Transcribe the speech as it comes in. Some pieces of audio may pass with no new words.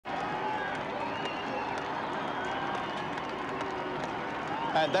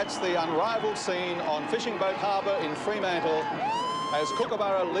And that's the unrivaled scene on Fishing Boat Harbour in Fremantle as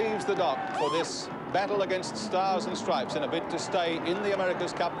Kookaburra leaves the dock for this battle against Stars and Stripes in a bid to stay in the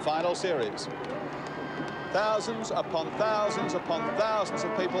America's Cup final series. Thousands upon thousands upon thousands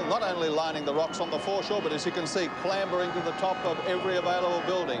of people not only lining the rocks on the foreshore, but as you can see, clambering to the top of every available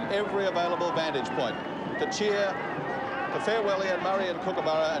building, every available vantage point to cheer, to farewell Ian Murray and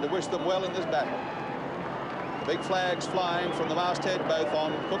Kookaburra and to wish them well in this battle. The big flags flying from the masthead, both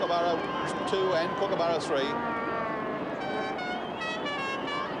on Kookaburra 2 and Kookaburra 3.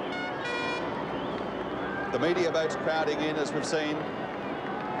 The media boats crowding in, as we've seen.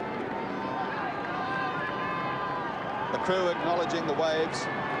 The crew acknowledging the waves.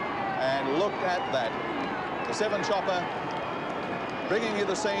 And look at that. The 7 chopper bringing you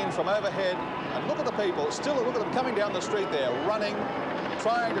the scene from overhead. And look at the people. Still look at them coming down the street there, running,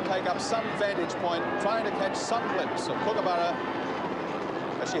 trying to take up some vantage point, trying to catch some glimpse of Kookaburra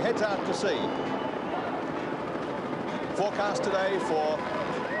as she heads out to sea. Forecast today for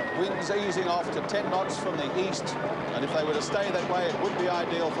winds easing off to 10 knots from the east, and if they were to stay that way, it would be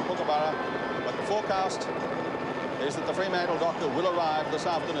ideal for Kookaburra. But the forecast is that the Fremantle doctor will arrive this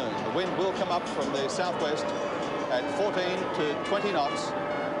afternoon. The wind will come up from the southwest at 14 to 20 knots.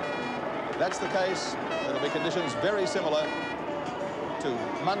 If that's the case, there'll be conditions very similar to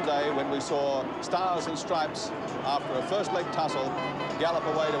Monday when we saw Stars and Stripes, after a first leg tussle, gallop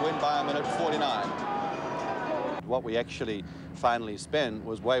away to win by a minute 49. What we actually finally spent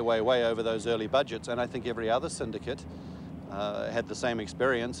was way, way, way over those early budgets, and I think every other syndicate had the same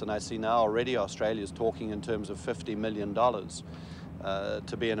experience, and I see now already Australia's talking in terms of $50 million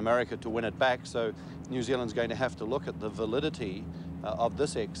to be in America to win it back. So New Zealand's going to have to look at the validity of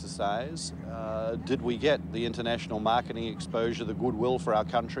this exercise. Did we get the international marketing exposure, the goodwill for our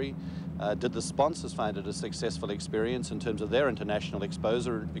country? Did the sponsors find it a successful experience in terms of their international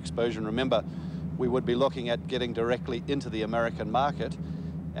exposure? And remember, we would be looking at getting directly into the American market,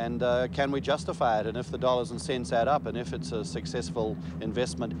 and can we justify it? And if the dollars and cents add up, and if it's a successful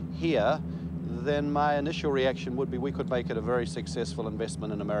investment here, then my initial reaction would be we could make it a very successful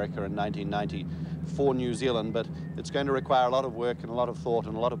investment in America in 1990 for New Zealand, but it's going to require a lot of work and a lot of thought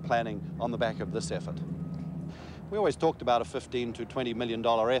and a lot of planning on the back of this effort. We always talked about a $15 to $20 million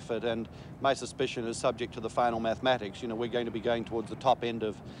effort, and my suspicion is, subject to the final mathematics, you know, we're going to be going towards the top end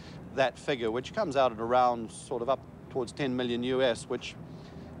of that figure, which comes out at around sort of up towards 10 million US, which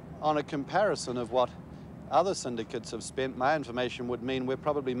on a comparison of what other syndicates have spent, my information would mean we're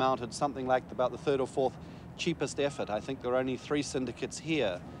probably mounted something like about the 3rd or 4th cheapest effort. I think there are only 3 syndicates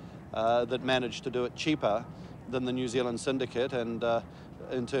here that managed to do it cheaper than the New Zealand syndicate, and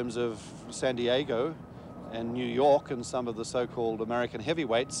in terms of San Diego and New York and some of the so-called American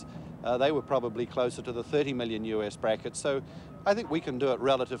heavyweights, they were probably closer to the 30 million US bracket. So I think we can do it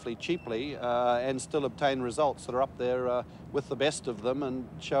relatively cheaply and still obtain results that are up there with the best of them and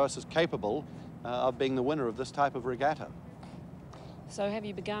show us as capable of being the winner of this type of regatta. So have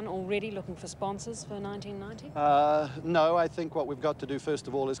you begun already looking for sponsors for 1990? No, I think what we've got to do first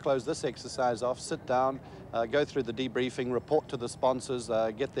of all is close this exercise off, sit down, go through the debriefing, report to the sponsors,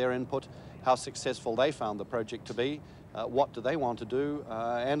 get their input, how successful they found the project to be, what do they want to do,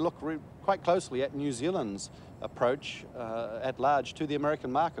 and look quite closely at New Zealand's approach at large to the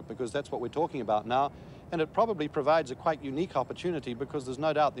American market, because that's what we're talking about now. And it probably provides a quite unique opportunity, because there's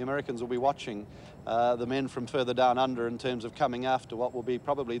no doubt the Americans will be watching the men from further down under in terms of coming after what will be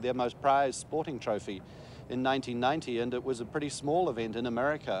probably their most prized sporting trophy in 1990. And it was a pretty small event in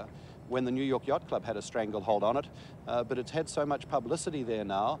America when the New York Yacht Club had a stranglehold on it, but it's had so much publicity there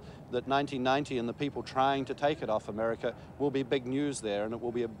now that 1990 and the people trying to take it off America will be big news there, and it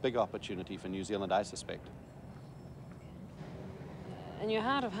will be a big opportunity for New Zealand, I suspect. In your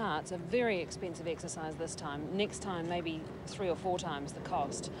heart of hearts, a very expensive exercise this time. Next time, maybe 3 or 4 times the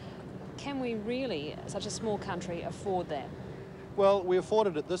cost. Can we really, such a small country, afford that? Well, we afford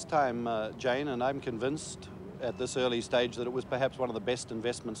it at this time, Jane, and I'm convinced at this early stage that it was perhaps one of the best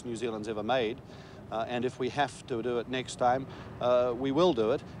investments New Zealand's ever made. And if we have to do it next time, we will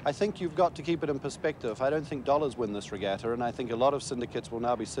do it. I think you've got to keep it in perspective. I don't think dollars win this regatta, and I think a lot of syndicates will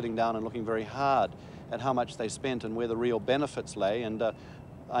now be sitting down and looking very hard at how much they spent and where the real benefits lay. And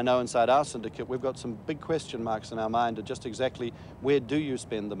I know inside our syndicate we've got some big question marks in our mind of just exactly where do you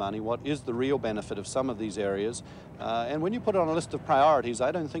spend the money, what is the real benefit of some of these areas. And when you put it on a list of priorities,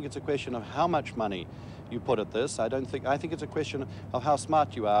 I don't think it's a question of how much money you put at this. I think it's a question of how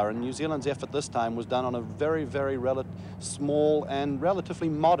smart you are, and New Zealand's effort this time was done on a very, very small and relatively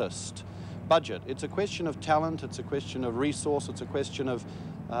modest budget. It's a question of talent, it's a question of resource, it's a question of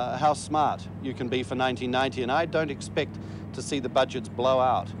how smart you can be for 1990, and I don't expect to see the budgets blow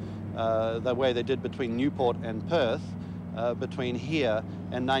out the way they did between Newport and Perth, between here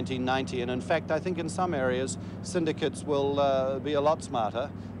and 1990. And in fact, I think in some areas, syndicates will be a lot smarter,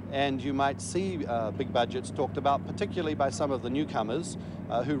 and you might see big budgets talked about, particularly by some of the newcomers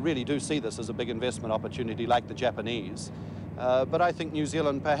who really do see this as a big investment opportunity, like the Japanese. But I think New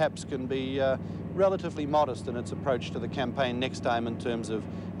Zealand perhaps can be relatively modest in its approach to the campaign next time in terms of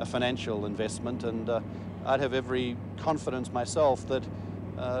a financial investment, and I'd have every confidence myself that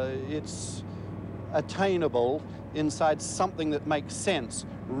it's attainable inside something that makes sense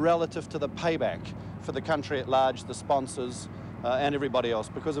relative to the payback for the country at large, the sponsors, and everybody else.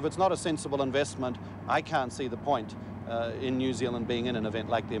 Because if it's not a sensible investment, I can't see the point in New Zealand being in an event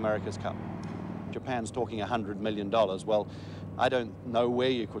like the America's Cup. Japan's talking $100 million. Well, I don't know where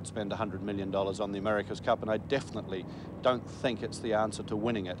you could spend $100 million on the America's Cup, and I definitely don't think it's the answer to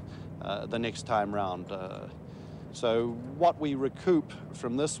winning it the next time round. So what we recoup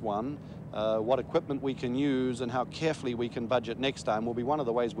from this one, what equipment we can use and how carefully we can budget next time will be one of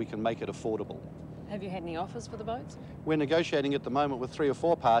the ways we can make it affordable. Have you had any offers for the boats? We're negotiating at the moment with 3 or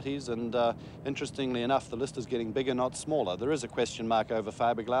 4 parties, and interestingly enough, the list is getting bigger, not smaller. There is a question mark over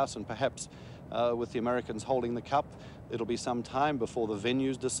fiberglass, and perhaps with the Americans holding the Cup, it'll be some time before the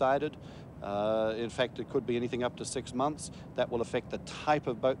venue's decided. In fact, it could be anything up to 6 months. That will affect the type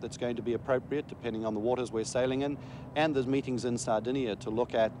of boat that's going to be appropriate, depending on the waters we're sailing in. And there's meetings in Sardinia to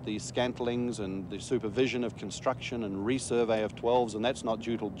look at the scantlings and the supervision of construction and resurvey of 12s, and that's not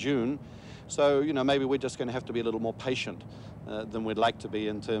due till June. So, you know, maybe we're just going to have to be a little more patient than we'd like to be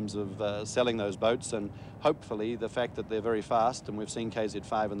in terms of selling those boats, and hopefully the fact that they're very fast, and we've seen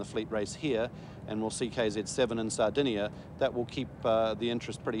KZ5 in the fleet race here, and we'll see KZ7 in Sardinia, that will keep the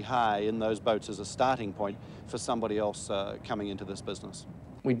interest pretty high in those boats as a starting point for somebody else coming into this business.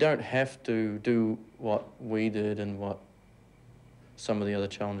 We don't have to do what we did and what some of the other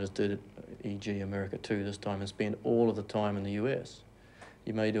challengers did, e.g. America 2 this time, and spend all of the time in the US.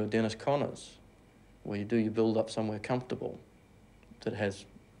 You may do a Dennis Connors, where you build up somewhere comfortable that has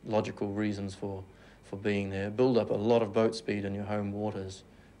logical reasons for being there. Build up a lot of boat speed in your home waters,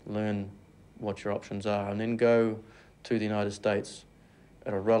 learn what your options are, and then go to the United States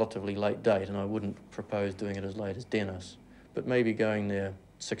at a relatively late date. And I wouldn't propose doing it as late as Dennis, but maybe going there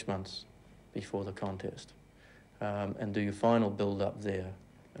 6 months before the contest, and do your final build-up there.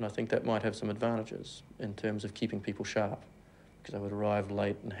 And I think that might have some advantages in terms of keeping people sharp, because they would arrive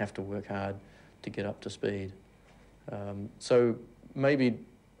late and have to work hard to get up to speed. So maybe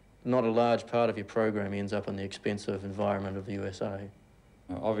not a large part of your program ends up in the expensive environment of the USA.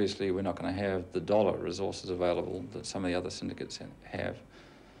 Obviously, we're not going to have the dollar resources available that some of the other syndicates have,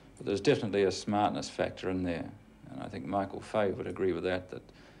 but there's definitely a smartness factor in there. And I think Michael Fay would agree with that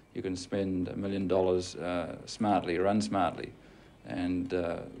you can spend $1 million smartly or unsmartly, and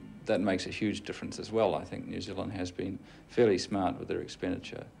that makes a huge difference as well. I think New Zealand has been fairly smart with their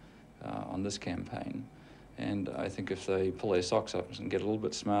expenditure on this campaign, and I think if they pull their socks up and get a little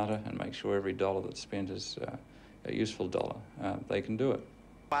bit smarter and make sure every dollar that's spent is a useful dollar, they can do it.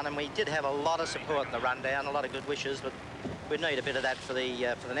 And we did have a lot of support in the rundown, a lot of good wishes, but we need a bit of that for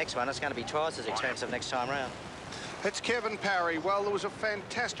the next one. It's going to be twice as expensive next time round. It's Kevin Parry. Well, there was a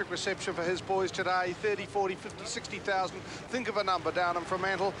fantastic reception for his boys today. 30, 40, 50, 60,000. Think of a number down in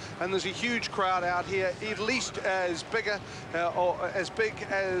Fremantle. And there's a huge crowd out here, at least as big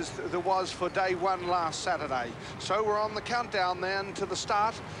as there was for day one last Saturday. So we're on the countdown then to the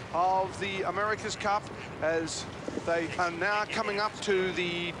start of the America's Cup, as they are now coming up to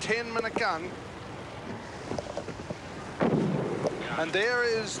the 10-minute gun. And there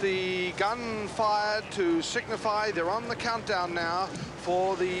is the gun fired to signify they're on the countdown now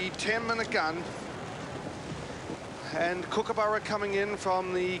for the 10-minute gun. And Kookaburra coming in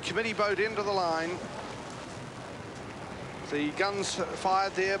from the committee boat end of the line. The guns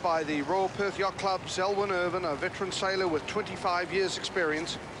fired there by the Royal Perth Yacht Club's Elwyn Irvin, a veteran sailor with 25 years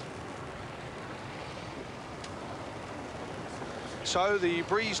experience. So the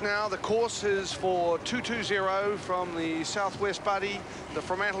breeze now, the course is for 220 from the southwest buddy. The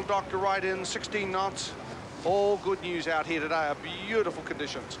Fremantle doctor right in, 16 knots. All good news out here today, beautiful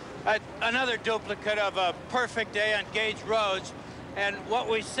conditions. Another duplicate of a perfect day on Gage Roads. And what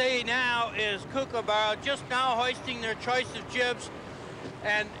we see now is Kookaburra just now hoisting their choice of jibs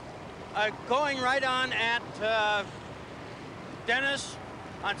and going right on at Dennis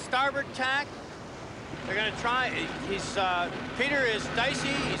on starboard tack. They're going to try. Peter is dicey.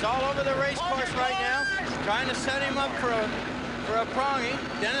 He's all over the race course right now, trying to set him up for a prongy.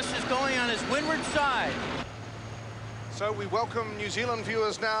 Dennis is going on his windward side. So we welcome New Zealand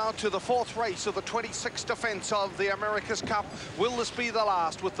viewers now to the fourth race of the 26th defence of the America's Cup. Will this be the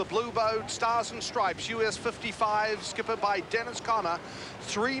last with the blue boat, Stars and Stripes, US 55, skippered by Dennis Conner.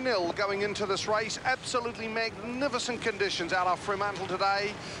 3-0 going into this race. Absolutely magnificent conditions out of Fremantle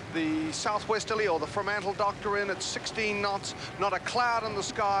today. The southwesterly, or the Fremantle Doctor, in at 16 knots, not a cloud in the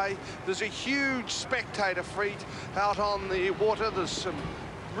sky. There's a huge spectator fleet out on the water. There's some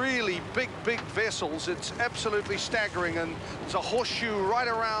really big vessels. It's absolutely staggering, and there's a horseshoe right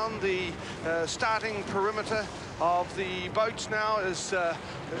around the starting perimeter of the boats now, as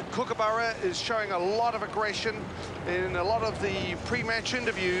Kookaburra is showing a lot of aggression. In a lot of the pre-match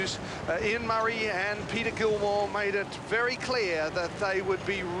interviews, Ian Murray and Peter Gilmore made it very clear that they would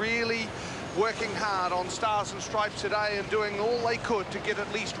be really working hard on Stars and Stripes today and doing all they could to get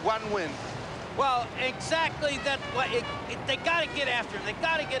at least one win. Well, exactly that. They got to get after him. They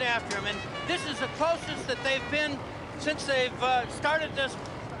got to get after him. And this is the closest that they've been since they've started this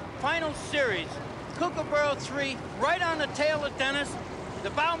final series. Kookaburra 3, right on the tail of Dennis. The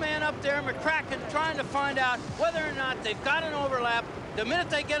bowman up there, McCracken, trying to find out whether or not they've got an overlap. The minute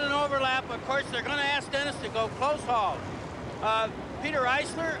they get an overlap, of course, they're going to ask Dennis to go close haul. Peter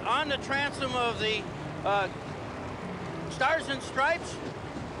Eisler on the transom of the Stars and Stripes.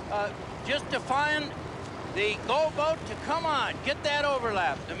 Just defying the goal boat to come on, get that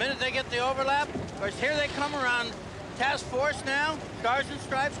overlap. The minute they get the overlap, of course, here they come around task force now. Stars and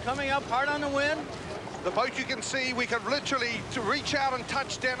Stripes coming up hard on the wind. The boat, you can see, we can literally reach out and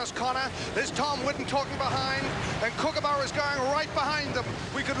touch Dennis Conner. There's Tom Whitten talking behind, and Kookaburra is going right behind them.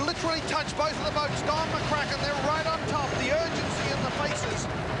 We could literally touch both of the boats. Don McCracken, they're right on top. The urgency in the faces.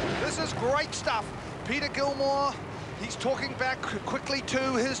 This is great stuff. Peter Gilmore, he's talking back quickly to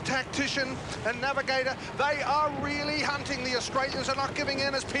his tactician and navigator. They are really hunting. The Australians are not giving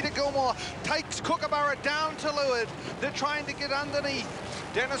in as Peter Gilmore takes Kookaburra down to leeward. They're trying to get underneath.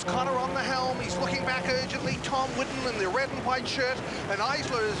 Dennis Conner on the helm. He's looking back urgently. Tom Whitten in the red and white shirt. And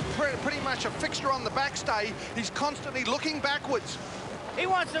Eisler is pretty much a fixture on the backstay. He's constantly looking backwards. He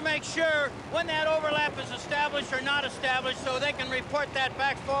wants to make sure when that overlap is established or not established, so they can report that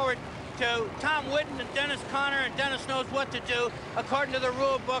back forward to Tom Whitten and Dennis Conner, and Dennis knows what to do according to the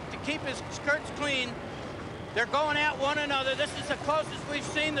rule book to keep his skirts clean. They're going at one another. This is the closest we've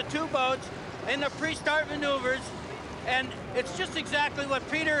seen the two boats in the pre-start maneuvers, and it's just exactly what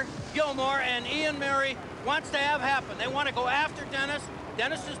Peter Gilmore and Ian Murray wants to have happen. They want to go after Dennis.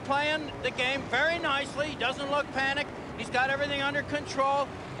 Dennis is playing the game very nicely. He doesn't look panicked. He's got everything under control,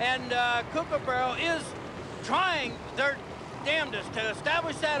 and Kookaburra is trying their damnedest to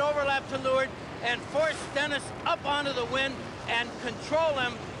establish that overlap to leeward and force Dennis up onto the wind and control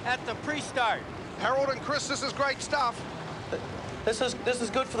him at the pre-start. Harold and Chris, this is great stuff. This is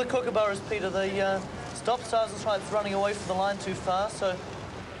good for the Kookaburras, Peter. They stopped Stars and Stripes running away from the line too far, so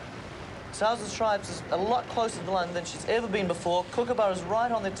Stars and Stripes is a lot closer to the line than she's ever been before. Kookaburra's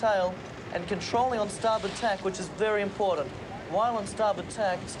right on their tail and controlling on starboard tack, which is very important. While on starboard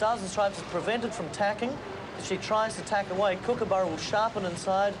tack, Stars and Stripes is prevented from tacking. If she tries to tack away, Kookaburra will sharpen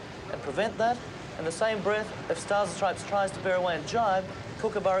inside and prevent that. In the same breath, if Stars and Stripes tries to bear away and jibe,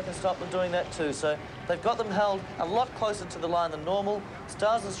 Kookaburra can stop them doing that too. So they've got them held a lot closer to the line than normal.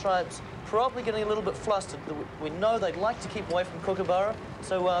 Stars and Stripes probably getting a little bit flustered. We know they'd like to keep away from Kookaburra,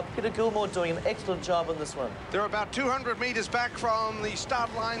 so Peter Gilmore doing an excellent job on this one. They're about 200 metres back from the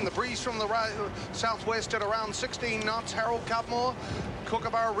start line. The breeze from the southwest at around 16 knots. Harold Cutmore,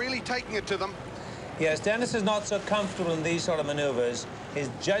 Kookaburra really taking it to them. Yes, Dennis is not so comfortable in these sort of manoeuvres. His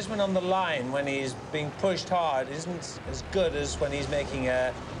judgment on the line when he's being pushed hard isn't as good as when he's making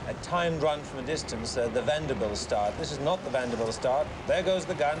a timed run from a distance, the Vanderbilt start. This is not the Vanderbilt start. There goes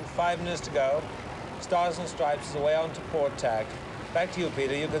the gun, 5 minutes to go. Stars and Stripes is away onto port tack. Back to you,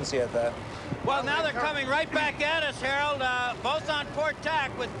 Peter, you can see it there. Well, now they're coming right back at us, Harold, both on port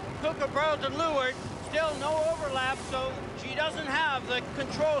tack with Kookaburra to leeward. Still no overlap, so she doesn't have the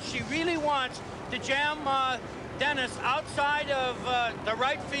control she really wants to jam Dennis outside of the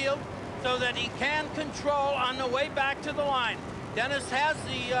right field so that he can control on the way back to the line. Dennis has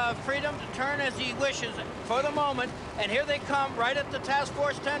the freedom to turn as he wishes for the moment, and here they come right at the task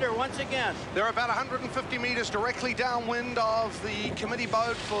force tender once again. They're about 150 metres directly downwind of the committee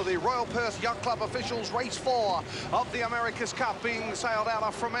boat for the Royal Perth Yacht Club officials. Race 4 of the America's Cup being sailed out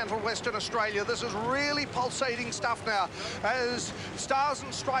of Fremantle, Western Australia. This is really pulsating stuff now as Stars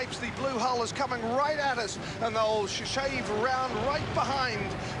and Stripes, the blue hull, is coming right at us, and they'll shave around right behind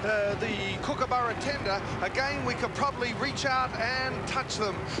the Kookaburra tender, again, we could probably reach out and touch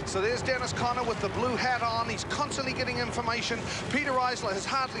them. So there's Dennis Connor with the blue hat on. He's constantly getting information. Peter Eisler has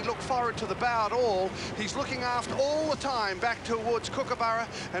hardly looked forward to the bow at all. He's looking after all the time back towards Kookaburra,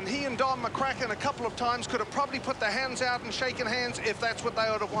 and he and Don McCracken a couple of times could have probably put their hands out and shaken hands if that's what they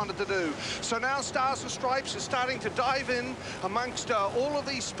would have wanted to do. So now Stars and Stripes is starting to dive in amongst all of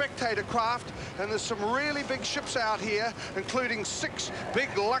these spectator craft, and there's some really big ships out here, including 6 big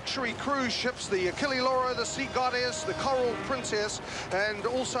luxury cruise ships, the Achille Lauro, the Sea Goddess, the Coral Princess, and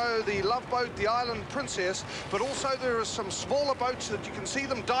also the Love Boat, the Island Princess. But also there are some smaller boats that you can see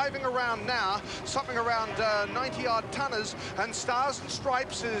them diving around now, something around 90-odd tonners, and Stars and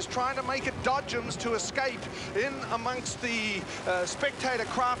Stripes is trying to make it dodgems to escape in amongst the spectator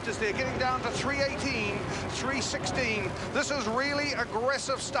craft as they're getting down to 318, 316. This is really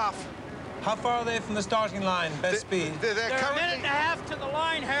aggressive stuff. How far are they from the starting line, best speed? They're a minute and a half to the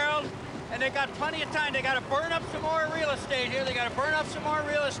line, Harold, and they got plenty of time. They got to burn up some more real estate here. They got to burn up some more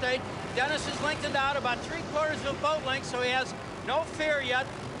real estate. Dennis has lengthened out about 3/4 of a boat length, so he has no fear yet.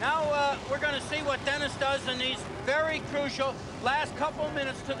 Now we're going to see what Dennis does in these very crucial last couple of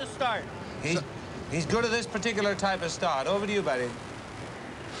minutes to the start. He's good at this particular type of start. Over to you, Barry.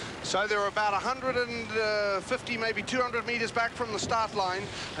 So they're about 150, maybe 200 meters back from the start line.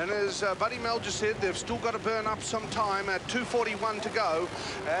 And as Buddy Mel just said, they've still got to burn up some time at 2:41 to go,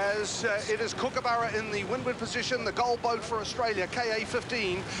 as it is Kookaburra in the windward position, the goal boat for Australia,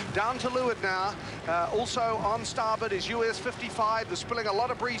 KA-15, down to leeward now. Also on starboard is US 55. They're spilling a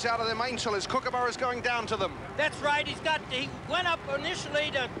lot of breeze out of their mainsail as Kookaburra's going down to them. That's right. He went up initially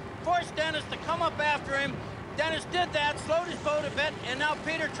to force Dennis to come up after him. Dennis did that, slowed his boat a bit, and now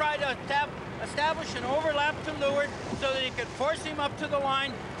Peter tried to establish an overlap to leeward so that he could force him up to the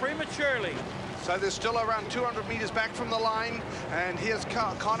line prematurely. So they're still around 200 meters back from the line, and here's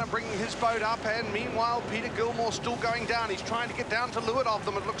Connor bringing his boat up, and meanwhile Peter Gilmore still going down. He's trying to get down to leeward of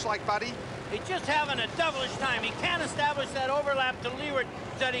them, it looks like, Buddy. He's just having a devilish time. He can't establish that overlap to leeward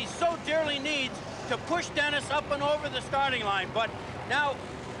that he so dearly needs to push Dennis up and over the starting line. But now,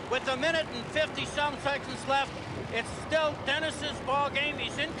 with a minute and 50-some seconds left, it's still Dennis's ball game.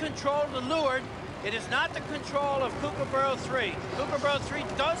 He's in control of the leeward. It is not the control of Kookaburra 3. Kookaburra 3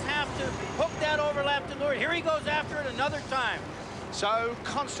 does have to hook that overlap to leeward. Here he goes after it another time. So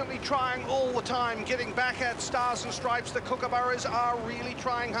constantly trying all the time, getting back at Stars and Stripes. The Kookaburras are really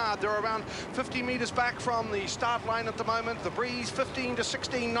trying hard. They're around 50 meters back from the start line at the moment. The breeze 15 to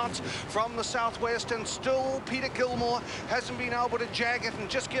 16 knots from the southwest, and still Peter Gilmore hasn't been able to jag it and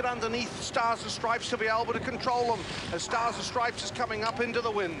just get underneath Stars and Stripes to be able to control them as Stars and Stripes is coming up into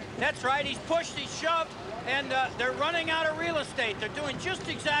the wind. That's right. He's pushed, he's shoved, and they're running out of real estate. They're doing just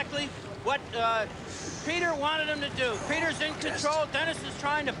exactly what Peter wanted him to do. Peter's in control. Dennis is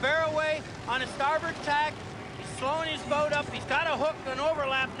trying to bear away on his starboard tack. He's slowing his boat up. He's got to hook an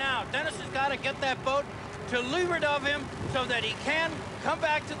overlap now. Dennis has got to get that boat to leeward of him so that he can come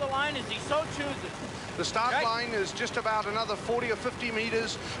back to the line as he so chooses. The start line is just about another 40 or 50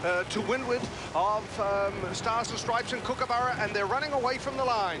 meters to windward of Stars and Stripes and Kookaburra, and they're running away from the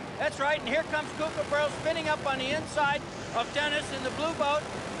line. That's right, and here comes Kookaburra spinning up on the inside of Dennis in the blue boat.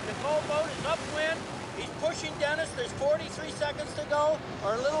 The gold boat is upwind. He's pushing Dennis. There's 43 seconds to go,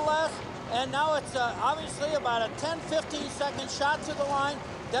 or a little less. And now it's obviously about a 10-15 second shot to the line.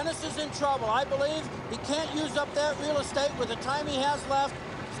 Dennis is in trouble. I believe he can't use up that real estate with the time he has left.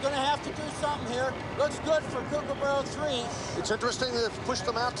 He's going to have to do something here. Looks good for Kookaburra 3. It's interesting they've pushed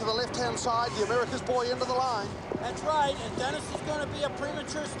them out to the left-hand side, the America's boy into the line. That's right, and Dennis is going to be a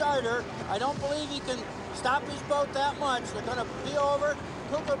premature starter. I don't believe he can stop his boat that much. They're going to be over.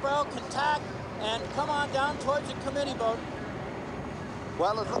 Kookaburra can tack and come on down towards the committee boat.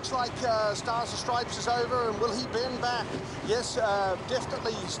 Well, it looks like Stars and Stripes is over, and will he bend back? Yes,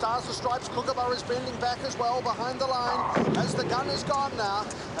 definitely. Stars and Stripes, Kookaburra is bending back as well behind the line as the gun is gone now.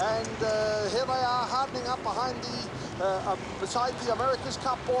 And here they are hardening up behind the, beside the America's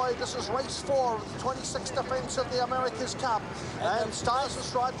Cup boy. This is race 4 of the 26th defense of the America's Cup. And Stars and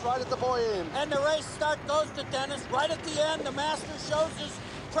Stripes right at the buoy end. And the race start goes to Dennis. Right at the end, the master shows his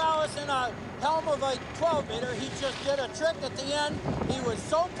prowess in a helm of a 12-meter. He just did a trick at the end. He was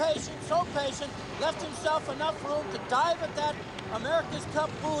so patient, left himself enough room to dive at that America's Cup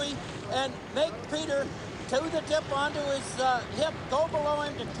buoy and make Peter to the dip onto his hip, go below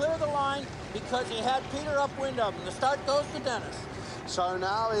him to clear the line because he had Peter upwind of him. The start goes to Dennis. So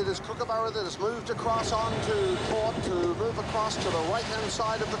now it is Kookaburra that has moved across onto port to move across to the right-hand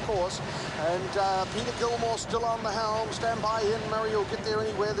side of the course. And Peter Gilmore still on the helm. Stand by, Ian Murray will get there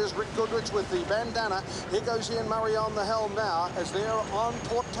anywhere. There's Rick Goodrich with the bandana. Here goes Ian Murray on the helm now as they're on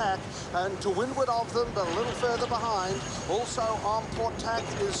port tack and to windward of them, but a little further behind. Also on port tack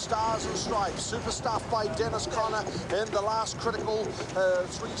is Stars and Stripes. Super stuff by Dennis Connor in the last critical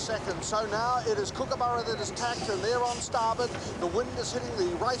 3 seconds. So now it is Kookaburra that is tacked and they're on starboard. The wind is hitting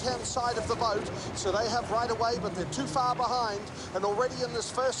the right-hand side of the boat, so they have right away, but they're too far behind. And already in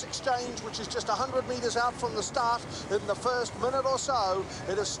this first exchange, which is just 100 metres out from the start, in the first minute or so,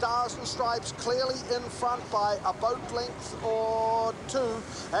 it is Stars and Stripes clearly in front by a boat length or 2,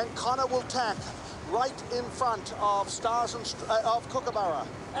 and Connor will tack right in front of of Kookaburra.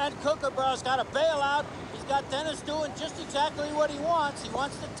 And Kookaburra's got to bail out. He's got Dennis doing just exactly what he wants. He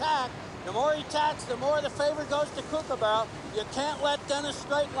wants to tack. The more he tacks, the more the favor goes to Kookaburra. You can't let Dennis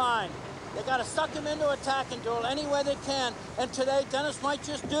straight line. They got to suck him into a tacking duel any way they can. And today, Dennis might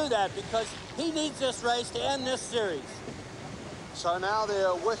just do that because he needs this race to end this series. So now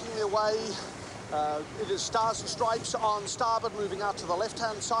they're working their way. It is Stars and Stripes on starboard, moving out to the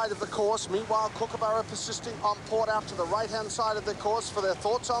left-hand side of the course. Meanwhile, Kookaburra persisting on port out to the right-hand side of the course. For their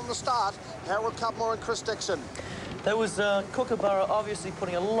thoughts on the start, Harold Cudmore and Chris Dixon. That was Kookaburra obviously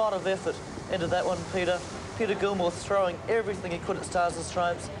putting a lot of effort into that one, Peter. Peter Gilmore throwing everything he could at Stars and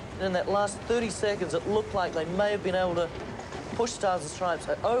Stripes. And in that last 30 seconds, it looked like they may have been able to push Stars and Stripes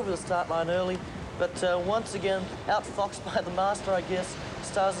over the start line early. But once again, outfoxed by the master, I guess,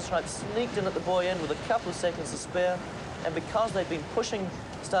 Stars and Stripes sneaked in at the buoy end with a couple of seconds to spare. And because they've been pushing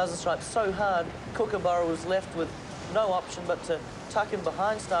Stars and Stripes so hard, Kookaburra was left with no option but to tuck in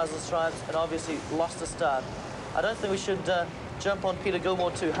behind Stars and Stripes and obviously lost the start. I don't think we should jump on Peter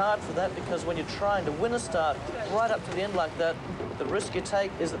Gilmore too hard for that, because when you're trying to win a start right up to the end like that, the risk you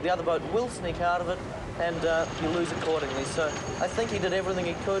take is that the other boat will sneak out of it and you lose accordingly. So I think he did everything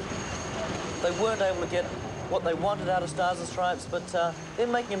he could. They weren't able to get what they wanted out of Stars and Stripes, but they're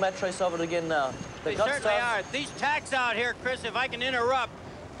making a match race of it again now. They certainly are. These tacks out here, Chris, if I can interrupt,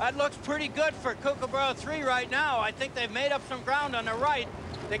 that looks pretty good for Kookaburra 3 right now. I think they've made up some ground on the right.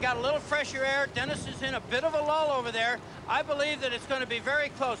 They got a little fresher air. Dennis is in a bit of a lull over there. I believe that it's going to be very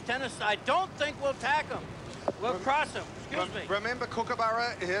close. Dennis, I don't think we'll tack him. We'll cross him. Excuse me. Remember,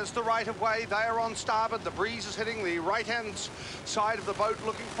 Kookaburra, here's the right of way. They are on starboard. The breeze is hitting the right-hand side of the boat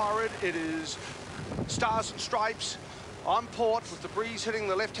looking forward. It is Stars and Stripes on port with the breeze hitting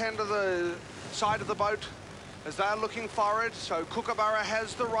the left hand of the side of the boat as they're looking forward. So Kookaburra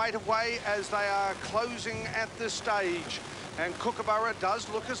has the right of way as they are closing at this stage. And Kookaburra does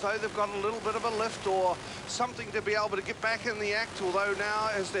look as though they've got a little bit of a lift or something to be able to get back in the act, although now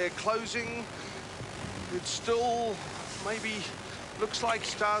as they're closing, it still maybe looks like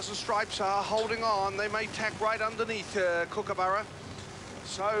Stars and Stripes are holding on. They may tack right underneath Kookaburra.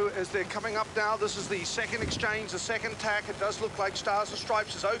 So as they're coming up now, this is the second exchange, the second tack. It does look like Stars and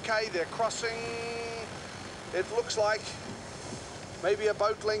Stripes is okay. They're crossing. It looks like maybe a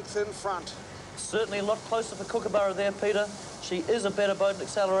boat length in front. Certainly a lot closer for Kookaburra there, Peter. She is a better boat in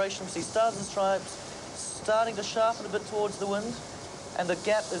acceleration. See Stars and Stripes starting to sharpen a bit towards the wind, and the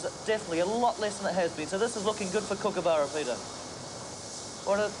gap is definitely a lot less than it has been. So this is looking good for Kookaburra, Peter.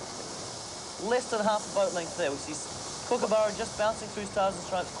 Or less than half a boat length there. We see Kookaburra just bouncing through Stars and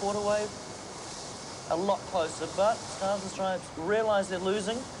Stripes quarter wave. A lot closer, but Stars and Stripes realise they're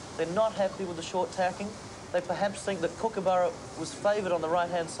losing. They're not happy with the short tacking. They perhaps think that Kookaburra was favoured on the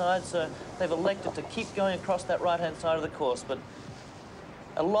right-hand side, so they've elected to keep going across that right-hand side of the course. But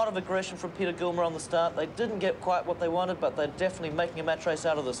a lot of aggression from Peter Gilmore on the start. They didn't get quite what they wanted, but they're definitely making a match race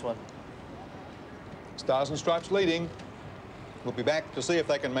out of this one. Stars and Stripes leading. We'll be back to see if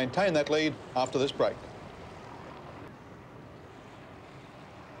they can maintain that lead after this break.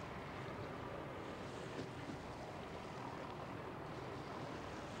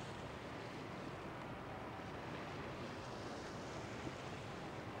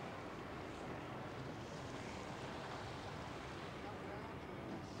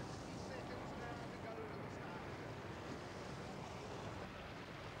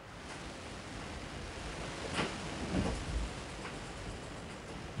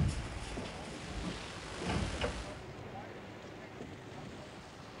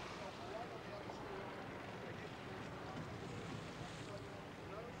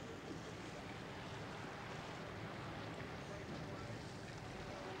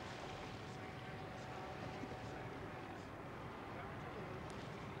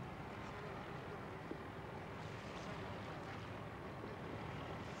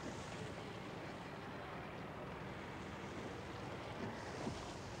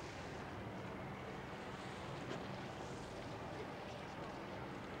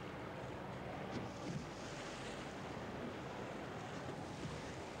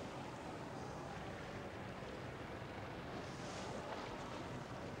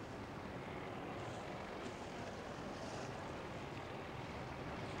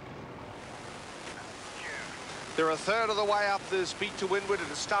 They're a third of the way up this beat to windward. It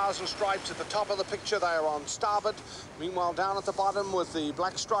is Stars and Stripes at the top of the picture. They are on starboard. Meanwhile, down at the bottom with the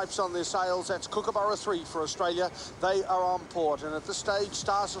black stripes on their sails, that's Kookaburra 3 for Australia. They are on port. And at this stage,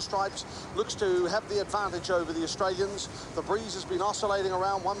 Stars and Stripes looks to have the advantage over the Australians. The breeze has been oscillating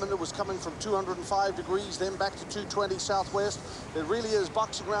around. 1 minute was coming from 205 degrees, then back to 220 southwest. It really is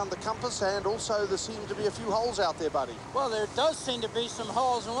boxing around the compass, and also there seem to be a few holes out there, buddy. Well, there does seem to be some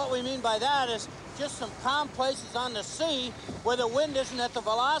holes, and what we mean by that is just some calm places on the sea where the wind isn't at the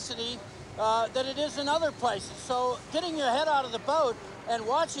velocity that it is in other places. So getting your head out of the boat and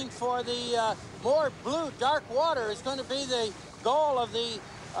watching for the more blue, dark water is going to be the goal of the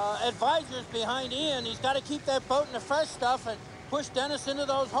advisors behind Ian. He's got to keep that boat in the fresh stuff and push Dennis into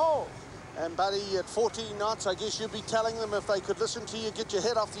those holes. And, buddy, at 14 knots, I guess you'd be telling them if they could listen to you, get your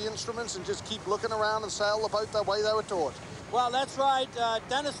head off the instruments and just keep looking around and sail the boat the way they were taught. Well, that's right,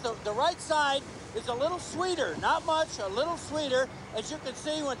 Dennis. The right side is a little sweeter, not much, a little sweeter. As you can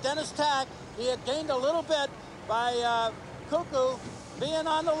see, when Dennis tacked, he had gained a little bit by Cuckoo being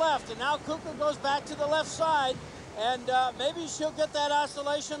on the left. And now Cuckoo goes back to the left side, and maybe she'll get that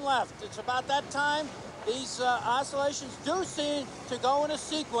oscillation left. It's about that time. These oscillations do seem to go in a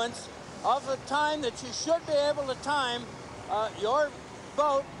sequence of a time that you should be able to time your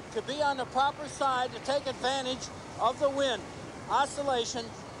boat to be on the proper side to take advantage of the wind oscillation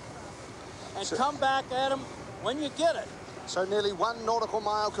and come back at them when you get it. So nearly 1 nautical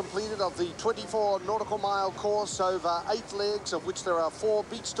mile completed of the 24 nautical mile course over 8 legs, of which there are 4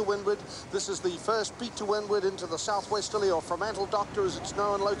 beats to windward. This is the first beat to windward into the southwesterly or Fremantle Doctor as it's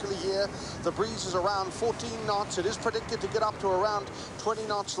known locally here. The breeze is around 14 knots. It is predicted to get up to around 20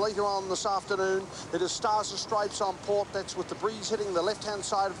 knots later on this afternoon. It is Stars and Stripes on port. That's with the breeze hitting the left-hand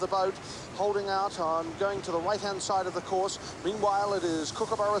side of the boat, holding out on going to the right-hand side of the course. Meanwhile, it is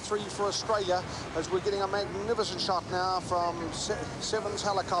Kookaburra 3 for Australia as we're getting a magnificent shot now from Seven's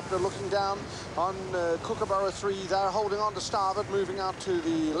helicopter looking down on Kookaburra 3. They're holding on to starboard, moving out to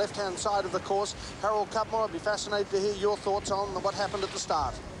the left-hand side of the course. Harold Cudmore, I'd be fascinated to hear your thoughts on what happened at the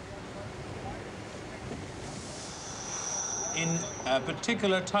start. In a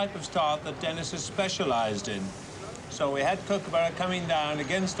particular type of start that Dennis has specialised in. So we had Kookaburra coming down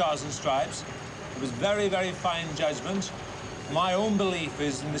against Stars and Stripes. It was very, very fine judgment. My own belief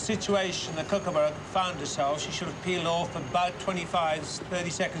is in the situation that Kookaburra found herself, she should have peeled off about 25, 30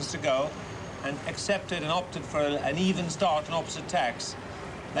 seconds to go and accepted and opted for an even start on opposite tacks.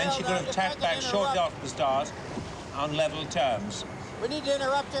 Then she could have tacked back shortly after the start on level terms. We need to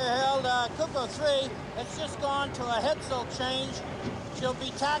interrupt here, Harold. Cuckoo 3 has just gone to a headsail change. She'll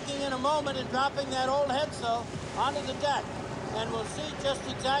be tacking in a moment and dropping that old headsail onto the deck. And we'll see just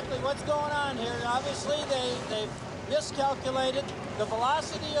exactly what's going on here. Obviously, they've miscalculated the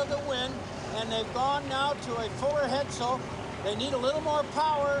velocity of the wind, and they've gone now to a fuller headsail. They need a little more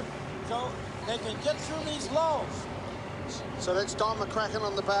power so they can get through these lows. So that's Don McCracken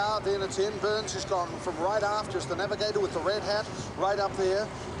on the bow. Then it's Ian Burns who's gone from right aft, just the navigator with the red hat, right up there.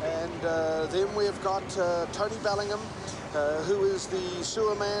 And then we've got Tony Bellingham, who is the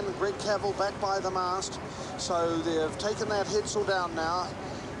sewer man, Greg Cavill back by the mast. So they've taken that headsail down now.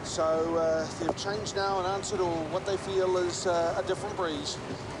 So they've changed now and answered to what they feel is a different breeze.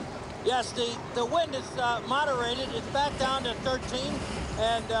 Yes, the wind is moderated. It's back down to 13,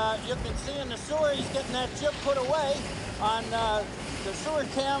 and you can see in the sewer he's getting that jib put away on the sewer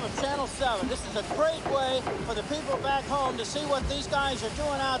cam of Channel 7. This is a great way for the people back home to see what these guys are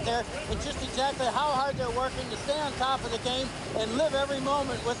doing out there and just exactly how hard they're working to stay on top of the game and live every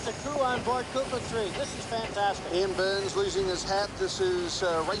moment with the crew on board Cooper 3. This is fantastic. Ian Burns losing his hat. This is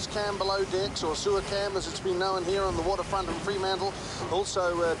race cam below decks, or sewer cam as it's been known here on the waterfront in Fremantle.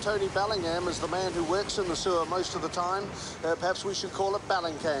 Also, Tony Bellingham is the man who works in the sewer most of the time. Perhaps we should call it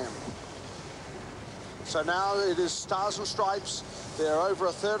Bellingham. So now it is Stars and Stripes. They're over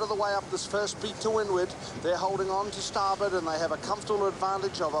a third of the way up this first beat to windward. They're holding on to starboard, and they have a comfortable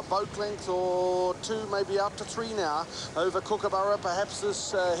advantage of a boat length or 2, maybe up to 3 now over Kookaburra. Perhaps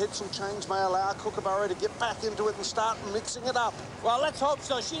this headsail change may allow Kookaburra to get back into it and start mixing it up. Well, let's hope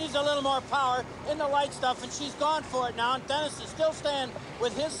so. She needs a little more power in the light stuff, and she's gone for it now. And Dennis is still staying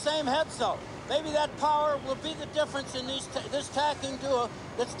with his same headsail. Maybe that power will be the difference in this tacking duo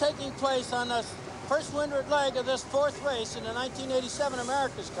that's taking place on the first windward leg of this 4th race in the 1987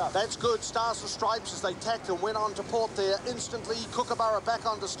 America's Cup. That's good. Stars and Stripes as they tacked and went on to port there instantly. Kookaburra back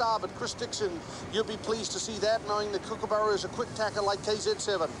onto starboard. Chris Dixon, you'll be pleased to see that, knowing that Kookaburra is a quick tacker like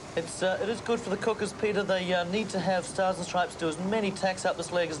KZ7. It is good for the cookers, Peter. They need to have Stars and Stripes do as many tacks up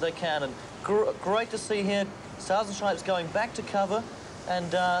this leg as they can. And great to see here, Stars and Stripes going back to cover,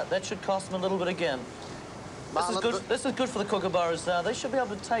 and that should cost them a little bit again. This is good for the kookaburras. They should be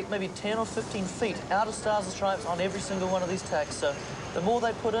able to take maybe 10 or 15 feet out of Stars and Stripes on every single one of these tacks. So the more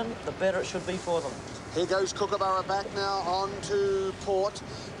they put in, the better it should be for them. Here goes Kookaburra back now onto port,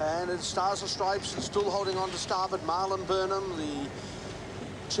 and it's Stars and Stripes is still holding on to starboard. Marlon Burnham, the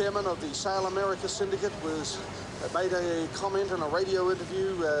chairman of the Sail America Syndicate, made a comment in a radio interview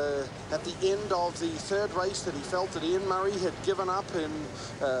at the end of the third race that he felt that Ian Murray had given up in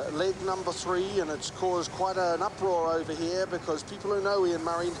leg number 3, and it's caused quite an uproar over here because people who know Ian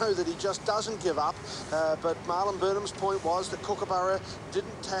Murray know that he just doesn't give up. But Marlon Burnham's point was that Kookaburra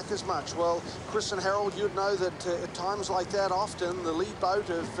didn't tack as much. Well, Chris and Harold, you'd know that at times like that, often the lead boat,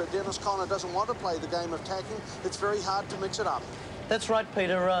 if Dennis Conner doesn't want to play the game of tacking, it's very hard to mix it up. That's right,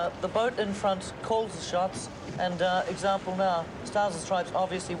 Peter. The boat in front calls the shots, and example now, Stars and Stripes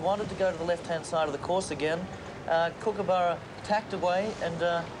obviously wanted to go to the left-hand side of the course again. Kookaburra tacked away,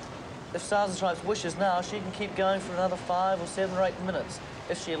 and if Stars and Stripes wishes now, she can keep going for another 5 or 7 or 8 minutes.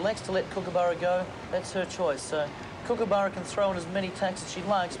 If she elects to let Kookaburra go, that's her choice. So Kookaburra can throw in as many tacks as she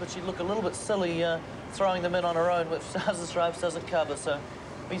likes, but she'd look a little bit silly throwing them in on her own if Stars and Stripes doesn't cover. So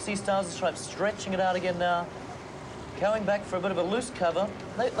we see Stars and Stripes stretching it out again now, going back for a bit of a loose cover.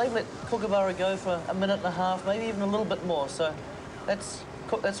 They've let Kookaburra go for a minute and a half, maybe even a little bit more. So that's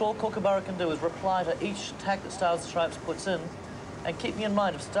all Kookaburra can do, is reply to each tack that Stars and Stripes puts in. And keeping in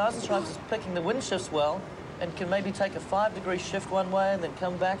mind, if Stars and Stripes is picking the wind shifts well and can maybe take a 5-degree shift one way and then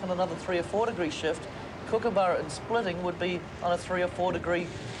come back on another 3 or 4-degree shift, Kookaburra in splitting would be on a 3 or 4-degree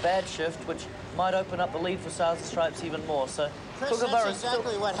bad shift, which might open up the lead for Stars and Stripes even more. So Chris, that's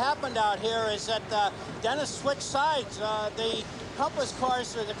exactly what happened out here, is that Dennis switched sides. The compass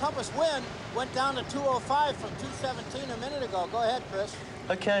course, or the compass wind, went down to 205 from 217 a minute ago. Go ahead, Chris.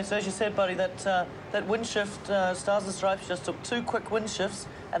 Okay, so as you said, buddy, that wind shift, Stars and Stripes just took 2 quick wind shifts,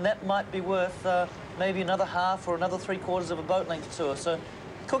 and that might be worth maybe another half or another 3/4 of a boat length to her. So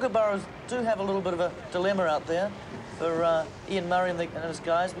Kookaburras do have a little bit of a dilemma out there for Ian Murray and his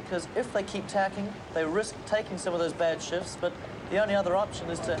guys, because if they keep tacking, they risk taking some of those bad shifts, but the only other option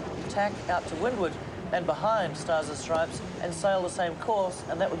is to tack out to windward and behind Stars and Stripes and sail the same course,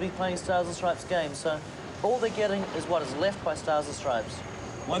 and that would be playing Stars and Stripes' game. So all they're getting is what is left by Stars and Stripes.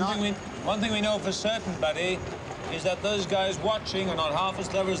 One thing we know for certain, buddy, is that those guys watching are not half as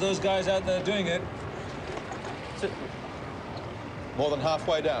clever as those guys out there doing it. More than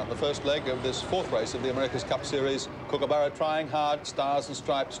halfway down the first leg of this 4th race of the America's Cup Series. Kookaburra trying hard, Stars and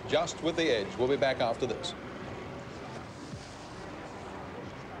Stripes just with the edge. We'll be back after this.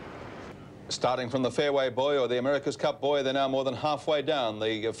 Starting from the fairway buoy, or the America's Cup buoy, they're now more than halfway down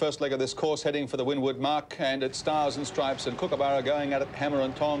the first leg of this course, heading for the windward mark, and it's Stars and Stripes and Kookaburra going at it hammer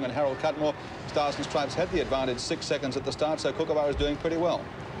and tong, and Harold Cutmore. Stars and Stripes had the advantage 6 seconds at the start, so Kookaburra is doing pretty well.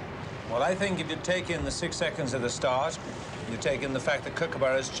 Well, I think if you take in the 6 seconds at the start, you take in the fact that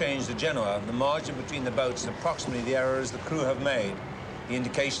Kookaburra has changed the Genoa, the margin between the boats is approximately the errors the crew have made. The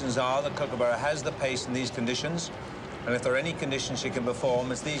indications are that Kookaburra has the pace in these conditions, and if there are any conditions she can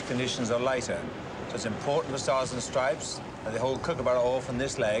perform, it's these conditions are lighter. So it's important for Stars and Stripes that they hold Kookaburra off in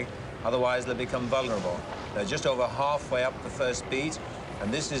this leg, otherwise they'll become vulnerable. They're just over halfway up the first beat,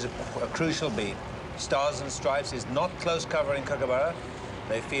 and this is a crucial beat. Stars and Stripes is not close covering Kookaburra.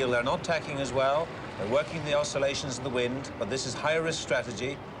 They feel they're not tacking as well. They're working the oscillations of the wind, but this is high-risk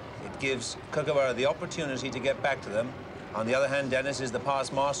strategy. It gives Kookaburra the opportunity to get back to them. On the other hand, Dennis is the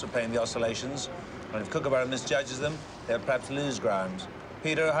past master playing the oscillations, and if Kookaburra misjudges them, they'll perhaps lose ground.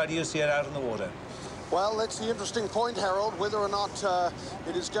 Peter, how do you see it out in the water? Well, that's the interesting point, Harold, whether or not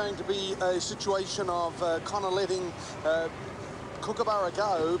it is going to be a situation of Connor letting Kookaburra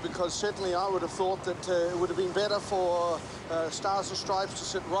go, because certainly I would have thought that it would have been better for Stars and Stripes to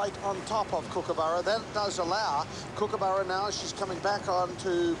sit right on top of Kookaburra. That does allow Kookaburra now, as she's coming back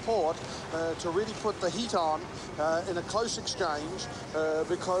onto port, to really put the heat on in a close exchange,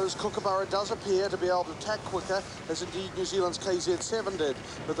 because Kookaburra does appear to be able to tack quicker, as indeed New Zealand's KZ7 did.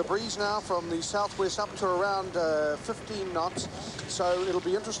 But the breeze now from the southwest up to around 15 knots, so it'll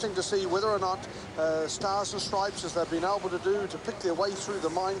be interesting to see whether or not Stars and Stripes, as they've been able to do, to pick their way through the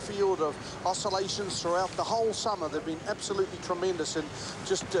minefield of oscillations throughout the whole summer. They've been absolutely tremendous in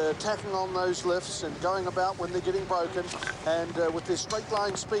just tacking on those lifts and going about when they're getting broken. And with their straight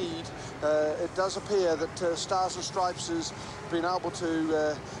line speed, it does appear that Stars and Stripes has been able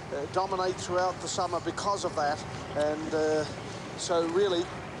to dominate throughout the summer because of that. And so really,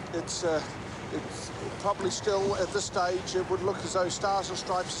 it's probably still, at this stage, it would look as though Stars and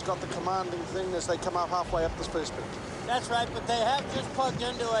Stripes has got the commanding thing as they come up halfway up this first bit. That's right, but they have just plugged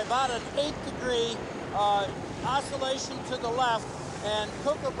into about an 8-degree oscillation to the left, and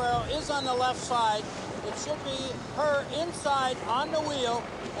Kookaburra is on the left side. it should be her inside on the wheel.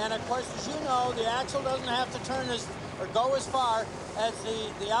 And of course, as you know, the axle doesn't have to turn or go as far as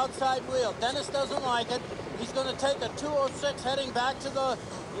the outside wheel. Dennis doesn't like it. He's going to take a 206 heading back to the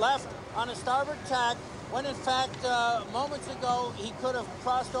left on a starboard tack, when in fact, moments ago, he could have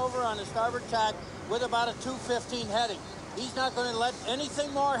crossed over on a starboard tack with about a 215 heading. He's not going to let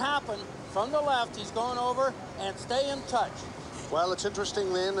anything more happen from the left. He's going over and stay in touch. Well, it's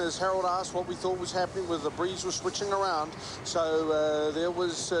interesting then, as Harold asked what we thought was happening with the breeze was switching around. So there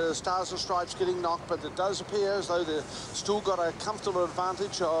was Stars and Stripes getting knocked, but it does appear as though they've still got a comfortable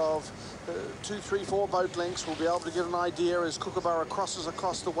advantage of 2, 3, 4 boat lengths. We'll be able to get an idea as Kookaburra crosses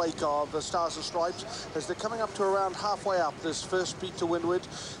across the wake of the Stars and Stripes, as they're coming up to around halfway up this first beat to windward,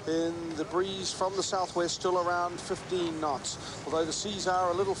 in the breeze from the southwest, still around 15 knots. Although the seas are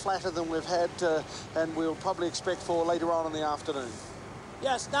a little flatter than we've had and we'll probably expect for later on in the afternoon.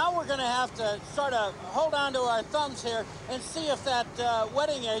 Yes, now we're going to have to sort of hold on to our thumbs here and see if that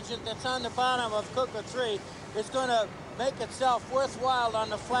wetting agent that's on the bottom of Kuka 3 is going to make itself worthwhile on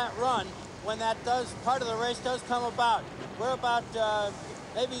the flat run when that part of the race does come about. We're about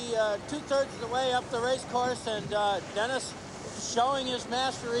maybe 2/3 of the way up the race course, and Dennis showing his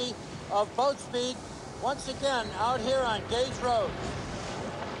mastery of boat speed once again out here on Gage Road.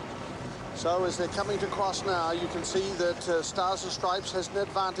 So as they're coming to cross now, you can see that Stars and Stripes has an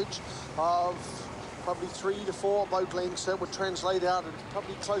advantage of probably 3 to 4 boat lengths. That would translate out at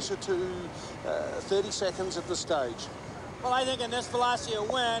probably closer to 30 seconds at this stage. Well, I think in this velocity of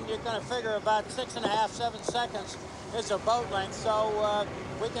wind, you're going to figure about 6.5, 7 seconds is a boat length. So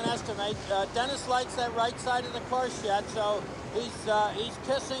we can estimate. Dennis likes that right side of the course yet, so he's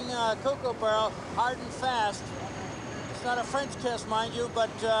kissing Kookaburra hard and fast. It's not a French kiss, mind you,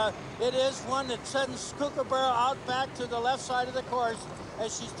 but it is one that sends Kookaburra out back to the left side of the course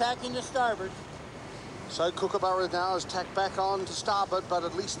as she's tacking to starboard. So Kookaburra now is tacked back on to starboard, but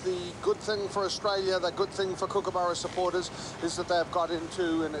at least the good thing for Australia, the good thing for Kookaburra supporters, is that they've got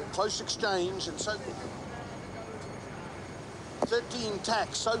into a close exchange, and so 13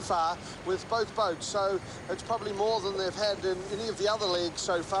 tacks so far with both boats, so it's probably more than they've had in any of the other legs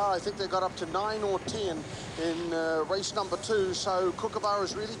so far. I think they got up to 9 or 10 in race number 2, so Kookaburra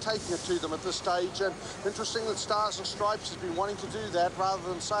is really taking it to them at this stage. And interesting that Stars and Stripes has been wanting to do that rather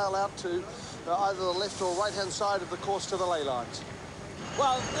than sail out to either the left or right-hand side of the course to the ley lines.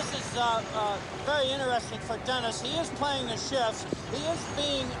 Well, this is very interesting for Dennis. He is playing the shifts. He is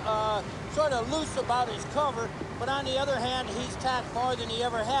being sort of loose about his cover, but on the other hand, he's tacked more than he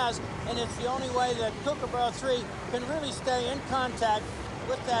ever has, and it's the only way that Kookaburra 3 can really stay in contact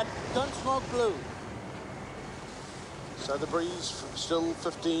with that Gunsmoke blue. So the breeze still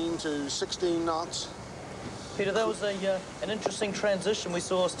 15 to 16 knots. Peter, that was an interesting transition we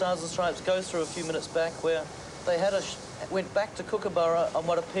saw Stars and Stripes go through a few minutes back, where they had went back to Kookaburra on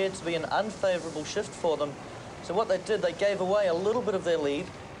what appeared to be an unfavourable shift for them. So what they did, they gave away a little bit of their lead,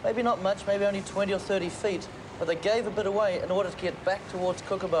 maybe not much, maybe only 20 or 30 feet, but they gave a bit away in order to get back towards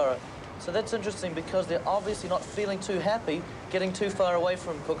Kookaburra. So that's interesting because they're obviously not feeling too happy getting too far away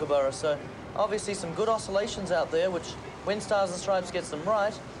from Kookaburra. So obviously some good oscillations out there, which when Stars and Stripes gets them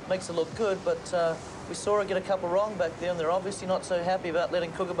right, makes it look good, but we saw her get a couple wrong back there, and they're obviously not so happy about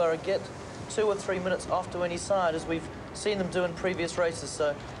letting Kookaburra get 2 or 3 minutes off to any side, as we've seen them do in previous races.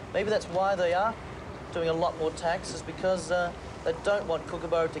 So maybe that's why they are doing a lot more tacks, is because they don't want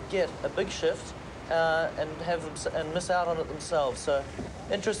Kookaburra to get a big shift and miss out on it themselves. So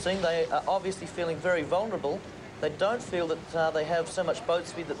interesting, they are obviously feeling very vulnerable. They don't feel that they have so much boat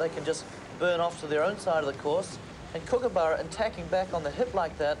speed that they can just burn off to their own side of the course. And Kookaburra, and tacking back on the hip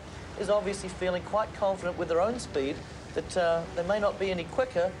like that, is obviously feeling quite confident with their own speed, that they may not be any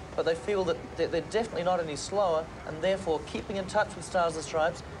quicker, but they feel that they're definitely not any slower, and therefore keeping in touch with Stars and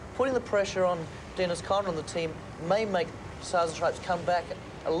Stripes, putting the pressure on Dennis Conner and the team, may make Stars and Stripes come back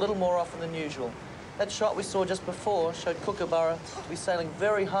a little more often than usual. That shot we saw just before showed Kookaburra to be sailing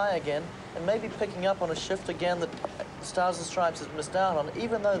very high again, and maybe picking up on a shift again that Stars and Stripes has missed out on,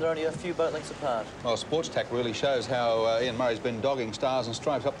 even though they're only a few boat lengths apart. Well, Sports Tack really shows how Ian Murray's been dogging Stars and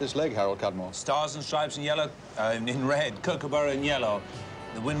Stripes up this leg, Harold Cudmore. Stars and Stripes in yellow, in red, Kookaburra in yellow.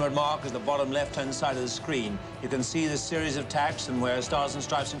 The windward mark is the bottom left-hand side of the screen. You can see the series of tacks, and where Stars and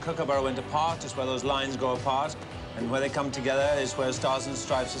Stripes and Kookaburra went apart is where those lines go apart, and where they come together is where Stars and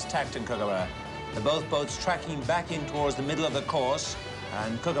Stripes is tacked in Kookaburra. They're both boats tracking back in towards the middle of the course,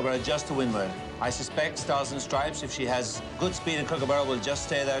 and Kookaburra just to windward. I suspect Stars and Stripes, if she has good speed in Kookaburra, will just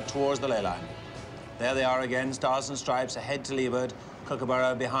stay there towards the ley line. There they are again, Stars and Stripes ahead to leeward,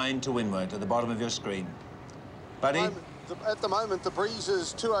 Kookaburra behind to windward at the bottom of your screen. Buddy? At the moment, the breeze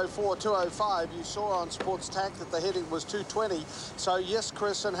is 204, 205. You saw on Sports Tac that the heading was 220. So, yes,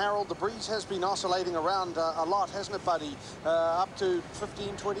 Chris and Harold, the breeze has been oscillating around a lot, hasn't it, buddy? Up to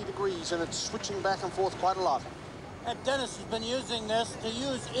 15, 20 degrees, and it's switching back and forth quite a lot. And Dennis has been using this to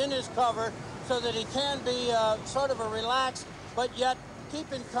use in his cover so that he can be sort of a relaxed, but yet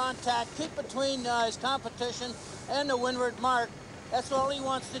keep in contact, keep between his competition and the windward mark. That's all he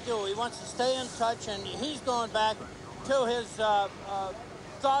wants to do. He wants to stay in touch, and he's going back to his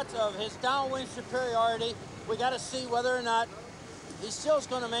thoughts of his downwind superiority. We got to see whether or not he still is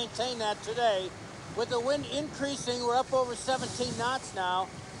going to maintain that today. With the wind increasing, we're up over 17 knots now.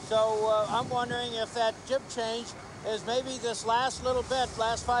 So I'm wondering if that jib change is maybe this last little bit,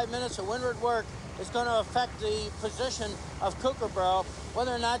 last 5 minutes of windward work, is going to affect the position of Kookaburra,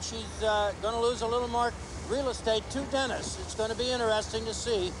 whether or not she's going to lose a little more real estate to Dennis. It's going to be interesting to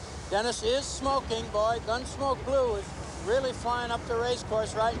see. Dennis is smoking, boy. Gunsmoke Blue is really flying up the race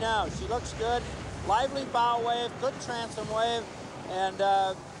course right now. She looks good. Lively bow wave, good transom wave, and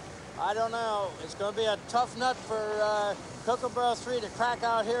I don't know. It's going to be a tough nut for Kookaburra 3 to crack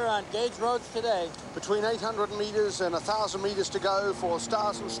out here on Gage Roads today. Between 800 metres and 1,000 metres to go for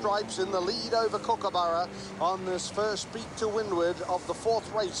Stars and Stripes in the lead over Kookaburra on this first beat to windward of the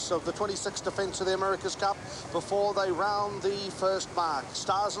 4th race of the 26th Defence of the America's Cup before they round the first mark.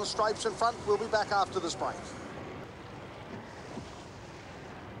 Stars and Stripes in front. We'll be back after this break.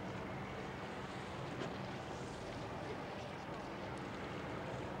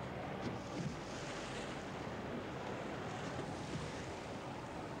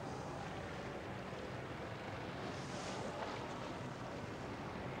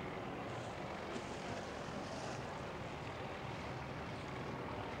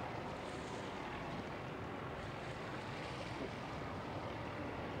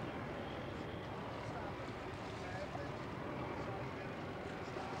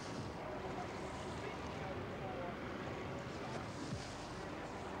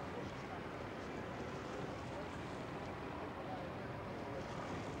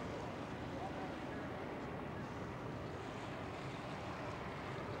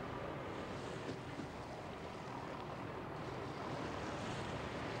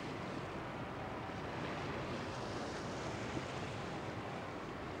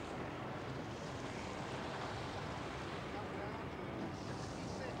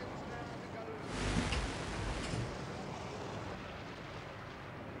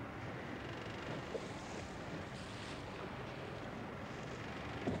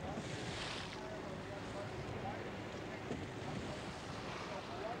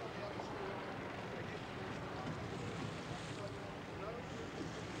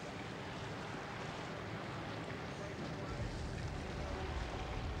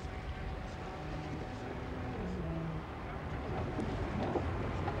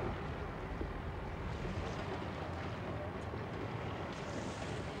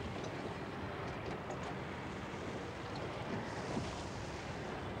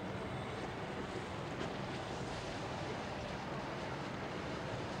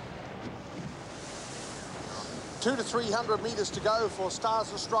 Two to 300 metres to go for Stars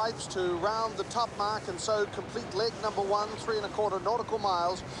and Stripes to round the top mark and so complete leg number 1, 3 1/4 nautical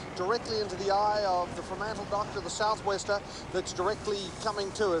miles directly into the eye of the Fremantle Doctor, the southwester, that's directly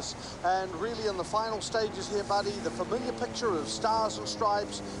coming to us. And really in the final stages here, buddy, the familiar picture of Stars and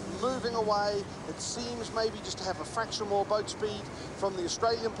Stripes moving away. It seems maybe just to have a fraction more boat speed. From the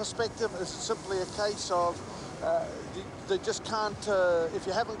Australian perspective, it's simply a case of they just can't, if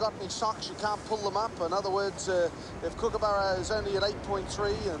you haven't got any socks, you can't pull them up. In other words, if Kookaburra is only at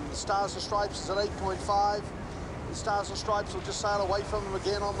 8.3 and the Stars and Stripes is at 8.5, the Stars and Stripes will just sail away from them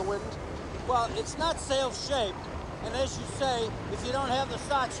again on the wind. Well, it's not sail shaped, and as you say, if you don't have the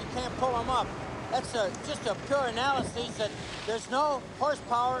socks, you can't pull them up. That's just a pure analysis that there's no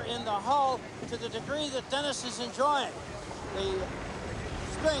horsepower in the hull to the degree that Dennis is enjoying. The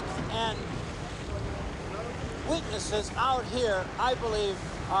strength and weaknesses out here, I believe,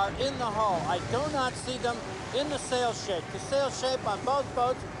 are in the hull. I do not see them in the sail shape. The sail shape on both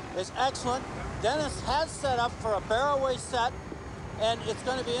boats is excellent. Dennis has set up for a barroway set, and it's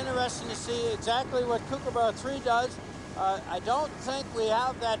going to be interesting to see exactly what Kookaburra 3 does. I don't think we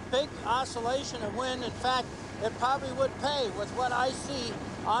have that big oscillation of wind. In fact, it probably would pay with what I see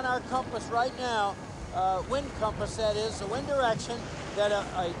on our compass right now, wind compass that is, the wind direction, that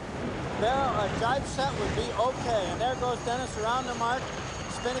a jibe set would be okay. And there goes Dennis around the mark.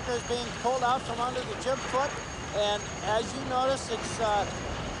 Spinnaker is being pulled out from under the jib foot. And as you notice, it's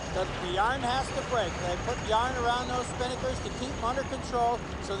the yarn has to break. They put yarn around those spinnakers to keep them under control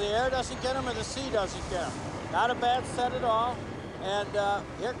so the air doesn't get them or the sea doesn't get them. Not a bad set at all. And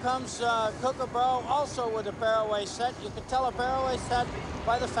here comes Kookaburra also with a barroway set. You can tell a barroway set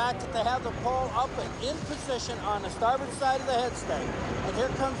by the fact that they have the pole up and in position on the starboard side of the headstay. And here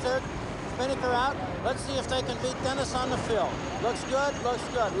comes their spinnaker out. Let's see if they can beat Dennis on the fill. Looks good, looks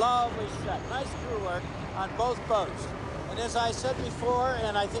good. Lovely set. Nice crew work on both boats. And as I said before,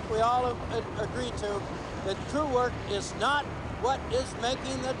 and I think we all agree to, that crew work is not what is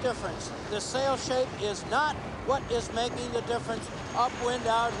making the difference. The sail shape is not what is making the difference upwind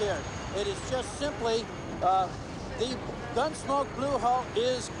out here. It is just simply the Gunsmoke Blue Hull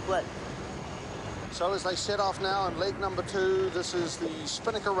is great. So as they set off now in leg number 2, this is the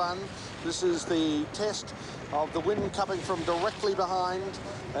spinnaker run. This is the test of the wind coming from directly behind,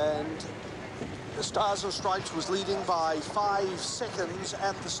 and the Stars and Stripes was leading by 5 seconds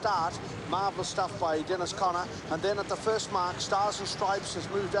at the start. Marvellous stuff by Dennis Connor. And then at the first mark, Stars and Stripes has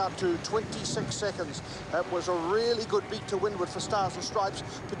moved out to 26 seconds. That was a really good beat to windward for Stars and Stripes,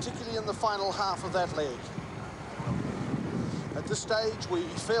 particularly in the final half of that leg. At this stage, we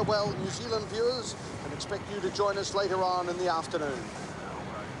farewell New Zealand viewers and expect you to join us later on in the afternoon.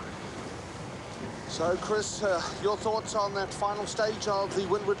 So, Chris, your thoughts on that final stage of the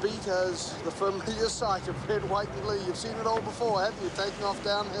windward beat as the familiar sight of red, white and blue? You've seen it all before, haven't you, taking off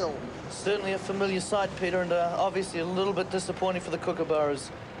downhill? Certainly a familiar sight, Peter, and obviously a little bit disappointing for the Kookaburras.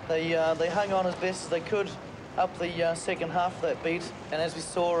 They hung on as best as they could up the second half of that beat, and as we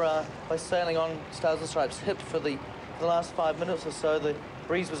saw by sailing on Stars and Stripes hip for the last 5 minutes or so, the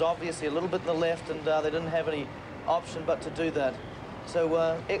breeze was obviously a little bit in the left, and they didn't have any option but to do that.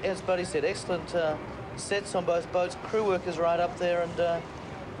 So, as Buddy said, excellent sets on both boats. Crew work is right up there, and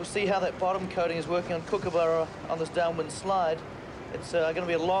we'll see how that bottom coating is working on Kookaburra on this downwind slide. It's going to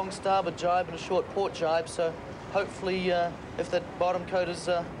be a long starboard jibe and a short port jibe, so hopefully if that bottom coat is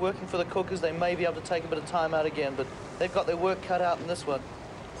working for the Cookers, they may be able to take a bit of time out again, but they've got their work cut out in this one.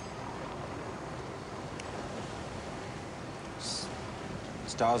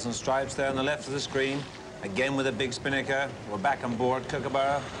 Stars and Stripes there on the left of the screen. Again with a big spinnaker. We're back on board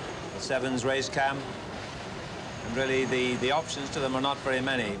Kookaburra, the Sevens race cam. And really the options to them are not very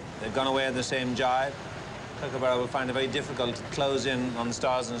many. They've gone away in the same jibe. Kookaburra will find it very difficult to close in on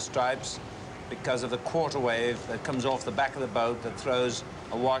Stars and Stripes because of the quarter wave that comes off the back of the boat that throws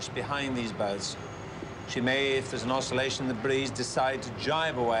a wash behind these boats. She may, if there's an oscillation in the breeze, decide to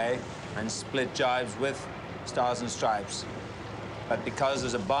jibe away and split jibes with Stars and Stripes. But because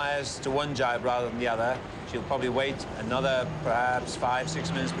there's a bias to one jibe rather than the other, she'll probably wait another perhaps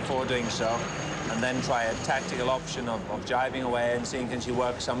 5-6 minutes before doing so, and then try a tactical option of jibing away and seeing can she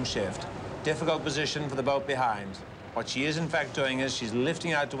work some shift. Difficult position for the boat behind. What she is in fact doing is she's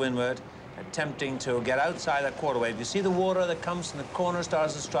lifting out to windward, attempting to get outside that quarter wave. You see the water that comes from the corner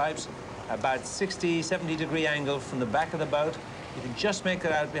Stars and Stripes, about 60-70 degree angle from the back of the boat. You can just make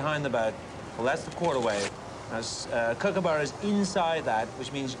it out behind the boat. Well, that's the quarter wave. As Kookaburra is inside that,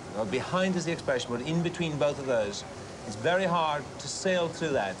 which means, well, behind is the expression, but in between both of those. It's very hard to sail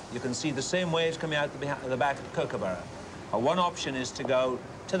through that. You can see the same waves coming out the back of Kookaburra. One option is to go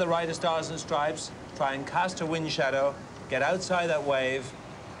to the right of Stars and Stripes, try and cast a wind shadow, get outside that wave,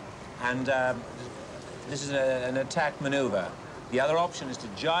 and this is an attack maneuver. The other option is to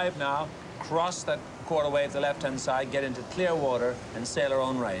jibe now, cross that quarter wave to the left-hand side, get into clear water, and sail her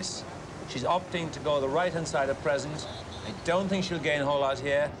own race. She's opting to go the right-hand side at present. I don't think she'll gain a whole lot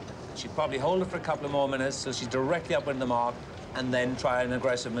here. She'll probably hold it for a couple of more minutes, so she's directly upwind the mark, and then try an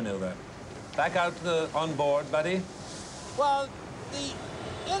aggressive maneuver. Back out to the on board, Buddy. Well,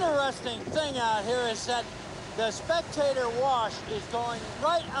 the interesting thing out here is that the spectator wash is going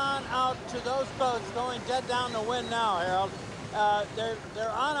right on out to those boats going dead down the wind now, Harold. They're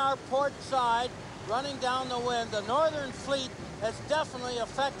on our port side, running down the wind. The Northern Fleet has definitely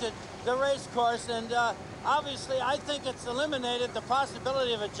affected the race course, and obviously I think it's eliminated the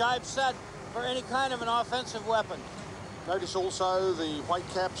possibility of a jibe set for any kind of an offensive weapon. Notice also the white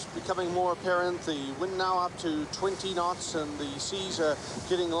caps becoming more apparent, the wind now up to 20 knots and the seas are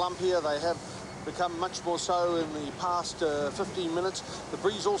getting lumpier. They have become much more so in the past 15 minutes. The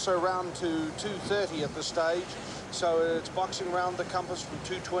breeze also around to 230 at this stage, so it's boxing around the compass from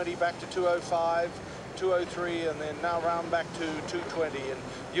 220 back to 205. 203 and then now round back to 220, and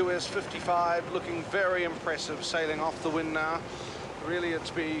US 55 looking very impressive sailing off the wind now. Really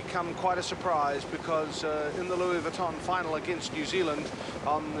it's become quite a surprise because in the Louis Vuitton final against New Zealand,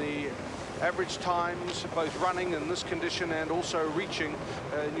 on the average times both running in this condition and also reaching,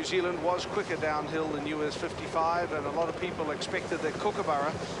 New Zealand was quicker downhill than US 55, and a lot of people expected that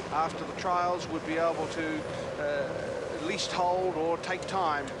Kookaburra after the trials would be able to at least hold or take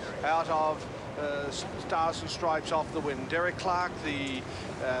time out of Stars and Stripes off the wind. Derek Clark, the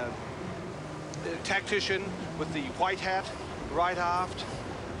tactician with the white hat right aft,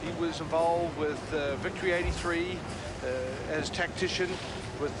 he was involved with Victory 83 as tactician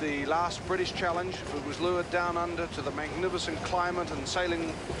with the last British challenge. It was lured down under to the magnificent climate and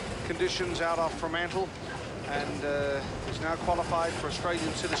sailing conditions out off Fremantle, and is now qualified for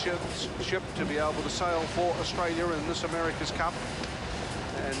Australian citizenship to be able to sail for Australia in this America's Cup.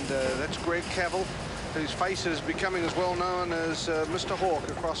 And that's Greg Cavill, whose face is becoming as well known as Mr. Hawk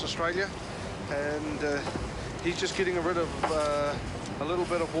across Australia. And he's just getting rid of a little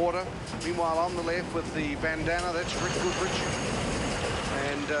bit of water. Meanwhile, on the left with the bandana, that's Rick Goodrich.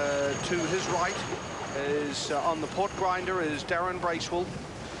 And to his right is, on the port grinder, is Darren Bracewell.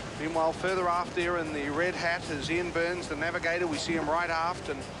 Meanwhile, further aft there in the red hat is Ian Burns, the navigator. We see him right aft,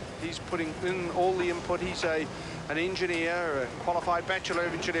 and he's putting in all the input. He's an engineer, a qualified Bachelor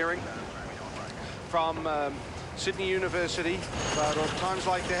of Engineering from Sydney University, but at times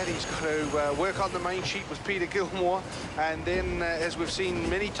like that he's got to work on the main sheet with Peter Gilmore, and then as we've seen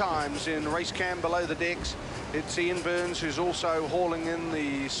many times in race cam below the decks, it's Ian Burns who's also hauling in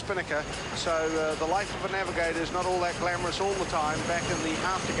the spinnaker. So the life of a navigator is not all that glamorous all the time, back in the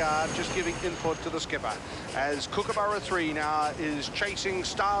afterguard just giving input to the skipper, as Kookaburra 3 now is chasing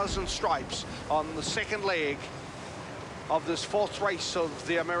Stars and Stripes on the second leg of this fourth race of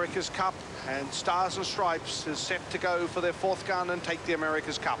the America's Cup, and Stars and Stripes is set to go for their fourth gun and take the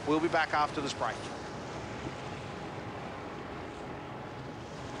America's Cup. We'll be back after this break.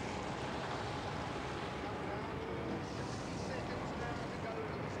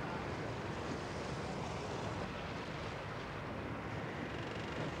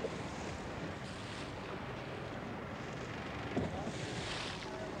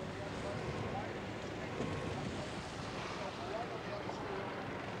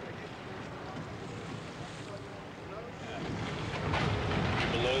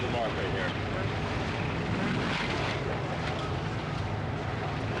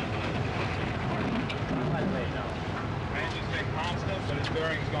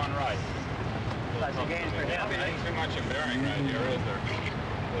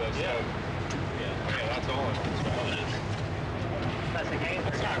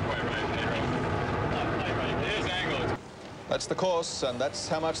 That's the course, and that's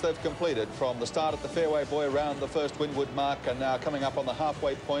how much they've completed from the start at the fairway buoy around the first windward mark, and now coming up on the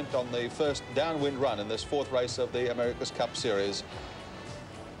halfway point on the first downwind run in this fourth race of the America's Cup Series.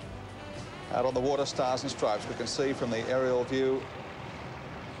 Out on the water, Stars and Stripes, we can see from the aerial view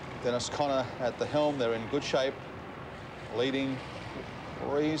Dennis Conner at the helm. They're in good shape, leading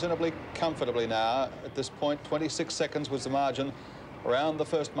reasonably comfortably now. At this point, 26 seconds was the margin around the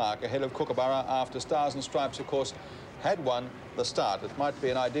first mark ahead of Kookaburra, after Stars and Stripes, of course, had won the start. It might be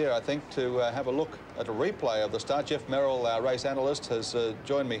an idea, I think, to have a look at a replay of the start. Jeff Merrill, our race analyst, has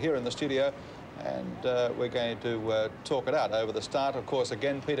joined me here in the studio, and we're going to talk it out over the start. Of course,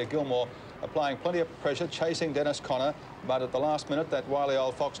 again, Peter Gilmore applying plenty of pressure, chasing Dennis Conner, but at the last minute, that wily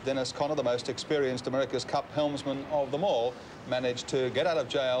old fox Dennis Conner, the most experienced America's Cup helmsman of them all, managed to get out of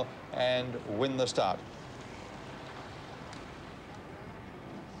jail and win the start.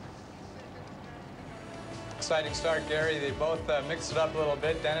 Exciting start, Gary. They both mixed it up a little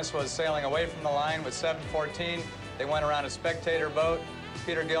bit. Dennis was sailing away from the line with 7:14. They went around a spectator boat.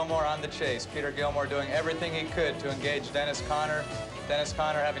 Peter Gilmore on the chase. Peter Gilmore doing everything he could to engage Dennis Conner. Dennis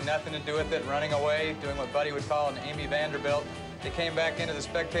Conner having nothing to do with it, running away, doing what Buddy would call an Amy Vanderbilt. They came back into the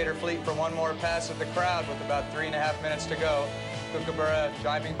spectator fleet for one more pass at the crowd with about 3.5 minutes to go. Kookaburra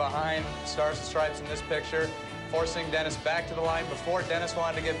jibing behind Stars and Stripes in this picture, forcing Dennis back to the line before Dennis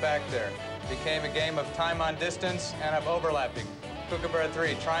wanted to get back there. Became a game of time on distance and of overlapping. Kookaburra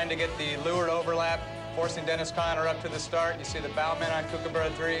 3 trying to get the lured overlap, forcing Dennis Conner up to the start. You see the bowman on Kookaburra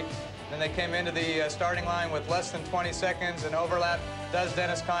 3. Then they came into the starting line with less than 20 seconds and overlap. Does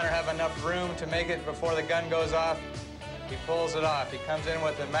Dennis Conner have enough room to make it before the gun goes off? He pulls it off. He comes in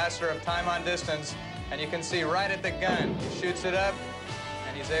with the master of time on distance, and you can see right at the gun, he shoots it up,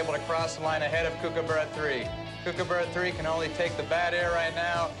 and he's able to cross the line ahead of Kookaburra 3. Kookaburra 3 can only take the bad air right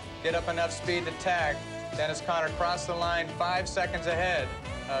now, get up enough speed to tack. Dennis Conner crossed the line 5 seconds ahead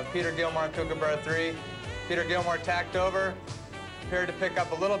of Peter Gilmore and Kookaburra 3. Peter Gilmore tacked over, appeared to pick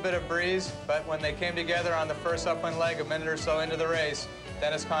up a little bit of breeze, but when they came together on the first upwind leg a minute or so into the race,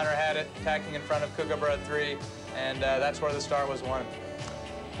 Dennis Conner had it, tacking in front of Kookaburra 3, and that's where the start was won.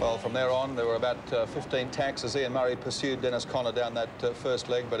 Well, from there on, there were about 15 tacks as Ian Murray pursued Dennis Conner down that first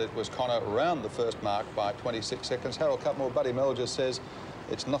leg, but it was Conner around the first mark by 26 seconds. Harold Cutmore, Buddy Melger says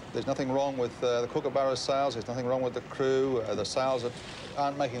there's nothing wrong with the Kookaburra sails, there's nothing wrong with the crew, the sails that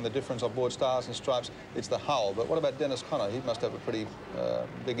aren't making the difference on board Stars and Stripes, it's the hull. But what about Dennis Conner? He must have a pretty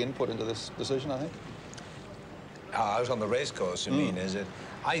big input into this decision, I think. Out on the race course, you mean, is it?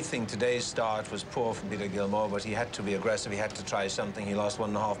 I think today's start was poor from Peter Gilmore, but he had to be aggressive, he had to try something. He lost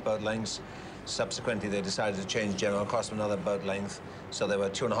 1.5 boat lengths. Subsequently, they decided to change general, cost him another boat length. So there were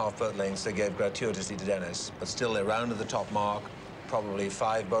 2.5 boat lengths they gave gratuitously to Dennis. But still, they rounded the top mark, probably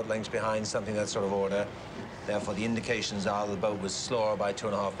 5 boat lengths behind, something that sort of order. Therefore, the indications are the boat was slower by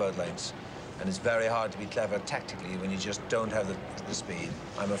 2.5 boat lengths. And it's very hard to be clever tactically when you just don't have the speed.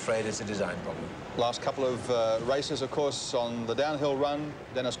 I'm afraid it's a design problem. Last couple of races, of course, on the downhill run,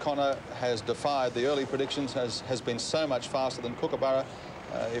 Dennis Conner has defied the early predictions, has been so much faster than Kookaburra.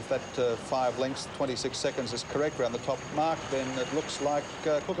 If that 5 lengths, 26 seconds is correct around the top mark, then it looks like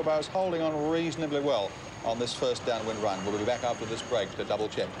Kookaburra's holding on reasonably well on this first downwind run. We'll be back after this break to double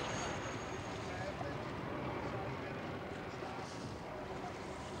check.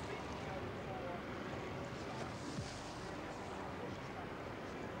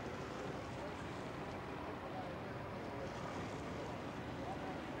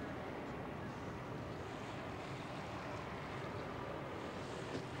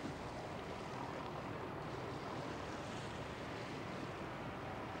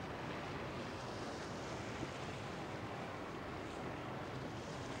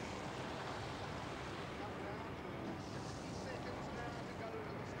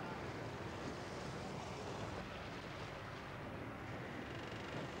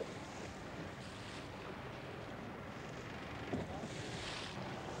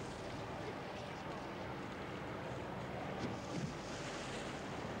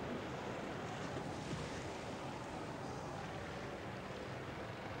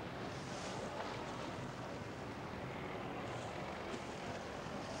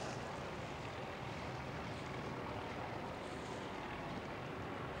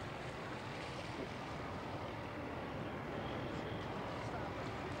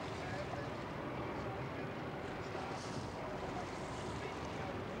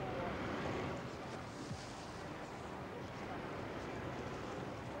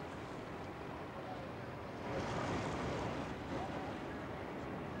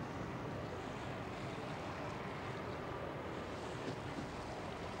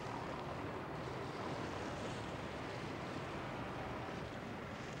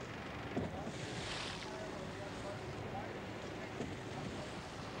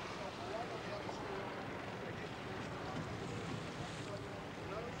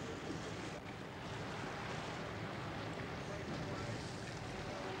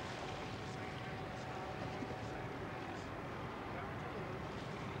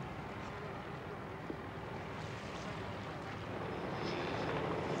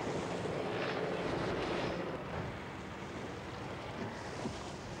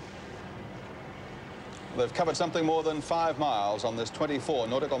 They've covered something more than 5 miles on this 24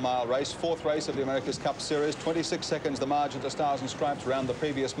 nautical mile race, 4th race of the America's Cup Series. 26 seconds the margin to Stars and Stripes around the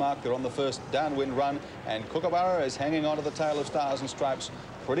previous mark. They're on the first downwind run, and Kookaburra is hanging on to the tail of Stars and Stripes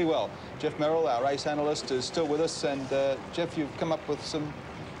pretty well. Jeff Merrill, our race analyst, is still with us, and Jeff, you've come up with some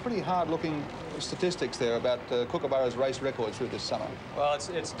pretty hard-looking statistics there about Kookaburra's race record through this summer. Well,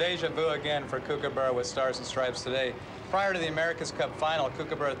 it's deja vu again for Kookaburra with Stars and Stripes today. Prior to the America's Cup final,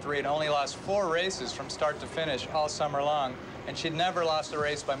 Kookaburra 3 had only lost 4 races from start to finish all summer long, and she'd never lost a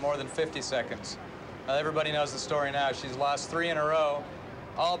race by more than 50 seconds. Now, everybody knows the story now. She's lost 3 in a row,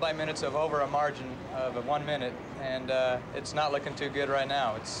 all by minutes of over a margin of 1 minute, and it's not looking too good right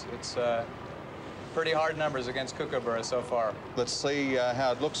now. It's pretty hard numbers against Kookaburra so far. Let's see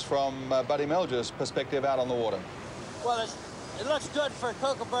how it looks from Buddy Melger's perspective out on the water. Well, it looks good for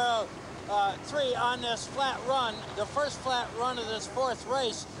Kookaburra 3 on this flat run, the first flat run of this 4th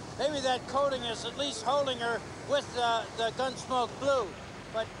race. Maybe that coating is at least holding her with the Gunsmoke Blue.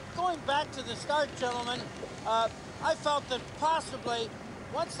 But going back to the start, gentlemen, I felt that possibly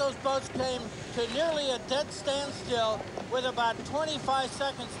once those boats came to nearly a dead standstill with about 25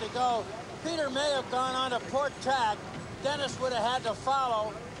 seconds to go, Peter may have gone on to port tack. Dennis would have had to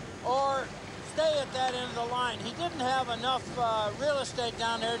follow or stay at that end of the line. He didn't have enough real estate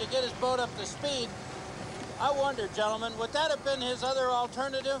down there to get his boat up to speed. I wonder, gentlemen, would that have been his other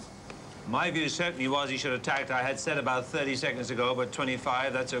alternative? My view certainly was he should have tacked. I had said about 30 seconds ago, but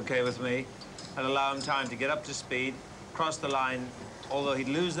 25, that's okay with me. I'd allow him time to get up to speed, cross the line, although he'd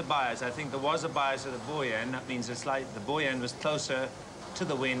lose the bias. I think there was a bias at the buoy end. That means the buoy end was closer to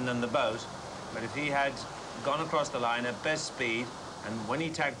the wind than the boat. But if he had gone across the line at best speed, and when he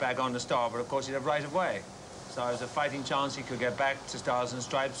tacked back on the starboard, of course, he'd have right of way. So there's a fighting chance he could get back to Stars and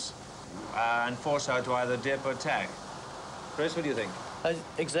Stripes and force her to either dip or tack. Chris, what do you think?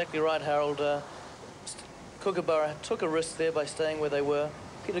 Exactly right, Harold. Kookaburra took a risk there by staying where they were.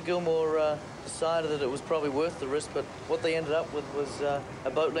 Peter Gilmore decided that it was probably worth the risk, but what they ended up with was a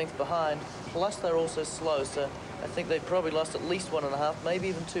boat length behind. Plus, they're also slow, so I think they probably lost at least 1.5, maybe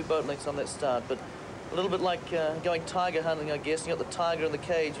even 2 boat lengths on that start. But a little bit like going tiger hunting, I guess. You got the tiger in the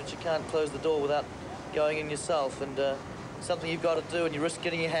cage, which you can't close the door without going in yourself. And something you've got to do, and you risk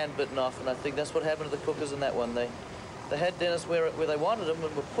getting your hand bitten off. And I think that's what happened to the Cookers in that one. They had Dennis where they wanted him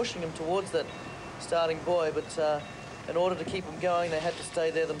and were pushing him towards that starting buoy, but in order to keep him going, they had to stay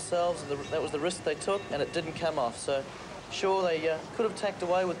there themselves, and that was the risk they took, and it didn't come off. So, sure, they could have tacked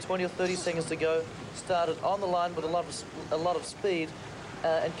away with 20 or 30 seconds to go, started on the line with a lot of speed,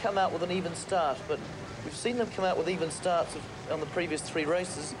 and come out with an even start. But we've seen them come out with even starts on the previous 3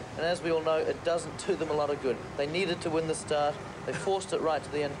 races, and as we all know, it doesn't do them a lot of good. They needed to win the start. They forced it right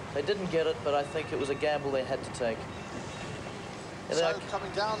to the end. They didn't get it, but I think it was a gamble they had to take. So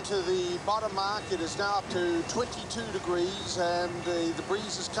coming down to the bottom mark, it is now up to 22 degrees, and the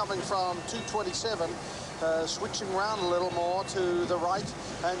breeze is coming from 227, switching around a little more to the right.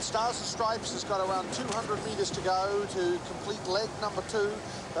 And Stars and Stripes has got around 200 metres to go to complete leg number 2.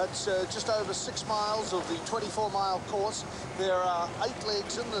 That's just over 6 miles of the 24-mile course. There are 8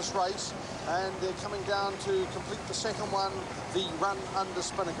 legs in this race, and they're coming down to complete the second one, the run under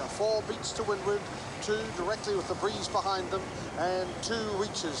Spinnaker. 4 beats to windward, 2 directly with the breeze behind them, and 2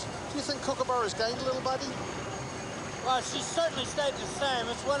 reaches. Do you think Kookaburra's gained a little, buddy? Well, she's certainly stayed the same.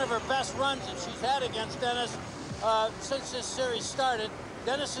 It's one of her best runs that she's had against Dennis since this series started.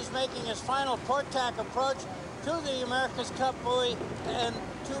 Dennis is making his final port tack approach to the America's Cup buoy and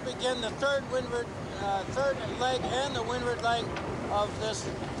to begin the third leg and the windward leg of this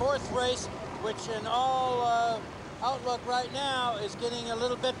 4th race, which in all outlook right now is getting a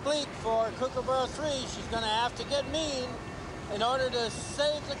little bit bleak for Kookaburra 3. She's going to have to get mean in order to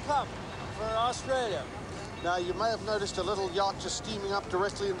save the cup for Australia. Now, you may have noticed a little yacht just steaming up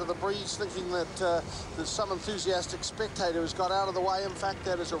directly into the breeze, thinking that there's some enthusiastic spectator who's got out of the way. In fact,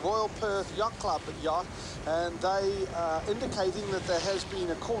 that is a Royal Perth Yacht Club yacht, and they are indicating that there has been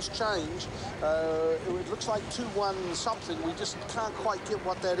a course change. It looks like 2-1 something. We just can't quite get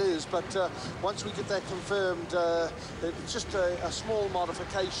what that is, but once we get that confirmed, it's just a small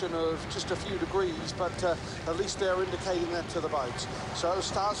modification of just a few degrees, but at least they're indicating that to the boats. So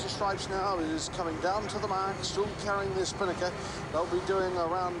Stars and Stripes now is coming down to the mark, still carrying their Spinnaker. They'll be doing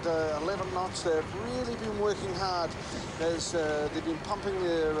around 11 knots. They've really been working hard as they've been pumping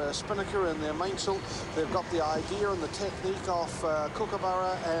their Spinnaker and their mainsail. They've got the idea and the technique off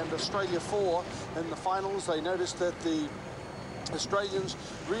Kookaburra and Australia 4 in the finals. They noticed that the Australians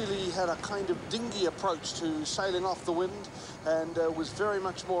really had a kind of dinghy approach to sailing off the wind, and was very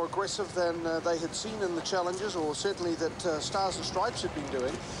much more aggressive than they had seen in the challenges, or certainly that Stars and Stripes had been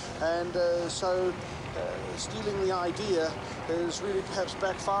doing. And so stealing the idea is really perhaps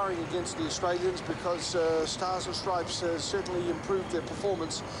backfiring against the Australians, because Stars and Stripes has certainly improved their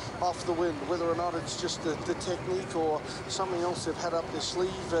performance off the wind. Whether or not it's just the technique or something else they've had up their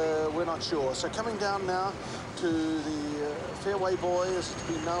sleeve, we're not sure. So coming down now to the fairway buoy, as it's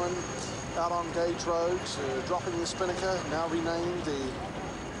been known, out on Gage Roads, dropping the Spinnaker, now renamed the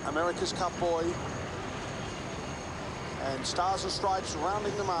America's Cup buoy. And Stars and Stripes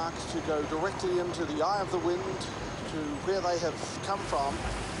rounding the mark to go directly into the eye of the wind, to where they have come from.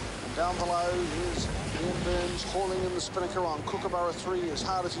 And down below, here's Ian Burns hauling in the Spinnaker on Kookaburra 3 as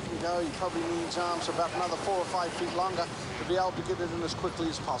hard as he can go. He probably needs arms about another 4 or 5 feet longer to be able to get it in as quickly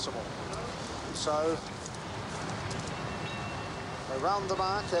as possible. So they round the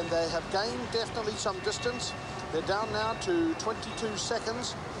mark, and they have gained definitely some distance. They're down now to 22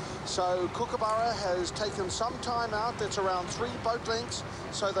 seconds. So Kookaburra has taken some time out. That's around 3 boat lengths.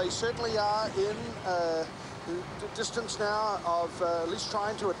 So they certainly are in the distance now of at least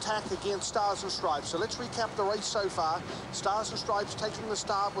trying to attack against Stars and Stripes. So let's recap the race so far. Stars and Stripes taking the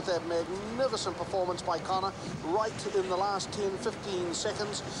start with that magnificent performance by Connor right in the last 10-15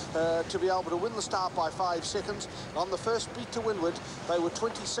 seconds to be able to win the start by 5 seconds. On the first beat to windward, they were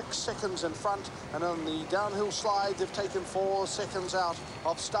 26 seconds in front, and on the downhill slide, they've taken 4 seconds out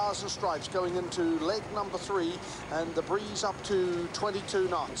of Stars and Stripes going into leg number 3, and the breeze up to 22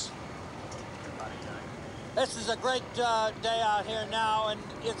 knots. This is a great day out here now, and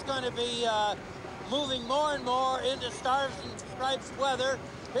it's going to be moving more and more into Stars and Stripes weather.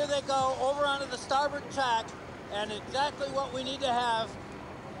 Here they go over onto the starboard tack, and exactly what we need to have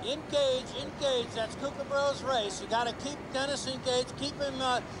engage, engage. That's Kookaburra's race. You got to keep Dennis engaged, keep him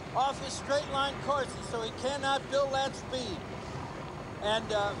off his straight line courses so he cannot build that speed. And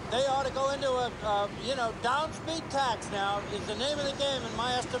they ought to go into a, you know, down speed tax now is the name of the game in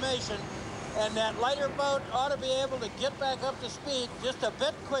my estimation. And that lighter boat ought to be able to get back up to speed just a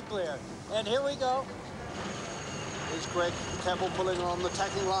bit quicker. And here we go. Here's Greg Campbell pulling on the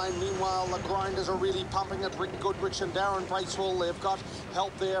tacking line. Meanwhile, the grinders are really pumping it. Rick Goodrich and Darren Bracewell. They've got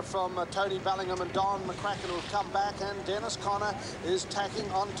help there from Tony Bellingham and Don McCracken, who have come back. And Dennis Connor is tacking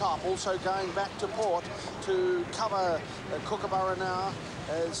on top. Also going back to port to cover Kookaburra now.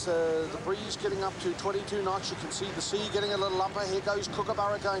 As the breeze getting up to 22 knots, you can see the sea getting a little upper. Here goes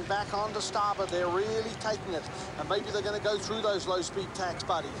Kookaburra going back onto starboard. They're really taking it. And maybe they're going to go through those low-speed tacks,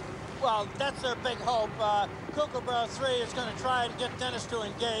 buddy. Well, that's their big hope. Kookaburra 3 is going to try and get Dennis to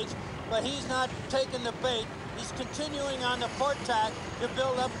engage, but he's not taking the bait. He's continuing on the port tack to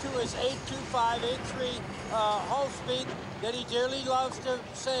build up to his 825, 83 hull speed that he dearly loves to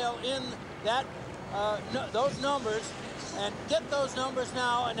sail in that those numbers. And get those numbers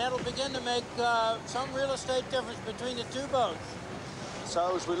now, and that'll begin to make some real estate difference between the two boats.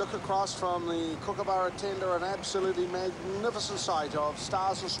 So as we look across from the Kookaburra tender, an absolutely magnificent sight of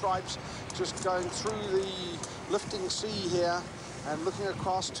Stars and Stripes just going through the lifting sea here. And looking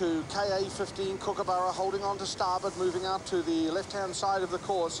across to KA-15, Kookaburra holding on to starboard, moving out to the left-hand side of the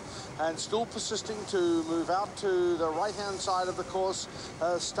course, and still persisting to move out to the right-hand side of the course,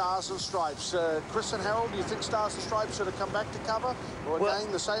 Stars and Stripes. Chris and Harold, do you think Stars and Stripes should have come back to cover? Or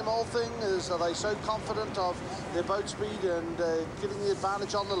again, the same old thing, are they so confident of their boat speed and getting the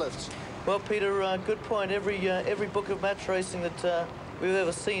advantage on the lifts? Well, Peter, good point. Every book of match racing that we've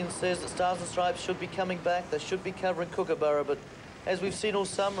ever seen says that Stars and Stripes should be coming back. They should be covering Kookaburra, but as we've seen all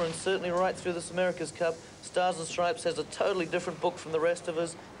summer and certainly right through this America's Cup, Stars and Stripes has a totally different book from the rest of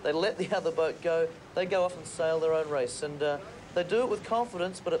us. They let the other boat go. They go off and sail their own race. And they do it with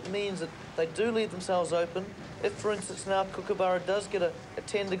confidence, but it means that they do leave themselves open. If, for instance, now Kookaburra does get a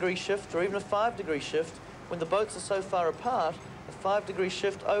 10-degree shift or even a 5-degree shift, when the boats are so far apart, a 5-degree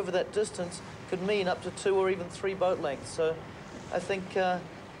shift over that distance could mean up to 2 or even 3 boat lengths. So I think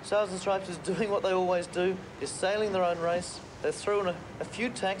Stars and Stripes is doing what they always do, is sailing their own race. They've thrown a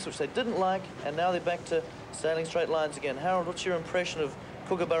few tacks which they didn't like, and now they're back to sailing straight lines again. Harold, what's your impression of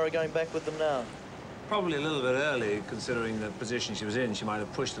Kookaburra going back with them now? Probably a little bit early, considering the position she was in. She might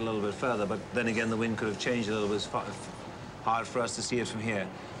have pushed a little bit further, but then again, the wind could have changed a little bit. It's hard for us to see it from here.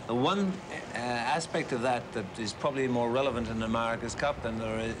 The one aspect of that is probably more relevant in the America's Cup than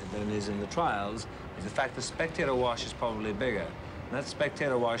is in the trials is the fact the spectator wash is probably bigger. And that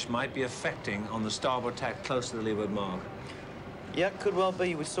spectator wash might be affecting on the starboard tack close to the leeward mark. Yeah, could well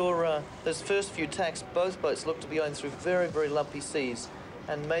be. We saw those first few tacks, both boats looked to be going through very, very lumpy seas.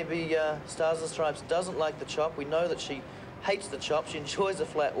 And maybe Stars and Stripes doesn't like the chop. We know that she hates the chop. She enjoys the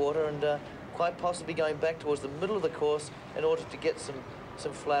flat water, and quite possibly going back towards the middle of the course in order to get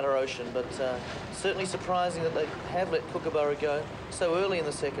some flatter ocean. But certainly surprising that they have let Kookaburra go so early in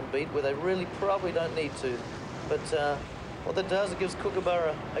the second beat, where they really probably don't need to. But what that does, it gives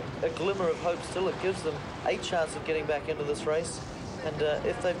Kookaburra a glimmer of hope still. It gives them a chance of getting back into this race. And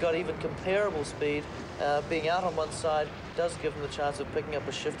if they've got even comparable speed, being out on one side does give them the chance of picking up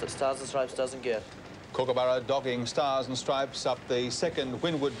a shift that Stars and Stripes doesn't get. Kookaburra dogging Stars and Stripes up the second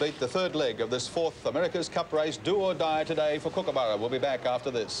windward beat, the third leg of this 4th America's Cup race. Do or die today for Kookaburra. We'll be back after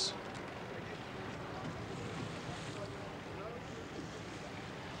this.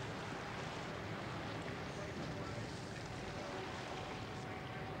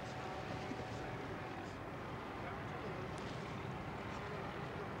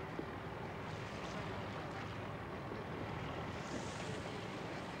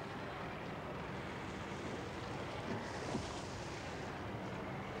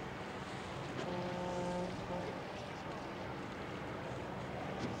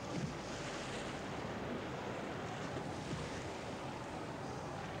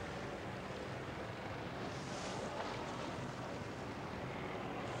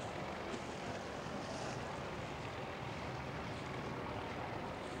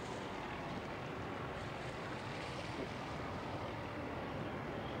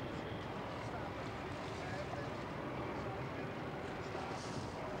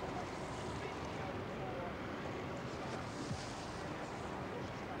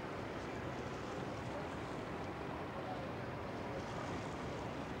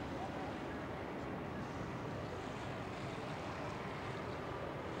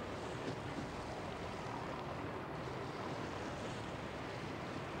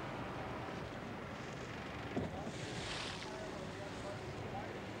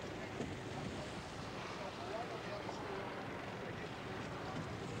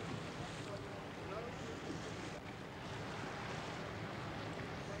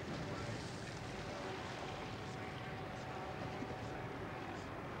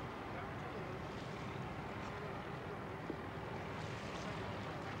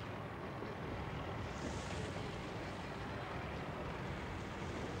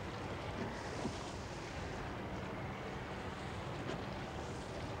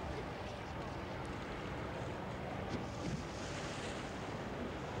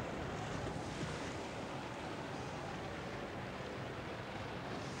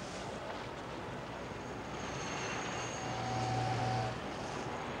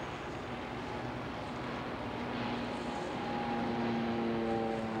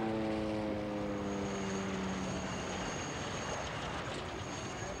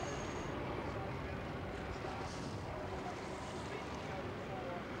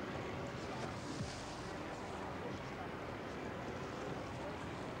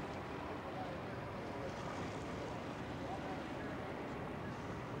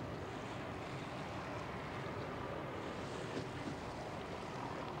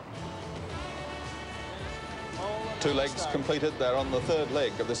 2 legs completed. They're on the 3rd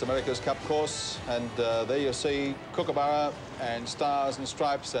leg of this America's Cup course, and there you see Kookaburra and Stars and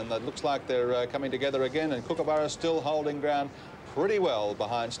Stripes, and it looks like they're coming together again, and Kookaburra still holding ground pretty well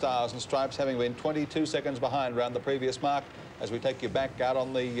behind Stars and Stripes, having been 22 seconds behind around the previous mark, as we take you back out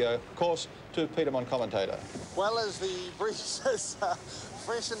on the course to Petermont commentator. Well, as the breeze has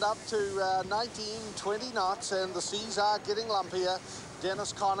freshened up to 19, 20 knots, and the seas are getting lumpier,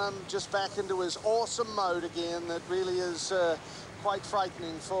 Dennis Conham just back into his awesome mode again. That really is quite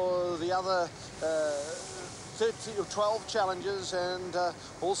frightening for the other 12 challengers, and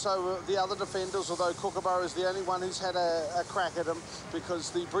also the other defenders, although Kookaburra is the only one who's had a crack at him, because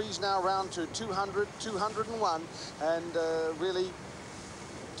the breeze now round to 200, 201, and really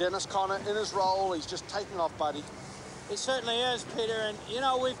Dennis Conner in his role, he's just taking off, buddy. It certainly is, Peter, and you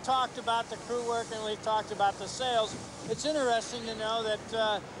know, we've talked about the crew work and we've talked about the sails. It's interesting to know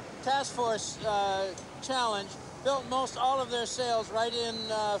that Task Force Challenge built most all of their sails right in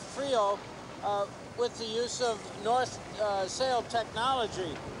Frio with the use of North sail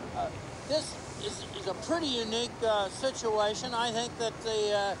technology. This is a pretty unique situation. I think that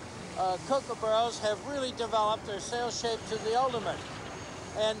the Kookaburras have really developed their sail shape to the ultimate.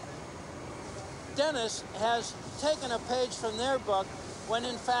 And Dennis has taken a page from their book when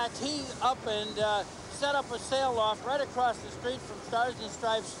in fact he up and set up a sail loft right across the street from Stars and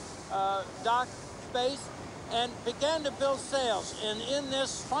Stripes dock space and began to build sails. And in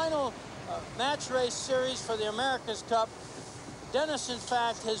this final match race series for the America's Cup, Dennis in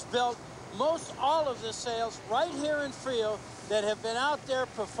fact has built most all of the sails right here in Frio that have been out there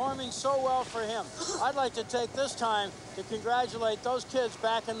performing so well for him. I'd like to take this time to congratulate those kids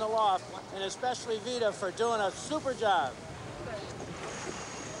back in the loft, and especially Vita for doing a super job.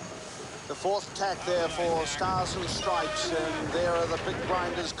 The 4th tack there for Stars and Stripes, and there are the big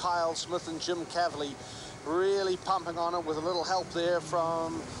grinders, Kyle Smith and Jim Cavley, really pumping on it with a little help there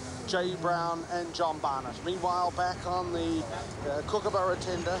from Jay Brown and John Barnett. Meanwhile, back on the Kookaburra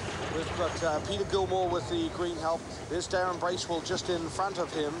tender, we've got Peter Gilmore with the green help. There's Darren Bracewell just in front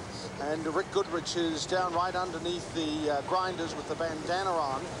of him, and Rick Goodrich is down right underneath the grinders with the bandana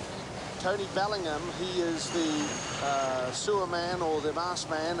on. Tony Bellingham, he is the sewer man or the mast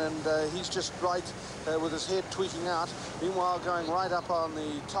man, and he's just right with his head tweaking out. Meanwhile, going right up on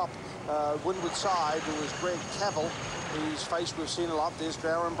the top windward side, there was Greg Cavill, whose face we've seen a lot. There's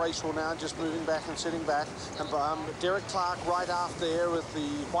Darren Bracewell now just moving back and sitting back, and Derek Clark right aft there with the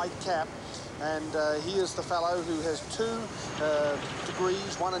white cap. And he is the fellow who has 2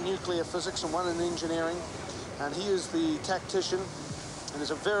 degrees, one in nuclear physics and one in engineering, and he is the tactician and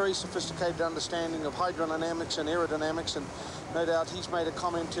has a very sophisticated understanding of hydrodynamics and aerodynamics, and no doubt he's made a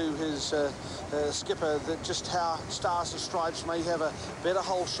comment to his skipper that just how Stars and Stripes may have a better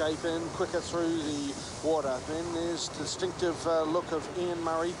hull shape and quicker through the water. Then there's the distinctive look of Ian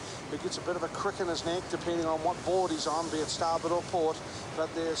Murray, who gets a bit of a crick in his neck depending on what board he's on, be it starboard or port,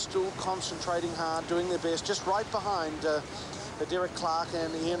 but they're still concentrating hard, doing their best, just right behind Derek Clark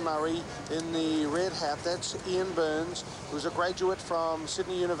and Ian Murray in the red hat. That's Ian Burns, who's a graduate from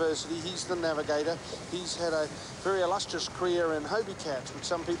Sydney University. He's the navigator. He's had a very illustrious career in Hobie Cats, which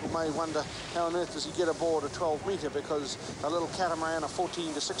some people may wonder how on earth does he get aboard a 12-metre, because a little catamaran of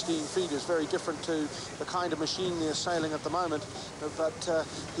 14 to 16 feet is very different to the kind of machine they're sailing at the moment. But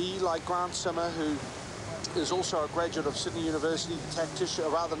he, like Grant Simmer, who is also a graduate of Sydney University, tactician,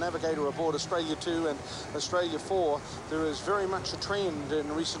 or rather navigator aboard Australia 2 and Australia 4. There is very much a trend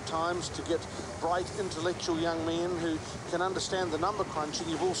in recent times to get bright, intellectual young men who can understand the number crunching.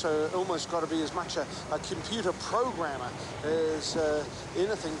 You've also almost got to be as much a computer programmer as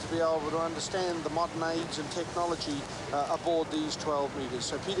anything to be able to understand the modern aids and technology aboard these 12 metres.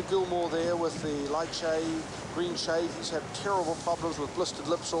 So Peter Gilmore there with the light shade, green shade. He's had terrible problems with blistered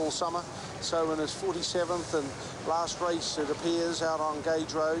lips all summer. So in his 47th and last race, it appears, out on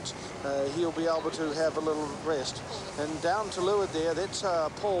Gauge Roads, he'll be able to have a little rest. And down to leeward there, that's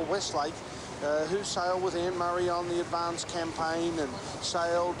Paul Westlake, who sailed with Ian Murray on the Advanced campaign and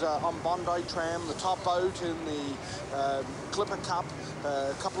sailed on Bondi Tram, the top boat in the Clipper Cup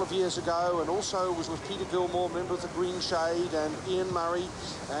a couple of years ago, and also was with Peter Gilmore, member of the Green Shade, and Ian Murray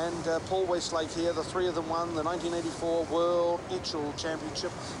and Paul Westlake here. The 3 of them won the 1984 World Etchell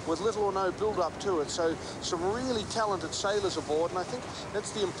Championship with little or no build-up to it. So some really talented sailors aboard, and I think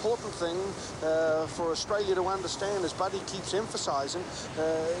that's the important thing for Australia to understand, as Buddy keeps emphasising.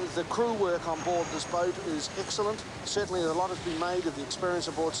 The crew work on board this boat is excellent. Certainly a lot has been made of the experience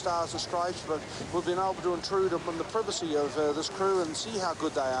aboard Stars and Stripes, but we've been able to intrude upon the privacy of this crew and see how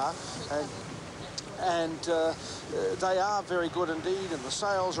good they are. and they are very good indeed, and the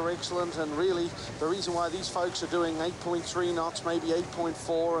sails are excellent, and really the reason why these folks are doing 8.3 knots, maybe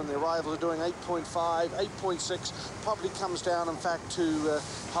 8.4, and their rivals are doing 8.5, 8.6, probably comes down, in fact, to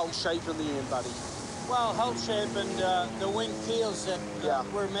hull shape in the end, buddy. Well, hull shape and the wing keels that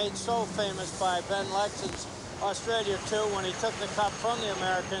were made so famous by Ben Lexon's Australia 2 when he took the cup from the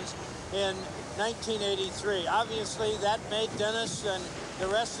Americans in 1983. Obviously, that made Dennis and the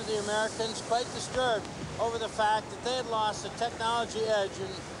rest of the Americans quite disturbed over the fact that they had lost a technology edge in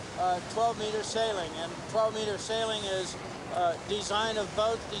 12-meter sailing. And 12-meter sailing is design of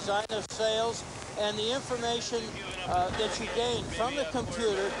boats, design of sails, and the information that you gain from the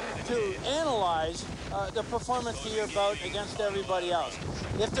computer to analyze the performance of your boat against everybody else.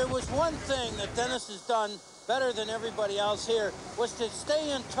 If there was one thing that Dennis has done better than everybody else here, was to stay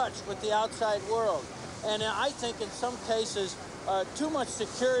in touch with the outside world. And I think in some cases, too much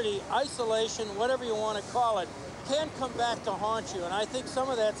security, isolation, whatever you want to call it, can come back to haunt you. And I think some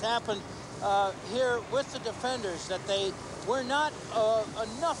of that's happened here with the defenders, that they were not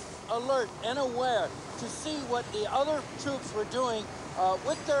enough alert and aware to see what the other troops were doing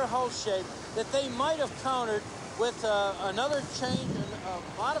with their hull shape, that they might have countered with another change and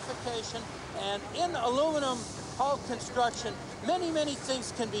modification. And in aluminum hull construction, many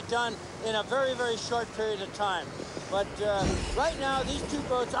things can be done in a very short period of time. But right now, these two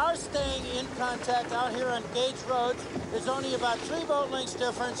boats are staying in contact out here on Gage Roads. There's only about 3 boat lengths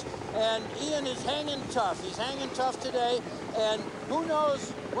difference, and Ian is hanging tough. He's hanging tough today, and who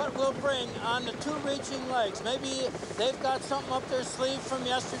knows what we'll bring on the 2 reaching legs. Maybe they've got something up their sleeve from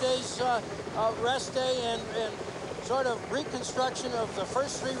yesterday's rest day and sort of reconstruction of the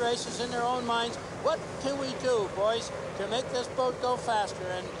first 3 races in their own minds. What can we do, boys, to make this boat go faster?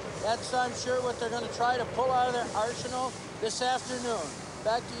 And that's, I'm sure, what they're going to try to pull out of their arsenal this afternoon.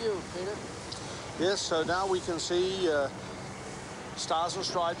 Back to you, Peter. Yes, so now we can see Stars and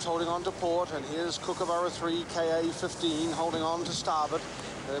Stripes holding on to port, and here's Kookaburra 3, KA-15 holding on to starboard.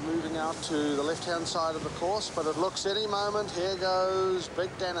 They're moving out to the left-hand side of the course, but it looks any moment, here goes Big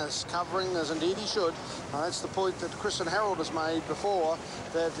Dennis, covering as indeed he should. That's the point that Chris and Harold has made before,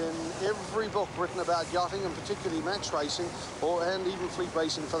 that in every book written about yachting, and particularly match racing, and even fleet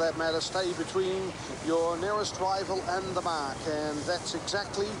racing for that matter, stay between your nearest rival and the mark. And that's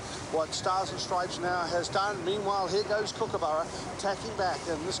exactly what Stars and Stripes now has done. Meanwhile, here goes Kookaburra, tacking back,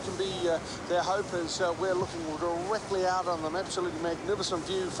 and this can be their hope, as we're looking directly out on them. Absolutely magnificent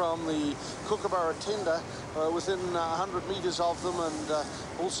view from the Kookaburra tender within 100 metres of them, and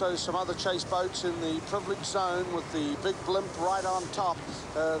also some other chase boats in the privileged zone with the big blimp right on top.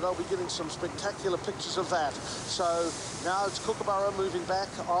 They'll be getting some spectacular pictures of that. So now it's Kookaburra moving back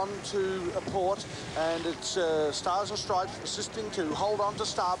onto a port, and it's Stars and Stripes persisting to hold on to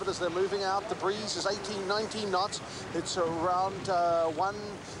starboard as they're moving out. The breeze is 18-19 knots. It's around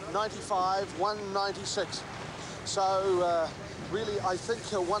 195, 196. So really, I think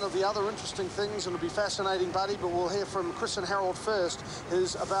one of the other interesting things, and it'll be fascinating, buddy, but we'll hear from Chris and Harold first,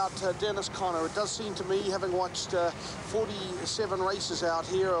 is about Dennis Conner. It does seem to me, having watched 47 races out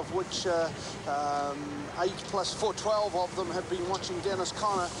here, of which 8 plus 4, 12 of them have been watching Dennis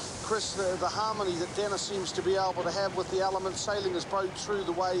Conner. Chris, the harmony that Dennis seems to be able to have with the elements, sailing his boat through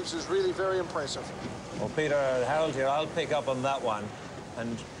the waves, is really very impressive. Well, Peter, Harold here, I'll pick up on that one.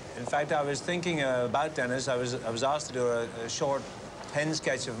 And in fact, I was thinking about Dennis. I was asked to do a short pen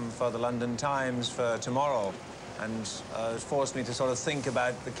sketch of him for the London Times for tomorrow, and it forced me to sort of think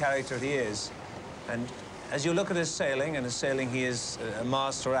about the character he is. And as you look at his sailing, and his sailing he is a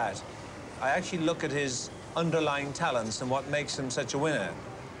master at, I actually look at his underlying talents and what makes him such a winner.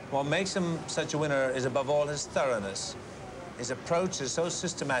 What makes him such a winner is, above all, his thoroughness. His approach is so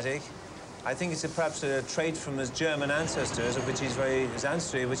systematic. I think it's perhaps a trait from his German ancestors, of which he's his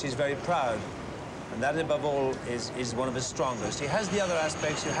ancestry, which he's very proud. And that, above all, is one of his strongest. He has the other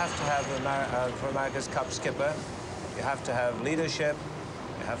aspects you have to have for America's Cup skipper. You have to have leadership,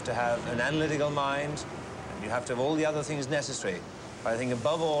 you have to have an analytical mind, and you have to have all the other things necessary. But I think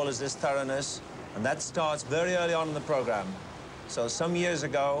above all is this thoroughness, and that starts very early on in the program. So some years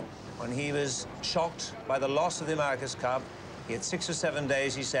ago, when he was shocked by the loss of the America's Cup, he had 6 or 7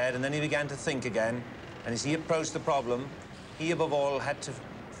 days, he said, and then he began to think again. And as he approached the problem, he, above all, had to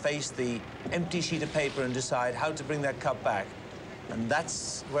face the empty sheet of paper and decide how to bring that cup back. And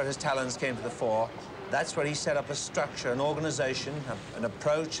that's where his talents came to the fore. That's where he set up a structure, an organization, an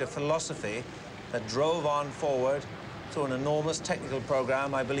approach, a philosophy that drove on forward through an enormous technical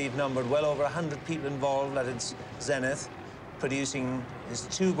program. I believe numbered well over 100 people involved at its zenith, producing his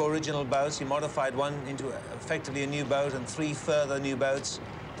 2 original boats. He modified one into effectively a new boat, and 3 further new boats.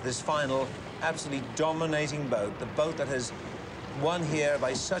 This final absolutely dominating boat, the boat that has won here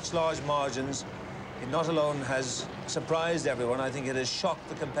by such large margins. It not alone has surprised everyone, I think it has shocked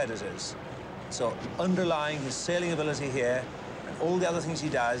the competitors. So underlying his sailing ability here and all the other things he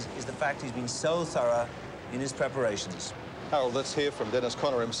does is the fact he's been so thorough in his preparations. Harold, let's hear from Dennis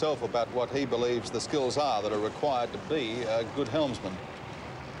Conner himself about what he believes the skills are that are required to be a good helmsman.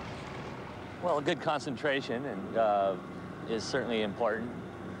 Well, a good concentration and is certainly important,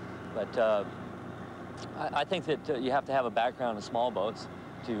 but I think that you have to have a background in small boats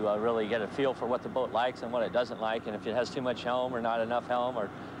to really get a feel for what the boat likes and what it doesn't like, and if it has too much helm or not enough helm or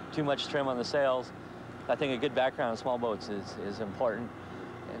too much trim on the sails. I think a good background in small boats is important.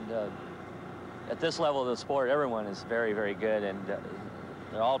 And at this level of the sport, everyone is very, very good, and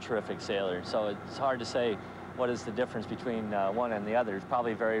they're all terrific sailors. So it's hard to say what is the difference between one and the other. There's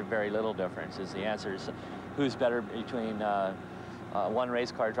probably very, very little difference is the answer. Is who's better between one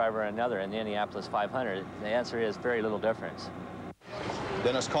race car driver and another in the Indianapolis 500? The answer is very little difference.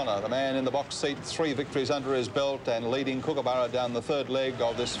 Dennis Conner, the man in the box seat, 3 victories under his belt and leading Kookaburra down the 3rd leg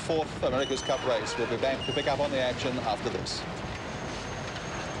of this 4th America's Cup race. We'll be back to pick up on the action after this.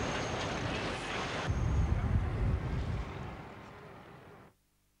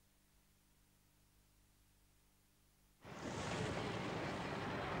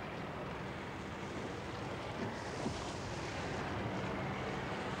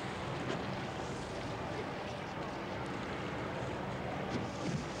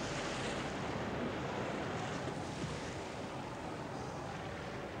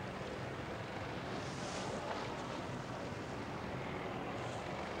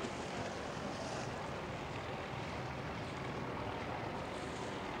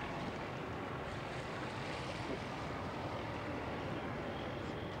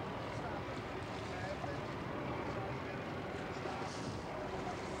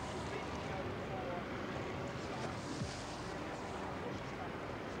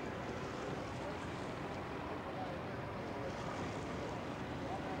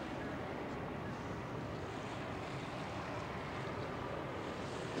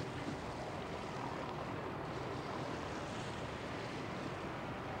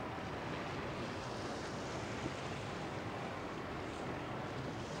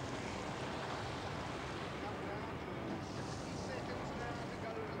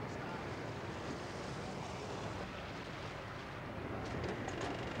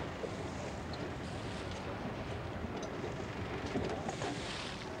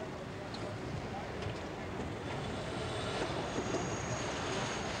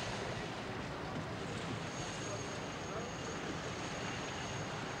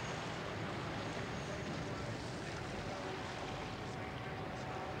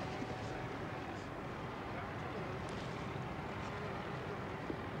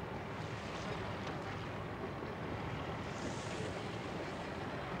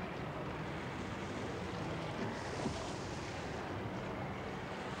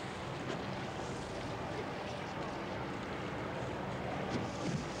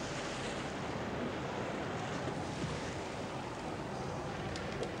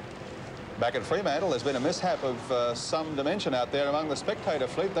 Back at Fremantle, there's been a mishap of some dimension out there among the spectator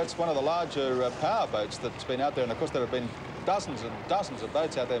fleet. That's one of the larger power boats that's been out there. And, of course, there have been dozens and dozens of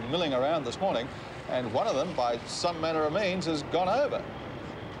boats out there milling around this morning. And one of them, by some manner of means, has gone over.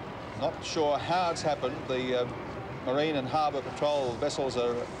 Not sure how it's happened. The Marine and Harbour Patrol vessels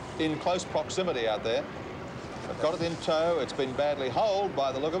are in close proximity out there. They've got it in tow. It's been badly holed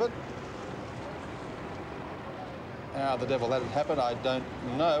by the look of it. How the devil that had happened, I don't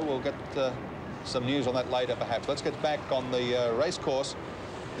know. We'll get some news on that later, perhaps. Let's get back on the race course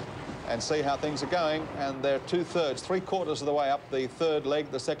and see how things are going. And they're 2/3, 3/4 of the way up the 3rd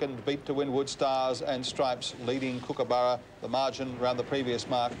leg. The 2nd beat to windward, Stars and Stripes leading Kookaburra. The margin around the previous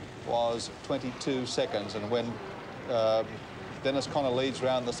mark was 22 seconds. And when Dennis Conner leads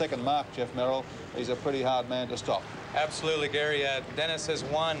round the 2nd mark, Jeff Merrill, he's a pretty hard man to stop. Absolutely, Gary. Dennis has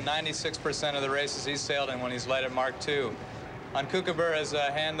won 96% of the races he's sailed in when he's led at Mark II. On Kookaburra's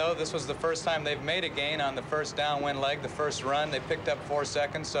hand, though, this was the first time they've made a gain on the first downwind leg, the first run. They picked up 4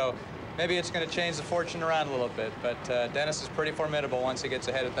 seconds, so maybe it's going to change the fortune around a little bit. But Dennis is pretty formidable once he gets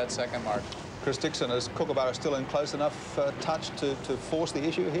ahead at that 2nd mark. Chris Dixon, is Kookaburra still in close enough touch to force the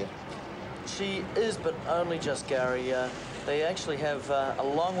issue here? She is, but only just, Gary. They actually have a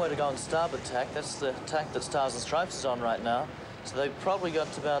long way to go on starboard tack. That's the tack that Stars and Stripes is on right now. So they've probably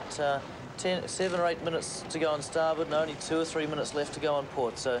got about 7 or 8 minutes to go on starboard and only 2 or 3 minutes left to go on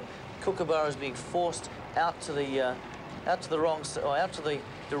port. So Kookaburra is being forced out to the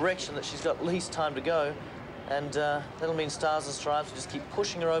direction that she's got least time to go. And that'll mean Stars and Stripes will just keep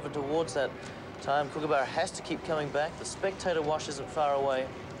pushing her over towards that time. Kookaburra has to keep coming back. The spectator wash isn't far away,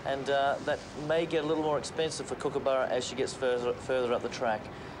 and that may get a little more expensive for Kookaburra as she gets further up the track.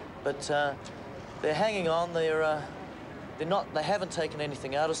 But they're hanging on. They haven't taken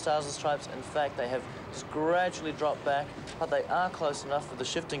anything out of Stars and Stripes. In fact, they have just gradually dropped back, but they are close enough with the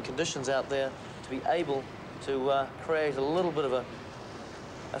shifting conditions out there to be able to create a little bit of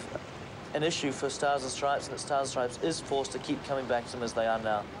an issue for Stars and Stripes, and that Stars and Stripes is forced to keep coming back to them as they are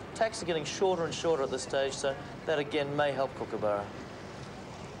now. Tacks are getting shorter and shorter at this stage, so that again may help Kookaburra.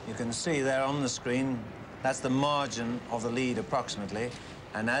 You can see there on the screen, that's the margin of the lead approximately.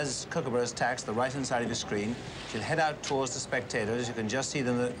 And as Kookaburra's tacks the right-hand side of your screen, she'll head out towards the spectators. You can just see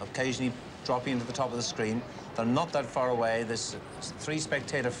them occasionally dropping into the top of the screen. They're not that far away. There's 3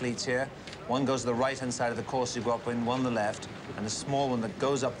 spectator fleets here. One goes to the right-hand side of the course you go up in, one the left, and a small one that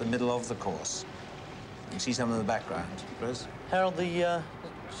goes up the middle of the course. You can see some in the background. Chris? Harold,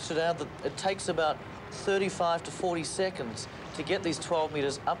 should add that it takes about 35 to 40 seconds to get these 12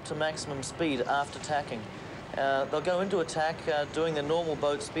 metres up to maximum speed after tacking. They'll go into attack doing their normal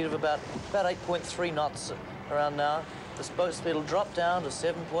boat speed of about 8.3 knots around now. This boat speed will drop down to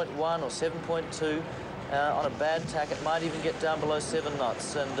 7.1 or 7.2. On a bad tack, it might even get down below 7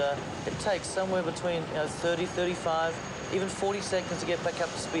 knots. And it takes somewhere between 30, 35, even 40 seconds to get back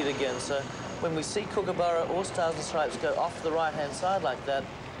up to speed again. So when we see Kookaburra or Stars and Stripes go off to the right-hand side like that,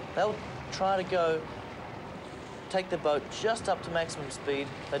 they'll try to take the boat just up to maximum speed.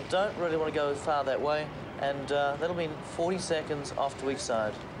 They don't really want to go far that way, and that'll mean 40 seconds off to each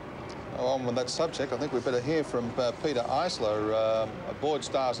side. On with that subject, I think we better hear from Peter Eisler aboard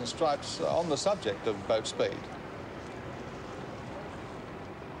Stars and Stripes on the subject of boat speed.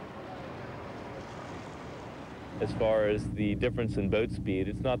 As far as the difference in boat speed,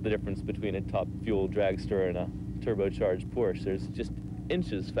 it's not the difference between a top fuel dragster and a turbocharged Porsche. There's just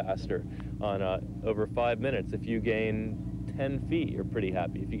inches faster on over 5 minutes. If you gain 10 feet, you're pretty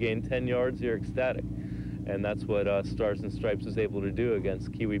happy. If you gain 10 yards, you're ecstatic. And that's what Stars and Stripes was able to do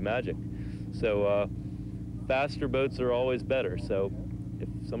against Kiwi Magic. So faster boats are always better. So if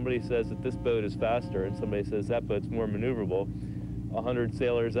somebody says that this boat is faster and somebody says that boat's more maneuverable, 100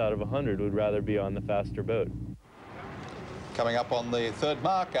 sailors out of 100 would rather be on the faster boat. Coming up on the 3rd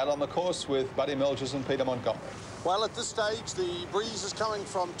mark, out on the course with Buddy Milgers and Peter Montgomery. Well, at this stage, the breeze is coming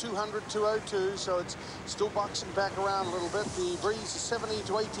from 200 to 02, so it's still boxing back around a little bit. The breeze is 17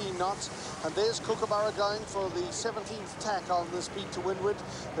 to 18 knots, and there's Kookaburra going for the 17th tack on this beat to windward.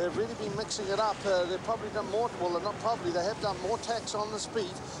 They've really been mixing it up. They've probably done more, well, not probably, they have done more tacks on this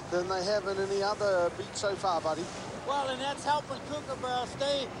beat than they have in any other beat so far, Buddy. Well, and that's helping Kookaburra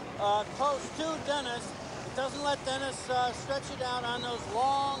stay close to Dennis. It doesn't let Dennis stretch it out on those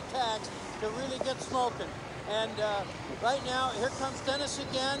long tacks to really get smoking. And right now, here comes Dennis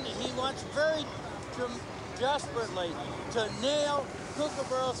again. He wants very desperately to nail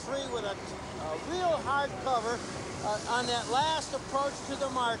Kookaburra 3 with a real hard cover on that last approach to the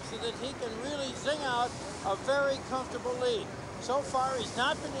mark so that he can really zing out a very comfortable lead. So far, he's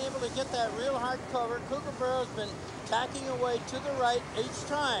not been able to get that real hard cover. Kookaburra's been tacking away to the right each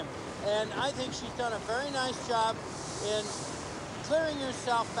time. And I think she's done a very nice job in clearing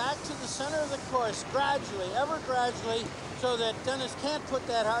herself back to the center of the course gradually, ever gradually, so that Dennis can't put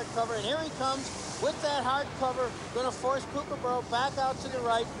that hard cover. And here he comes with that hard cover, going to force Kookaburra back out to the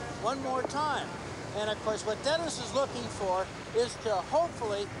right one more time. And of course, what Dennis is looking for is to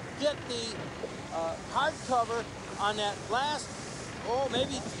hopefully get the hard cover on that last,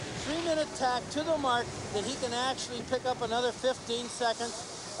 maybe 3-minute tack to the mark that he can actually pick up another 15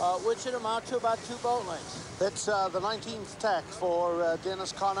 seconds. Which would amount to about 2 boat lengths. That's the 19th tack for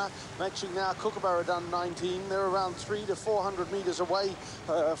Dennis Connor. Matching now, Kookaburra done 19. They're around 300 to 400 metres away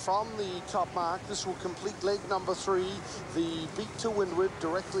from the top mark. This will complete leg number 3, the beat to windward,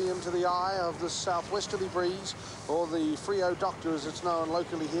 directly into the eye of the southwesterly breeze, or the Frio Doctor as it's known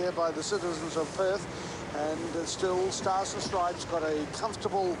locally here by the citizens of Perth. And still, Stars and Stripes got a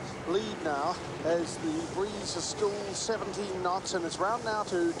comfortable lead now as the breeze is still 17 knots, and it's round now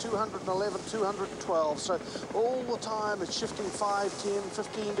to 211, 212. So all the time it's shifting 5, 10,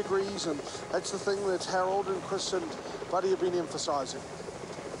 15 degrees, and that's the thing that Harold and Chris and Buddy have been emphasising.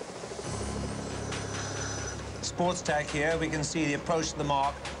 Sports tack here, we can see the approach to the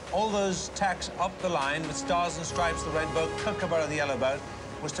mark. All those tacks up the line with Stars and Stripes, the red boat, Kookaburra, the yellow boat,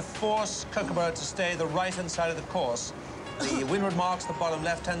 was to force Kookaburra to stay the right-hand side of the course. The windward mark's the bottom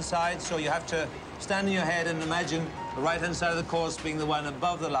left-hand side, so you have to stand in your head and imagine the right-hand side of the course being the one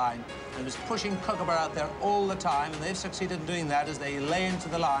above the line. And it's pushing Kookaburra out there all the time, and they've succeeded in doing that as they lay into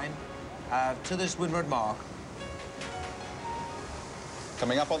the line to this windward mark.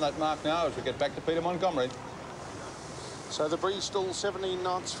 Coming up on that mark now as we get back to Peter Montgomery. So the breeze still 17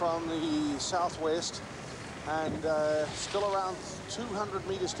 knots from the southwest, and still around 200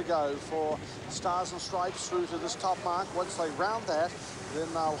 metres to go for Stars and Stripes through to this top mark. Once they round that, then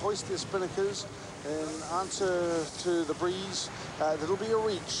they'll hoist their spinnakers in answer to the breeze. There'll be a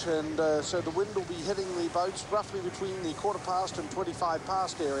reach, and so the wind will be hitting the boats roughly between the quarter past and 25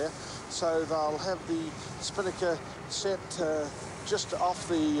 past area. So they'll have the spinnaker set just off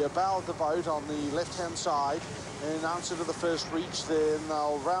the bow of the boat on the left-hand side in answer to the first reach. Then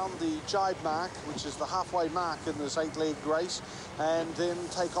they'll round the jibe mark, which is the halfway mark in this 8-leg race, and then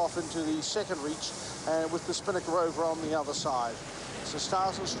take off into the second reach with the spinnaker over on the other side. So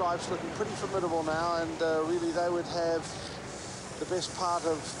Stars and Stripes looking pretty formidable now, and really they would have the best part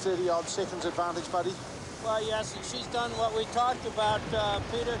of 30-odd seconds advantage, buddy. Well, yes, and she's done what we talked about,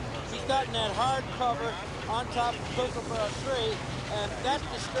 Peter. She's gotten that hard cover on top of Kookaburra 3, and that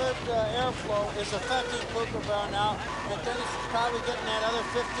disturbed airflow is affecting Kookaburra now, and Dennis is probably getting that other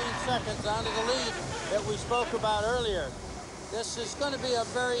 15 seconds onto the lead that we spoke about earlier. This is going to be a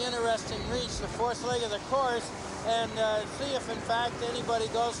very interesting reach, the fourth leg of the course, and see if, in fact, anybody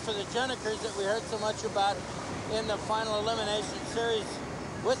goes for the Jennekers that we heard so much about in the final elimination series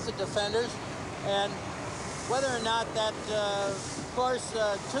with the defenders, and whether or not that course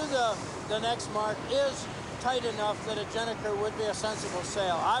to the next mark is tight enough that a Jenneker would be a sensible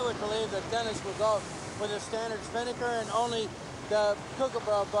sail. I would believe that Dennis would go with a standard spinnaker, and only the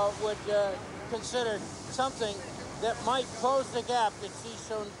Kookaburra boat would consider something that might close the gap that she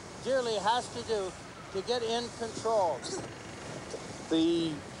so dearly has to do to get in control.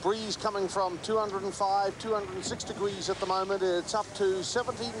 The breeze coming from 205, 206 degrees at the moment. It's up to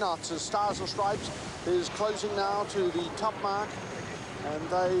 17 knots as Stars and Stripes is closing now to the top mark, and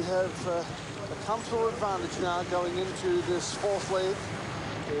they have a comfortable advantage now going into this fourth leg.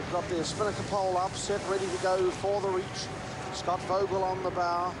 They've got their spinnaker pole up, set, ready to go for the reach. Scott Vogel on the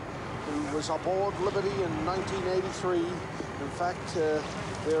bow, who was aboard Liberty in 1983. In fact,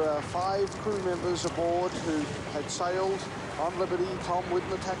 there are 5 crew members aboard who had sailed on Liberty: Tom Whidden,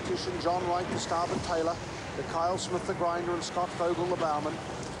 the tactician, John Wright, the starboard tailor, Kyle Smith, the grinder, and Scott Vogel, the bowman,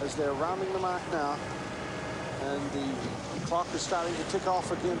 as they're rounding the mark now. And the clock is starting to tick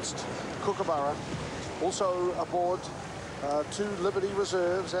off against Kookaburra. Also aboard 2 Liberty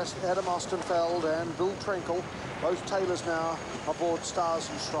reserves, Adam Ostenfeld and Bill Trenkle, both tailors now aboard Stars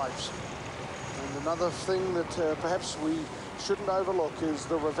and Stripes. And another thing that perhaps we shouldn't overlook is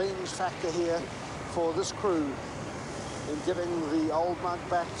the revenge factor here for this crew in getting the old mug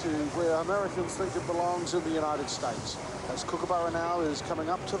back to where Americans think it belongs, in the United States. As Kookaburra now is coming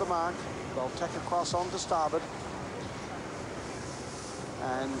up to the mark, they'll tack across onto starboard.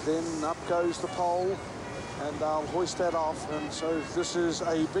 And then up goes the pole, and they'll hoist that off. And so this is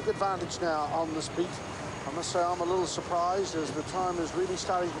a big advantage now on this beat. I must say I'm a little surprised as the time is really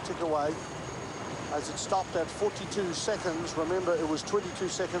starting to tick away, as it stopped at 42 seconds. Remember, it was 22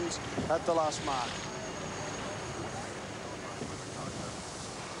 seconds at the last mark.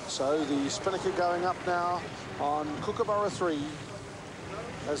 So the spinnaker going up now on Kookaburra 3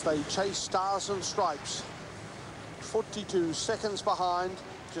 as they chase Stars and Stripes. 42 seconds behind,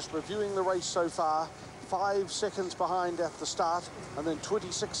 just reviewing the race so far. 5 seconds behind at the start, and then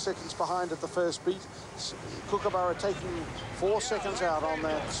 26 seconds behind at the first beat. Kookaburra taking 4 seconds out on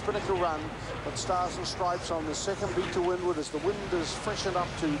that spinnaker run, but Stars and Stripes on the second beat to windward, as the wind is freshened up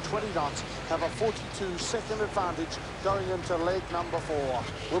to 20 knots, have a 42-second advantage going into leg number 4.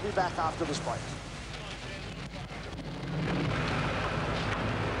 We'll be back after this break.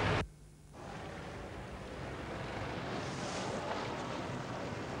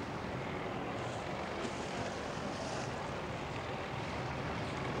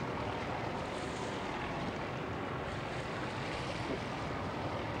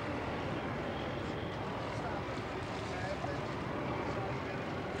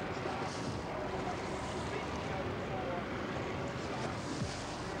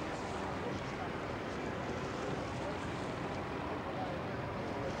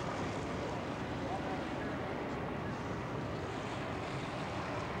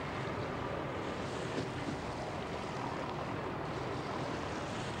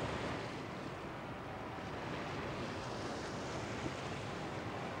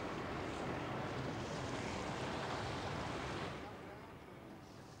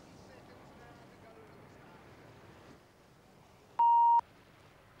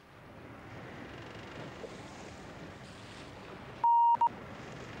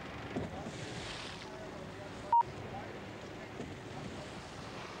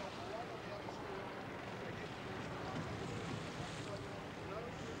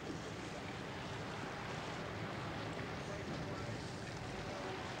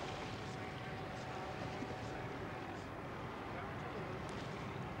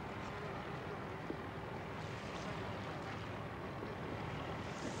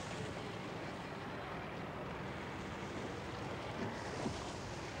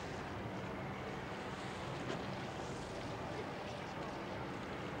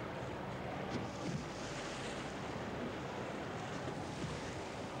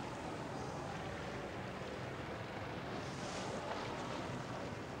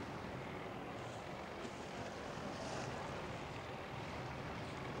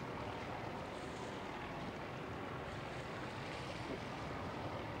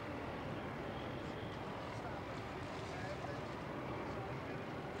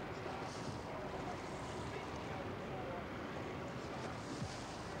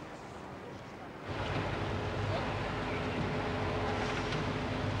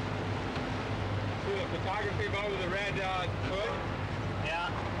 photography boat with the red hood? Yeah.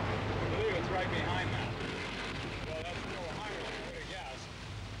 I believe it's right behind that. Well, that's still higher than I would have guessed.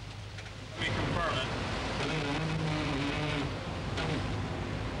 Let me confirm it.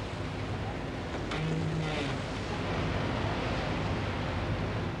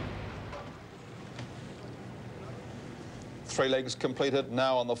 3 legs completed.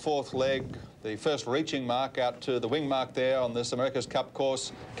 Now on the 4th leg, the first reaching mark out to the wing mark there on this America's Cup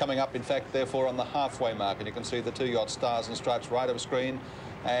course, coming up, in fact, therefore, on the halfway mark. And you can see the 2 yacht Stars and Stripes right of screen,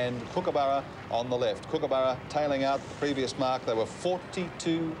 and Kookaburra on the left. Kookaburra tailing out the previous mark. They were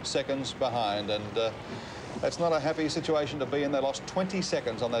 42 seconds behind, and that's not a happy situation to be in. They lost 20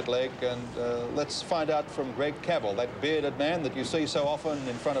 seconds on that leg, and let's find out from Greg Cavill, that bearded man that you see so often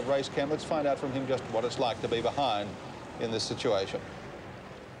in front of race cam. Let's find out from him just what it's like to be behind in this situation.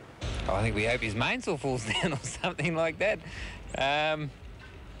 Oh, I think we hope his mainsail falls down or something like that.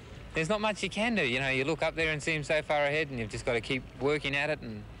 There's not much you can do. You know, you look up there and see him so far ahead, and you've just got to keep working at it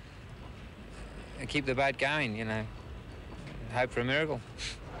and keep the boat going, you know. Hope for a miracle.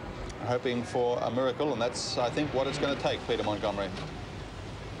 Hoping for a miracle, and that's, I think, what it's going to take, Peter Montgomery.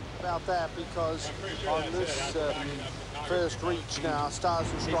 About that, because on this first reach now, Stars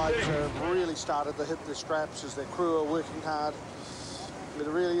and Stripes have really started to hit the straps as their crew are working hard. It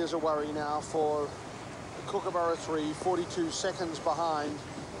really is a worry now for the Kookaburra 3, 42 seconds behind,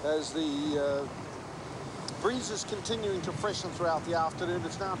 as the breeze is continuing to freshen throughout the afternoon.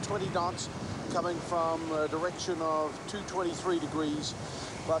 It's now 20 knots coming from a direction of 223 degrees.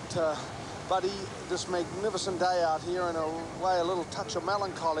 But Buddy, this magnificent day out here, in a way a little touch of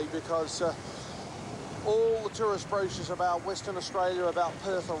melancholy, because all the tourist brochures about Western Australia, about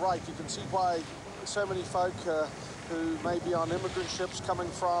Perth, are right. You can see why so many folk who may be on immigrant ships coming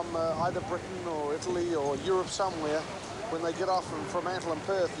from either Britain or Italy or Europe somewhere, when they get off from Fremantle and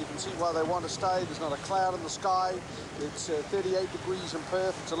Perth, you can see why they want to stay. There's not a cloud in the sky. It's 38 degrees in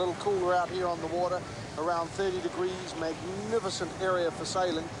Perth. It's a little cooler out here on the water, around 30 degrees. Magnificent area for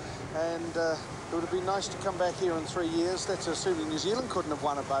sailing. And it would have been nice to come back here in 3 years. That's assuming New Zealand couldn't have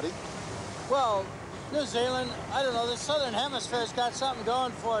won it, Buddy. Well, New Zealand, I don't know, the Southern Hemisphere's got something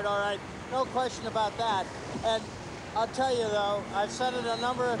going for it, all right. No question about that. And I'll tell you, though, I've said it a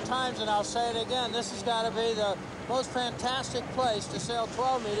number of times, and I'll say it again, this has got to be the most fantastic place to sail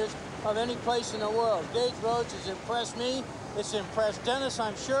 12 meters of any place in the world. Gage Roads has impressed me. It's impressed Dennis,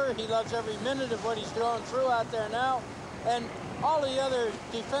 I'm sure. He loves every minute of what he's going through out there now. And all the other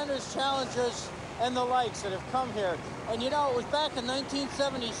defenders, challengers, and the likes that have come here. And you know, it was back in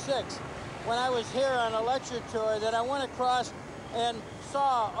 1976 when I was here on a lecture tour that I went across and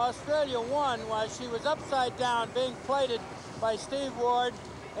saw Australia 1 while she was upside down being plated by Steve Ward,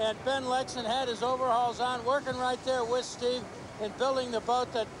 and Ben Lexon had his overhauls on, working right there with Steve in building the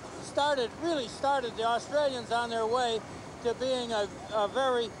boat that really started the Australians on their way to being a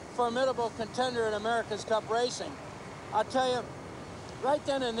very formidable contender in America's Cup racing. I'll tell you, right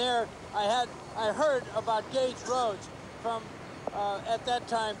then and there, I heard about Gage Roads from, at that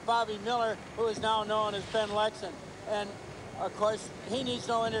time, Bobby Miller, who is now known as Ben Lexon. And, of course, he needs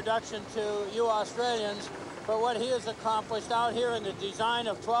no introduction to you Australians, but what he has accomplished out here in the design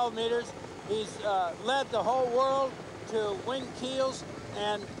of 12 meters, he's led the whole world to wing keels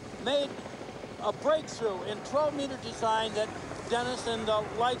and made a breakthrough in 12-meter design that Dennis and the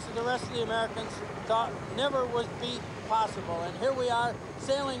likes of the rest of the Americans thought never would be possible. And here we are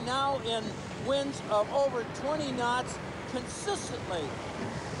sailing now in winds of over 20 knots consistently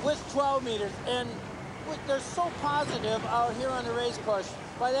with 12 meters. And they're so positive out here on the race course.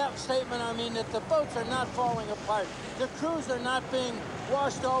 By that statement, I mean that the boats are not falling apart. The crews are not being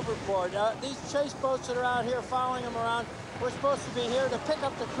washed overboard. These chase boats that are out here following them around were supposed to be here to pick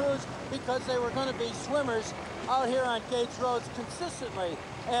up the crews because they were going to be swimmers out here on Gage Roads consistently.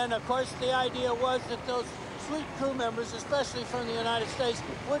 And of course, the idea was that those sweet crew members, especially from the United States,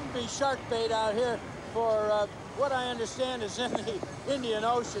 wouldn't be shark bait out here for what I understand is in the Indian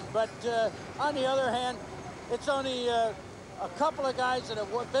Ocean. But on the other hand, it's only a couple of guys that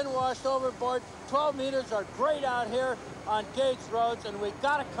have been washed overboard. 12 meters are great out here on Gage Roads, and we've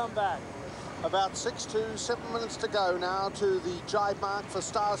got to come back. About 6 to 7 minutes to go now to the jibe mark for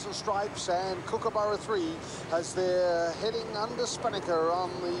Stars and Stripes and Kookaburra 3 as they're heading under Spinnaker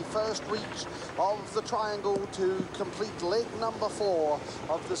on the first reach of the triangle to complete leg number 4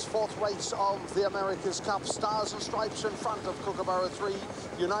 of this 4th race of the America's Cup. Stars and Stripes in front of Kookaburra 3.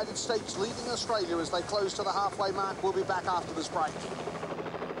 United States leading Australia as they close to the halfway mark. We'll be back after this break.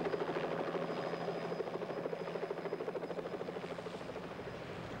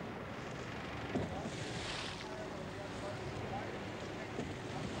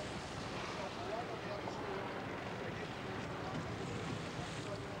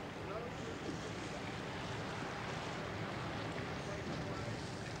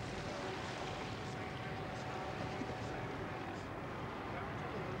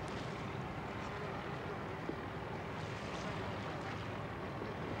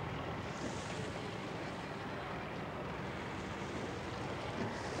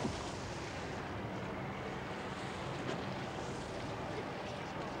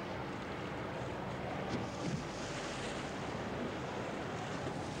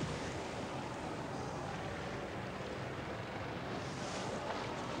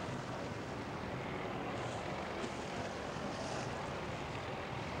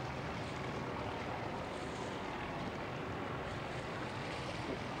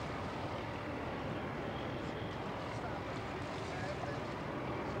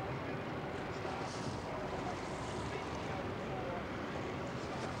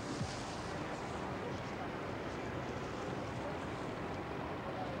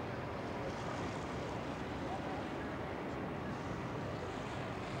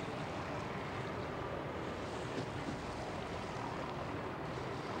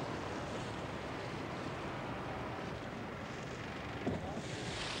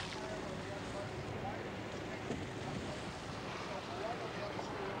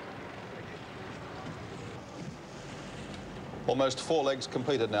 Almost 4 legs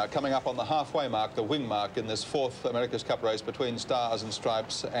completed now. Coming up on the halfway mark, the wing mark in this 4th America's Cup race between Stars and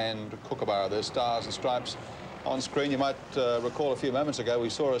Stripes and Kookaburra. There's Stars and Stripes on screen. You might recall a few moments ago we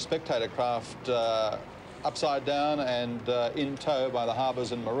saw a spectator craft upside down and in tow by the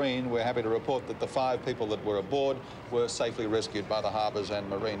Harbours and Marine. We're happy to report that the 5 people that were aboard were safely rescued by the Harbours and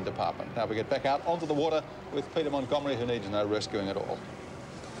Marine Department. Now we get back out onto the water with Peter Montgomery, who needs no rescuing at all.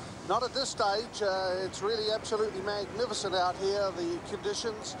 Not at this stage. It's really absolutely magnificent out here, the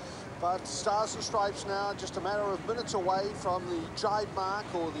conditions. But Stars and Stripes now just a matter of minutes away from the jibe mark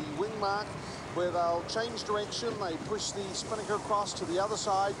or the wing mark, where they'll change direction. They push the spinnaker across to the other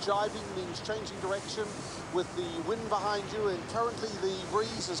side. Jibing means changing direction with the wind behind you, and currently the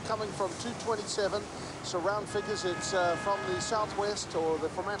breeze is coming from 227. So round figures, it's from the southwest, or the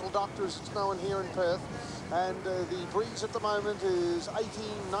Fremantle Doctor as it's known here in Perth. And the breeze at the moment is 18,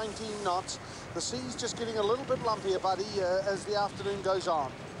 19 knots. The sea's just getting a little bit lumpier, buddy, as the afternoon goes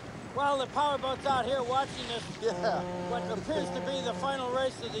on. Well, the powerboats out here watching this, what appears to be the final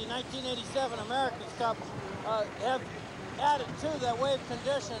race of the 1987 America's Cup, have added to that wave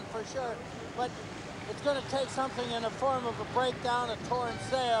condition for sure. But it's going to take something in the form of a breakdown, a torn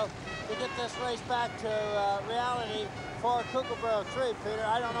sail, to get this race back to reality for Kookaburra 3, Peter.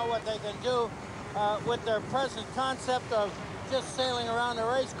 I don't know what they can do with their present concept of just sailing around the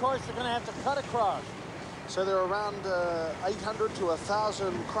race course. They're going to have to cut across. So there are around 800 to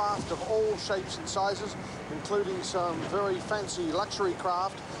 1,000 craft of all shapes and sizes, including some very fancy luxury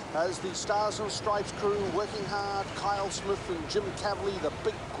craft, as the Stars and Stripes crew working hard. Kyle Smith and Jim Cavalier, the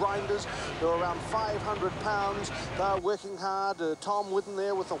big grinders, they're around 500 pounds. They're working hard. Tom Whidden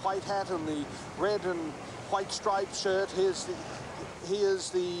there with the white hat and the red and white striped shirt. Here's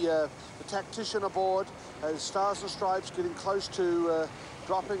the tactician aboard, as Stars and Stripes getting close to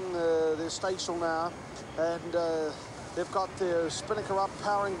dropping their staysail now. And they've got their spinnaker up,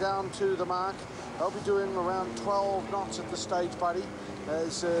 powering down to the mark. They'll be doing around 12 knots at this stage, buddy,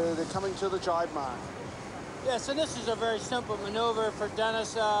 as they're coming to the jibe mark. Yes, and this is a very simple maneuver for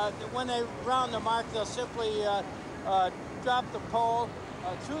Dennis. When they round the mark, they'll simply drop the pole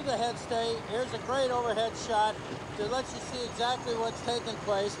through the head stay. Here's a great overhead shot to let you see exactly what's taking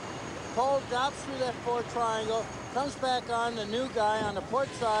place. Pole drops through that port triangle, comes back on the new guy on the port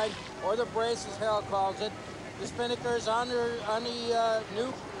side, or the brace as Hal calls it. The spinnaker is on the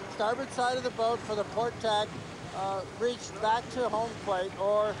new starboard side of the boat for the port tack, reach back to home plate,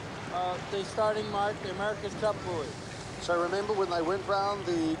 or the starting mark, the America's Cup buoy. So remember, when they went round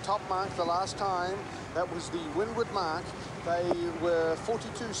the top mark the last time, that was the windward mark. They were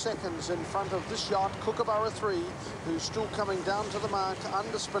 42 seconds in front of this yacht, Kookaburra 3, who's still coming down to the mark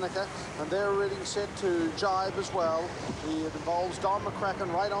under spinnaker, and they're already set to jibe as well. It involves Don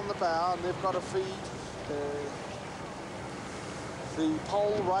McCracken right on the bow, and they've got to feed the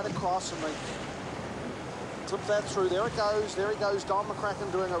pole right across, and they clip that through. There it goes. There he goes, Don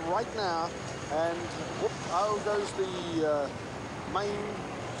McCracken doing it right now. And whoop, oh goes the main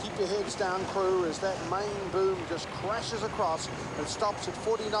keep your heads down crew as that main boom just crashes across and stops at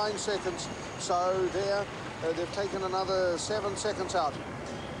 49 seconds. So there, they've taken another 7 seconds out.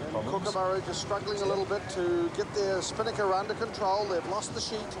 And Kookaburra just struggling a little bit to get their spinnaker under control. They've lost the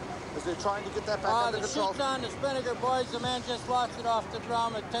sheet as they're trying to get that back under control. The sheet's on the spinnaker, boys. The man just lost it off the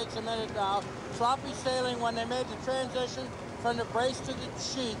drum. It takes a minute now. Sloppy sailing when they made the transition from the brace to the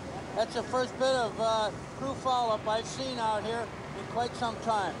sheet. That's the first bit of crew follow-up I've seen out here in quite some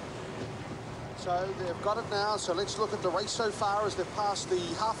time. So they've got it now. So let's look at the race so far as they've passed the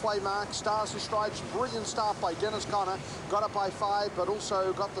halfway mark. Stars and Stripes, brilliant start by Dennis Connor. Got it by 5, but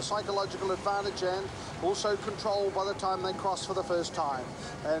also got the psychological advantage and also control by the time they crossed for the first time.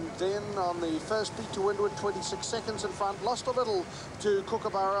 And then on the first beat to windward, 26 seconds in front. Lost a little to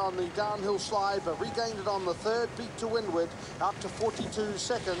Kookaburra on the downhill slide, but regained it on the third beat to windward, up to 42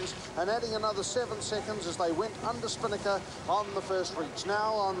 seconds, and adding another 7 seconds as they went under spinnaker on the first reach.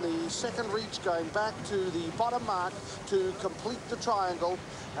 Now on the second reach, going back to the bottom mark to complete the triangle,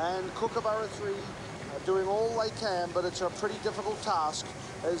 and Kookaburra 3 are doing all they can, but it's a pretty difficult task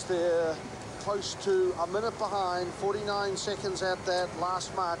as they're close to a minute behind, 49 seconds at that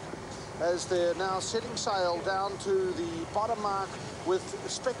last mark, as they're now setting sail down to the bottom mark with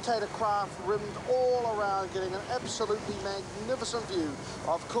spectator craft rimmed all around, getting an absolutely magnificent view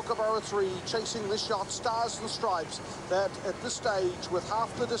of Kookaburra 3 chasing this yacht, Stars and Stripes, that at this stage, with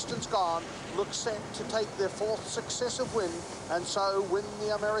half the distance gone, look set to take their 4th successive win and so win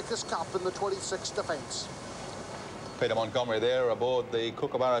the America's Cup in the 26th defence. Peter Montgomery there aboard the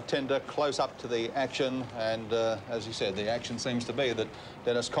Kookaburra tender, close up to the action, and as you said, the action seems to be that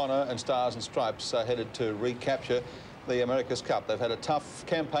Dennis Connor and Stars and Stripes are headed to recapture the America's Cup. They've had a tough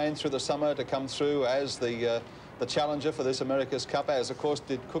campaign through the summer to come through as the challenger for this America's Cup, as of course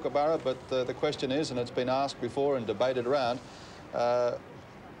did Kookaburra, but the question is, and it's been asked before and debated around,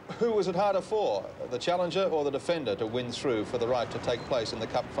 who was it harder for, the challenger or the defender, to win through for the right to take place in the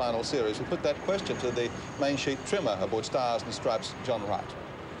Cup final series? We put that question to the main sheet trimmer aboard Stars and Stripes, John Wright.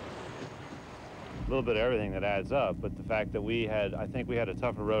 A little bit of everything that adds up, but the fact that I think we had a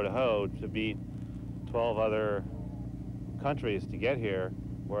tougher row to hoe to beat 12 other countries to get here,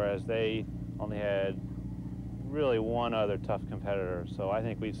 whereas they only had really one other tough competitor. So I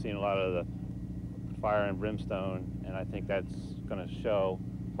think we've seen a lot of the fire and brimstone, and I think that's going to show,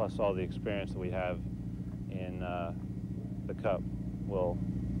 plus all the experience that we have in the Cup will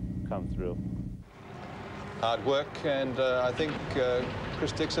come through. Hard work, and I think,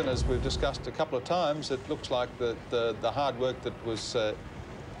 Chris Dixon, as we've discussed a couple of times, it looks like that the hard work that was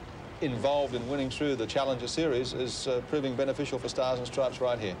involved in winning through the Challenger Series is proving beneficial for Stars and Stripes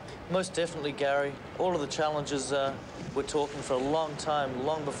right here. Most definitely, Gary. All of the challengers were talking for a long time,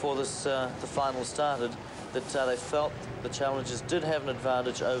 long before this the final started, that they felt the challengers did have an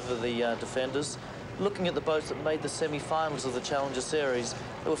advantage over the defenders. Looking at the boats that made the semi-finals of the Challenger Series,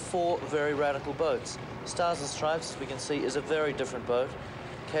 there were 4 very radical boats. Stars and Stripes, as we can see, is a very different boat.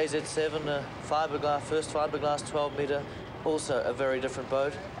 KZ7, fiberglass, first fiberglass 12-metre, also a very different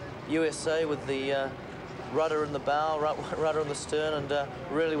boat. USA with the rudder in the bow, rudder in the stern, and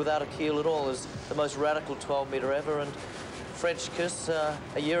really without a keel at all, is the most radical 12-metre ever. And French Kiss, a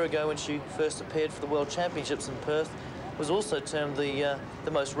year ago when she first appeared for the World Championships in Perth, was also termed the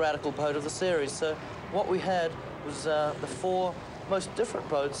most radical boat of the series. So what we had was the 4 most different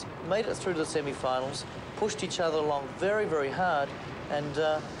boats made it through to the semi-finals, pushed each other along very, very hard,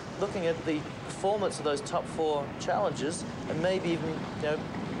 and looking at the performance of those top 4 challengers, and maybe even, you know,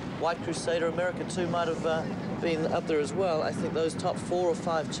 White Crusader America 2 might have been up there as well. I think those top 4 or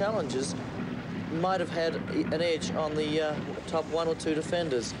 5 challengers might have had an edge on the top 1 or 2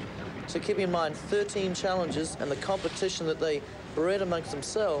 defenders. So keep in mind, 13 challengers and the competition that they bred amongst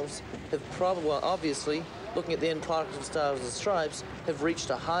themselves have probably, well, obviously, looking at the end product of Stars and Stripes, have reached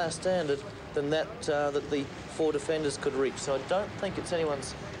a higher standard than that that the 4 defenders could reach. So I don't think it's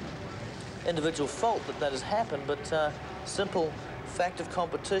anyone's individual fault that that has happened, but simple fact of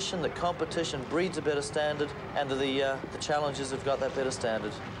competition, that competition breeds a better standard, and the challengers have got that better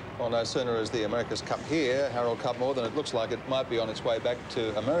standard. Well, no sooner is the America's Cup here, Harold Cutmore, than it looks like it might be on its way back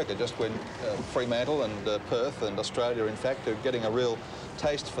to America, just when Fremantle and Perth and Australia, in fact, are getting a real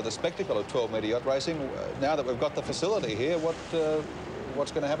taste for the spectacle of 12-metre yacht racing. Now that we've got the facility here,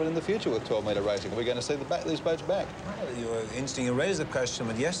 what's going to happen in the future with 12-metre racing? Are we going to see these boats back? Well, you were interesting. You raised the question,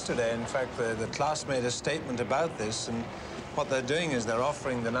 but yesterday, in fact, the class made a statement about this, and what they're doing is they're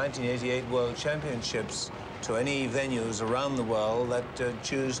offering the 1988 World Championships to any venues around the world that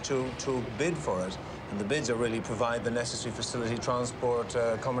choose to bid for it. And the bids are really provide the necessary facility, transport,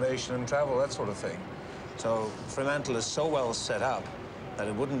 accommodation and travel, that sort of thing. So Fremantle is so well set up that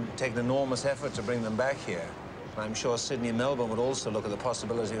it wouldn't take an enormous effort to bring them back here. And I'm sure Sydney and Melbourne would also look at the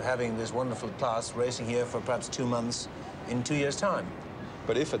possibility of having this wonderful class racing here for perhaps 2 months in 2 years' time.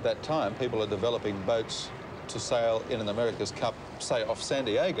 But if at that time people are developing boats to sail in an America's Cup, say off San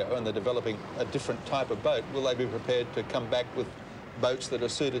Diego, and they're developing a different type of boat, will they be prepared to come back with boats that are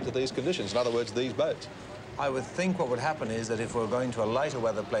suited to these conditions? In other words, these boats. I would think what would happen is that if we're going to a lighter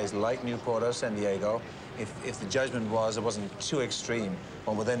weather place like Newport or San Diego, if the judgment was it wasn't too extreme,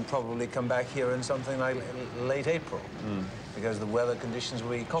 one would then probably come back here in something like late April, because the weather conditions will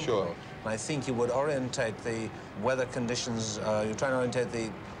be comparable. Sure. And I think you would orientate the weather conditions, you're trying to orientate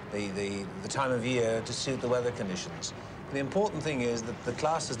the time of year to suit the weather conditions. The important thing is that the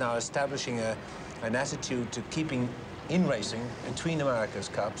class is now establishing an attitude to keeping in racing between America's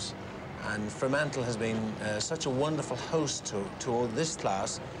Cups, and Fremantle has been such a wonderful host to this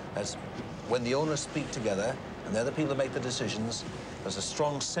class that when the owners speak together and they're the people that make the decisions, there's a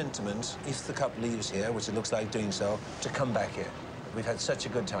strong sentiment, if the Cup leaves here, which it looks like doing so, to come back here. We've had such a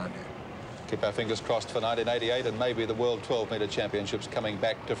good time here. Keep our fingers crossed for 1988 and maybe the World 12-metre Championships coming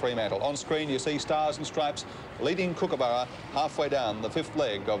back to Fremantle. On screen, you see Stars and Stripes leading Kookaburra halfway down the 5th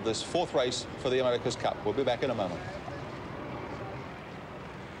leg of this 4th race for the America's Cup. We'll be back in a moment.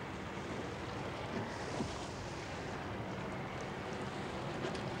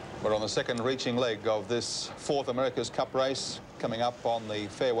 We're on the second reaching leg of this 4th America's Cup race, coming up on the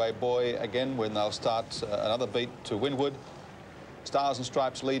fairway buoy again when they'll start another beat to windward. Stars and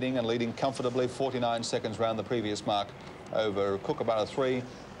Stripes leading and leading comfortably, 49 seconds round the previous mark over Kookaburra 3,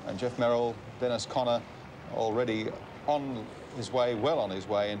 and Jeff Merrill, Dennis Connor already on his way, well on his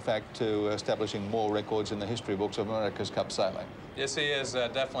way, in fact, to establishing more records in the history books of America's Cup sailing. Yes, he is,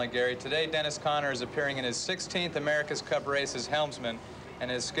 definitely, Gary. Today, Dennis Conner is appearing in his 16th America's Cup race as helmsman and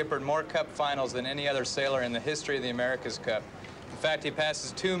has skippered more Cup finals than any other sailor in the history of the America's Cup. In fact, he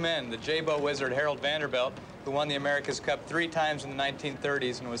passes two men, the J-boat wizard Harold Vanderbilt, who won the America's Cup 3 times in the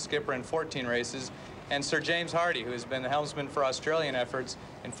 1930s and was skipper in 14 races, and Sir James Hardy, who has been the helmsman for Australian efforts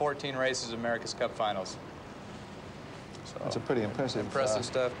in 14 races of America's Cup finals. So, that's a pretty impressive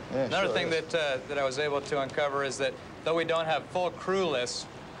stuff. Yeah, Another sure thing that I was able to uncover is that though we don't have full crew lists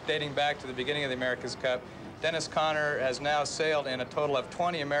dating back to the beginning of the America's Cup, Dennis Conner has now sailed in a total of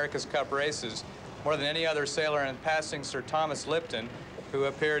 20 America's Cup races, more than any other sailor, in passing Sir Thomas Lipton, who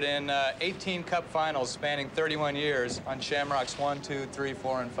appeared in 18 Cup finals spanning 31 years on Shamrocks 1, 2, 3,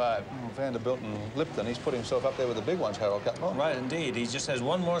 4, and 5. Vanderbilt and Lipton, he's put himself up there with the big ones, Harold Cutmore. Right, indeed. He just has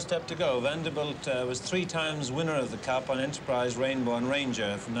one more step to go. Vanderbilt was 3 times winner of the Cup on Enterprise, Rainbow, and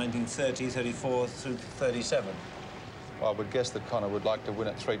Ranger from 1930, 34 through 37. Well, I would guess that Conner would like to win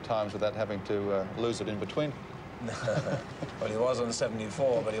it 3 times without having to lose it in between. Well, he was on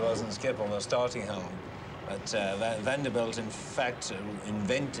 74, but he wasn't skipper on the starting helm. But Vanderbilt, in fact,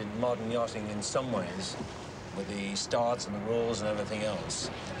 invented modern yachting in some ways with the starts and the rules and everything else.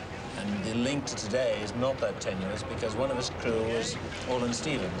 And the link to today is not that tenuous because one of his crew was Olin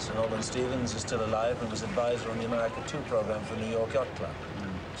Stevens, and Olin Stevens is still alive and was advisor on the America 2 program for the New York Yacht Club.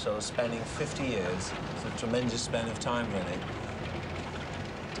 So spanning 50 years, it's a tremendous span of time, really,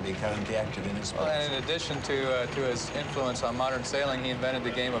 to be currently active in his sport. Well, and in addition to his influence on modern sailing, he invented the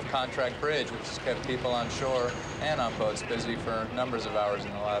game of contract bridge, which has kept people on shore and on boats busy for numbers of hours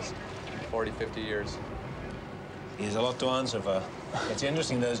in the last 40, 50 years. He has a lot to answer for. It's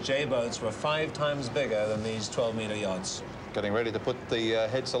interesting, those J-boats were 5 times bigger than these 12-metre yachts. Getting ready to put the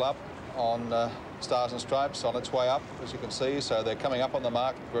headsail up on Stars and Stripes, on its way up, as you can see. So they're coming up on the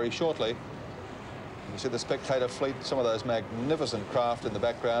mark very shortly. You see the spectator fleet, some of those magnificent craft in the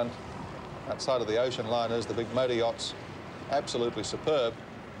background. Outside of the ocean liners, the big motor yachts, absolutely superb.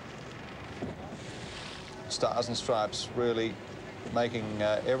 Stars and Stripes really making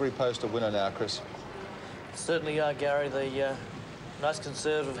every post a winner now, Chris. Certainly are, Gary. The nice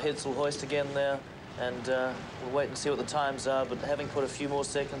conservative headsail hoist again there, and we'll wait and see what the times are, but having put a few more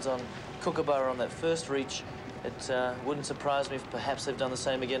seconds on Kookaburra on that first reach, it wouldn't surprise me if perhaps they've done the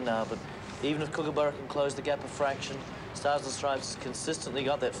same again now. But even if Kookaburra can close the gap a fraction, Stars and Stripes has consistently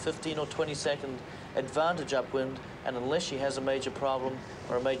got that 15 or 20 second advantage upwind, and unless she has a major problem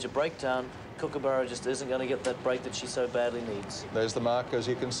or a major breakdown, Kookaburra just isn't going to get that break that she so badly needs. There's the mark, as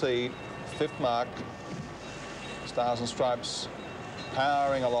you can see, 5th mark. Stars and Stripes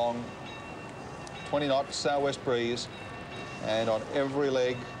powering along, 20 knots southwest breeze, and on every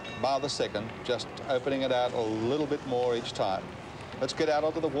leg, bar the second, just opening it out a little bit more each time. Let's get out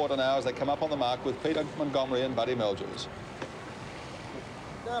onto the water now as they come up on the mark with Peter Montgomery and Buddy Melgers.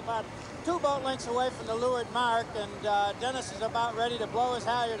 They're about 2 boat lengths away from the leeward mark, and Dennis is about ready to blow his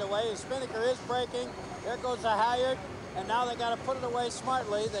halyard away. His spinnaker is breaking. There goes the halyard, and now they got to put it away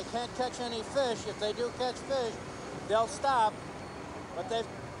smartly. They can't catch any fish. If they do catch fish, they'll stop, but they've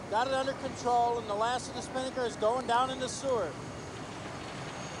got it under control, and the last of the spinnaker is going down in the sewer.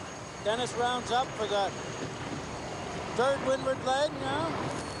 Dennis rounds up for the 3rd windward leg now,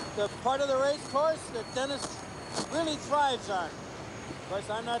 the part of the race course that Dennis really thrives on. Of course,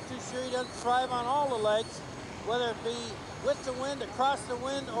 I'm not too sure he doesn't thrive on all the legs, whether it be with the wind, across the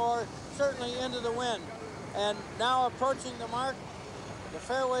wind, or certainly into the wind. And now approaching the mark, the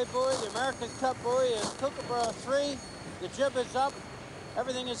fairway buoy, the American Cup buoy is Kookaburra 3. The jib is up.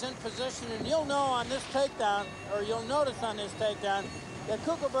 Everything is in position. And you'll know on this takedown, or you'll notice on this takedown, that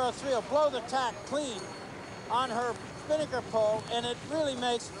Kookaburra 3 will blow the tack clean on her spinnaker pole, and it really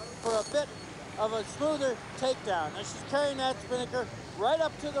makes for a bit of a smoother takedown. And she's carrying that spinnaker right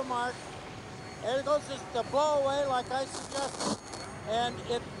up to the mark. There goes the blow away, like I suggested, and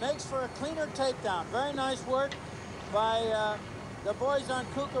it makes for a cleaner takedown. Very nice work by the boys on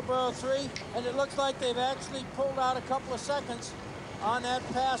Kookaburra 3, and it looks like they've actually pulled out a couple of seconds on that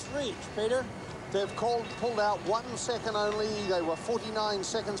past reach. Peter? They've pulled out 1 second only. They were 49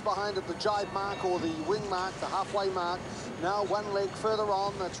 seconds behind at the jibe mark, or the wing mark, the halfway mark. Now 1 leg further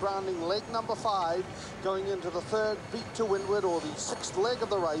on, that's rounding leg number 5, going into the 3rd beat to windward, or the 6th leg of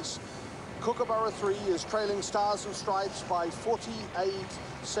the race. Kookaburra 3 is trailing Stars and Stripes by 48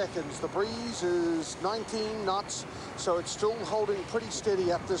 seconds. The breeze is 19 knots, so it's still holding pretty steady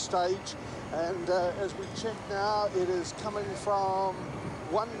at this stage. And as we check now, it is coming from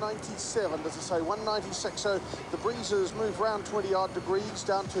 197, as I say, 196. So the breeze has moved around 20-odd degrees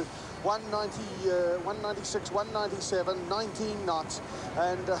down to 190, 196, 197, 19 knots.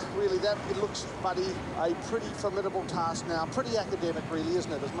 And really that, it looks, buddy, a pretty formidable task now. Pretty academic, really,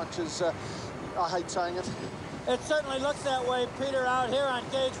 isn't it? As much as I hate saying it. It certainly looks that way, Peter, out here on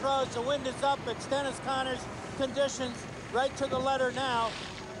Gage Roads. The wind is up. It's Dennis Connor's conditions right to the letter now.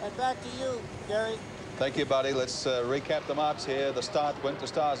 And back to you, Gary. Thank you, buddy. Let's recap the marks here. The start went to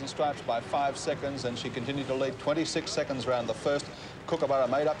Stars and Stripes by 5 seconds, and she continued to lead 26 seconds around the first. Kookaburra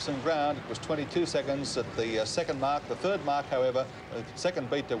made up some ground. It was 22 seconds at the second mark. The third mark, however, the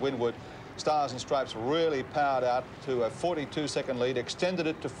second beat to windward, Stars and Stripes really powered out to a 42-second lead, extended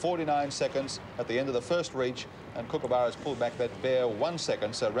it to 49 seconds at the end of the first reach, and Kookaburra's pulled back that bare 1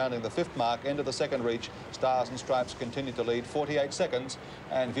 second. So rounding the fifth mark, end of the second reach, Stars and Stripes continued to lead 48 seconds,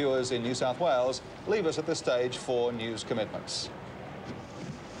 and viewers in New South Wales leave us at this stage for news commitments.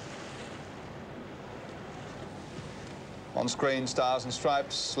 On screen, Stars and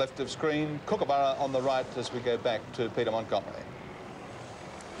Stripes, left of screen, Kookaburra on the right as we go back to Peter Montgomery.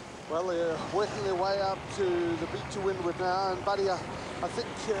 Well, they're working their way up to the beat to windward now, and Buddy, I think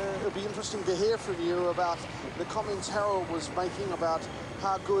it'll be interesting to hear from you about the comments Harold was making about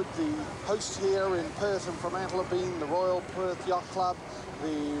how good the hosts here in Perth and Fremantle have been, the Royal Perth Yacht Club,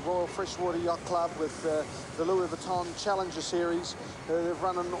 the Royal Freshwater Yacht Club with the Louis Vuitton Challenger Series. They've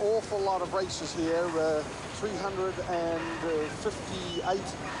run an awful lot of races here, 358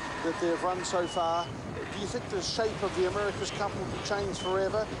 that they've run so far. Do you think the shape of the America's Cup will be changed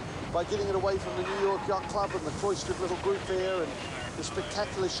forever by getting it away from the New York Yacht Club and the cloistered little group there, and the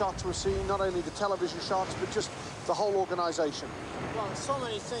spectacular shots we're seeing, not only the television shots, but just the whole organisation? Well, so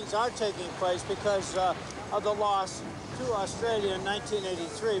many things are taking place because of the loss to Australia in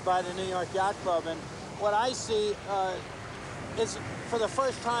 1983 by the New York Yacht Club. And what I see is, for the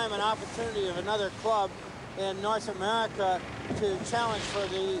first time, an opportunity of another club in North America to challenge for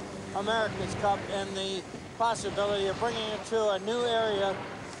the America's Cup, and the possibility of bringing it to a new area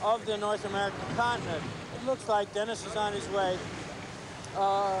of the North American continent. It looks like Dennis is on his way,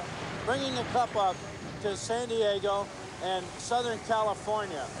 bringing the cup up to San Diego and Southern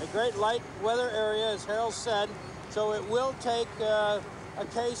California, a great light weather area, as Harold said, so it will take a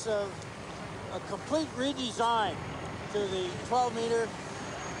case of a complete redesign to the 12-meter,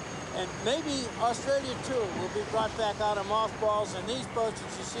 and maybe Australia too will be brought back out of mothballs, and these boats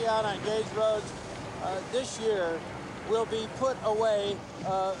that you see out on Gage Roads this year will be put away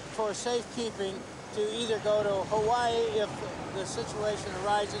for safekeeping to either go to Hawaii if the situation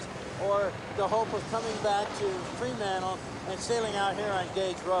arises, or the hope of coming back to Fremantle and sailing out here on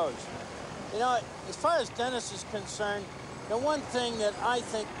Gage Roads. You know, as far as Dennis is concerned, the one thing that I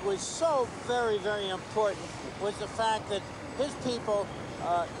think was so very, very important was the fact that his people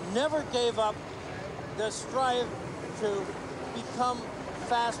never gave up the strive to become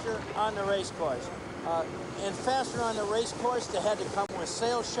faster on the race course. And faster on the race course, they had to come with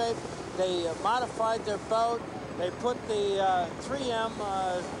sail shape. They modified their boat. They put the 3M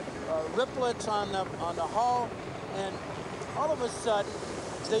riplets on the hull, and all of a sudden,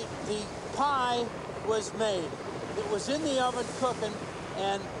 the pie was made. It was in the oven cooking,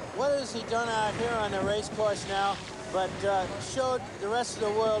 and what has he done out here on the race course now but showed the rest of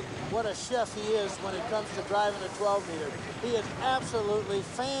the world what a chef he is when it comes to driving a 12-meter. He is absolutely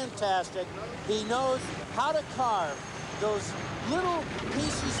fantastic. He knows how to carve those little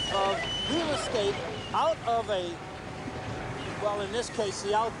pieces of real estate out of a, well, in this case,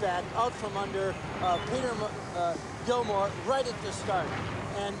 the outback, out from under Peter Gilmore right at the start.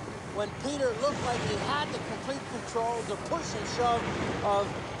 And when Peter looked like he had the complete control, the push and shove of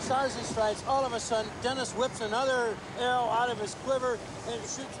Stars and Stripes, all of a sudden, Dennis whips another arrow out of his quiver and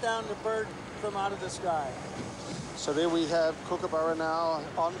shoots down the bird from out of the sky. So there we have Kookaburra now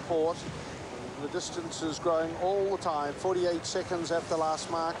on port. The distance is growing all the time, 48 seconds at the last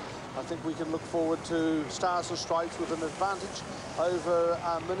mark. I think we can look forward to Stars and Stripes with an advantage over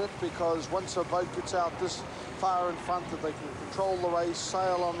a minute, because once a boat gets out this far in front, that they can control the race,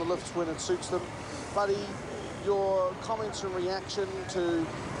 sail on the lifts when it suits them. Buddy, your comments and reaction to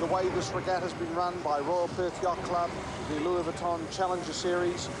the way this regatta has been run by Royal Perth Yacht Club, the Louis Vuitton Challenger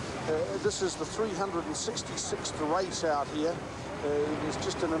Series. This is the 366th race out here. There's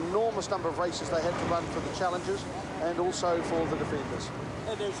just an enormous number of races they had to run for the challengers and also for the defenders.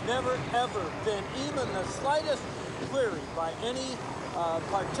 And there's never, ever been even the slightest query by any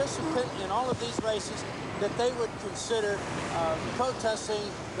participant in all of these races that they would consider protesting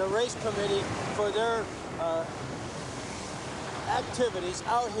the race committee for their activities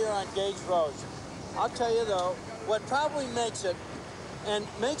out here on Gage Roads. I'll tell you, though, what probably makes it and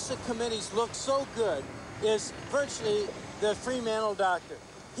makes the committees look so good is virtually the Fremantle doctor.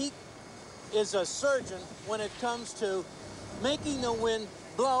 He is a surgeon when it comes to making the wind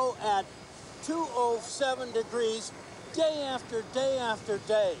blow at 207 degrees day after day after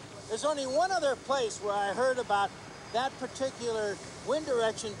day. There's only one other place where I heard about that particular wind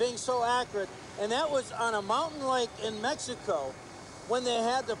direction being so accurate, and that was on a mountain lake in Mexico. When they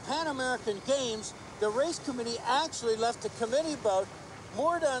had the Pan American Games, the race committee actually left the committee boat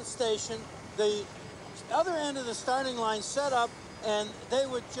moored on station, the other end of the starting line set up, and they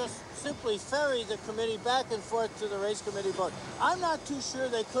would just simply ferry the committee back and forth to the race committee boat. I'm not too sure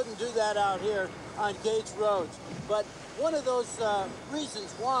they couldn't do that out here on Gates roads, but one of those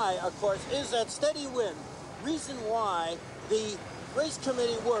reasons why, of course, is that steady wind. Reason why the race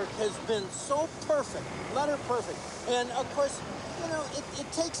committee work has been so perfect, letter perfect. And of course, you know,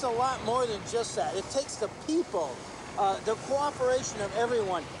 it takes a lot more than just that. It takes the people, the cooperation of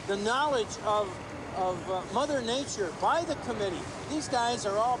everyone, the knowledge of Mother Nature by the committee. These guys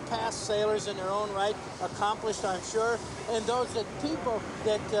are all past sailors in their own right, accomplished, I'm sure, and those people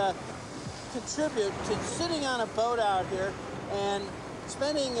that contribute to sitting on a boat out here and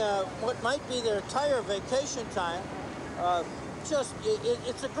spending what might be their entire vacation time.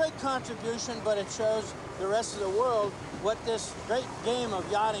 It's a great contribution, but it shows the rest of the world what this great game of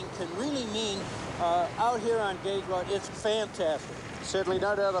yachting can really mean out here on Gage Road. It's fantastic. Certainly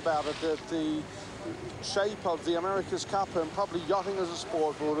no doubt about it that the shape of the America's Cup and probably yachting as a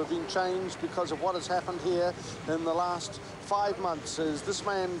sport would have been changed because of what has happened here in the last 5 months, as this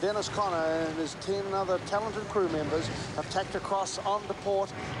man Dennis Connor and his 10 other talented crew members have tacked across onto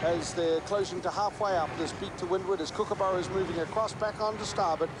port as they're closing to halfway up this beat to windward, as Kookaburra is moving across back onto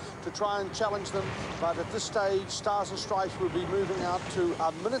starboard to try and challenge them. But at this stage, Stars and Stripes will be moving out to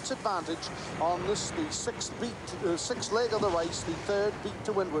a minute's advantage on this, the sixth leg of the race, the third beat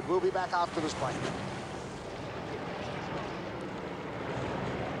to windward. We'll be back after this break.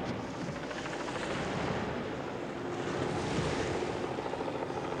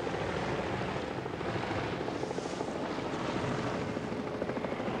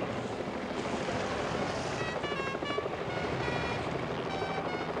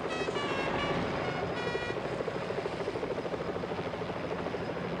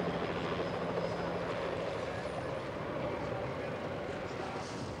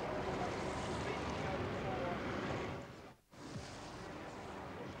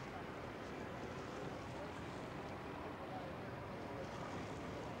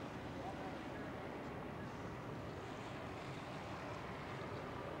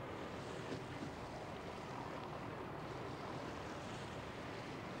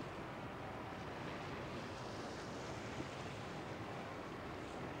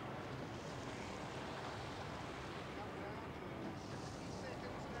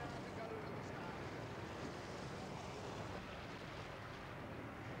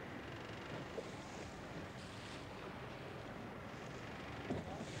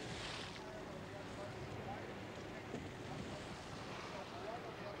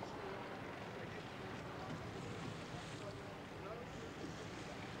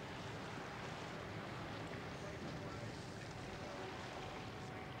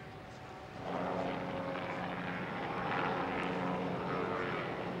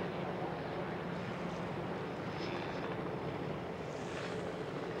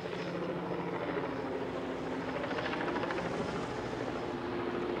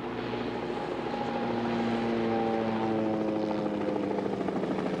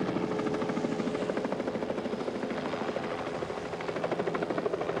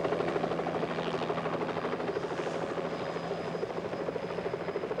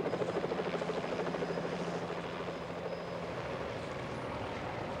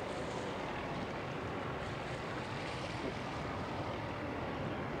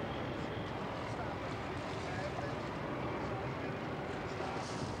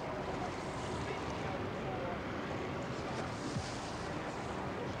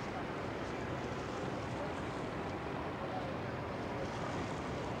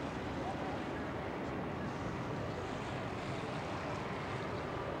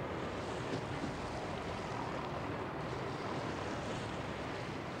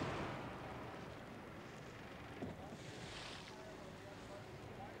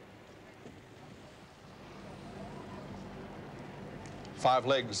 Five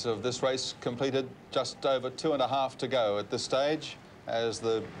legs of this race completed, just over 2.5 to go at this stage as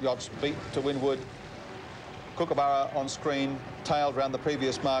the yachts beat to windward. Kookaburra on screen tailed round the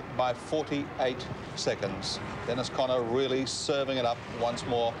previous mark by 48 seconds. Dennis Connor really serving it up once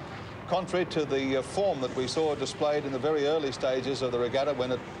more. contrary to the form that we saw displayed in the very early stages of the regatta, when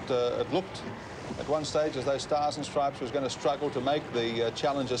it looked at one stage as though Stars and Stripes was going to struggle to make the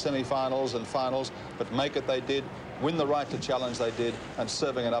Challenger semi-finals and finals, but make it they did, win the right to challenge they did, and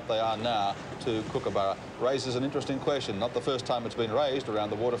serving it up they are now to Kookaburra. Raises an interesting question. Not the first time it's been raised around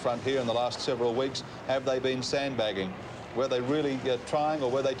the waterfront here in the last several weeks. Have they been sandbagging? Were they really trying, or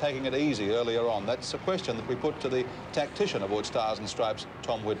were they taking it easy earlier on? That's a question that we put to the tactician aboard Stars and Stripes,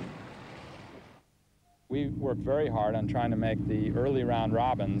 Tom Whidden. We worked very hard on trying to make the early round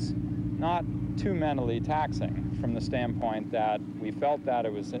robins not too mentally taxing, from the standpoint that we felt that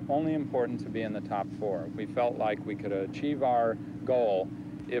it was only important to be in the top 4. We felt like we could achieve our goal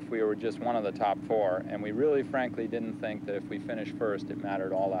if we were just one of the top 4, and we really frankly didn't think that if we finished first it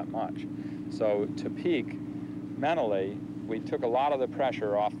mattered all that much. So to peak mentally, we took a lot of the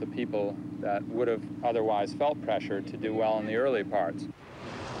pressure off the people that would have otherwise felt pressure to do well in the early parts.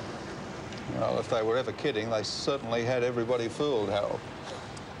 Well, if they were ever kidding, they certainly had everybody fooled, Harold.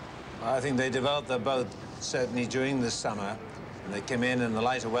 I think they developed their boat certainly during this summer. And they came in the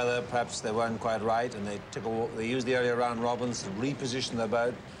lighter weather, perhaps they weren't quite right, and they used the earlier round robins to reposition their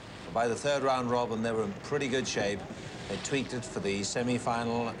boat. By the third round robin, they were in pretty good shape. They tweaked it for the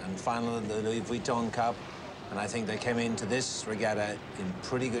semi-final and final of the Louis Vuitton Cup, and I think they came into this regatta in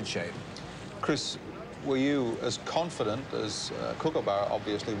pretty good shape. Chris, were you as confident as Kookaburra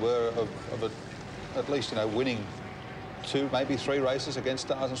obviously were of at least, you know, winning 2, maybe 3 races against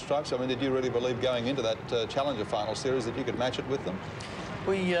Stars and Stripes? I mean, did you really believe going into that Challenger final series that you could match it with them?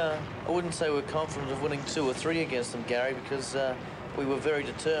 I wouldn't say we're confident of winning 2 or 3 against them, Gary, because we were very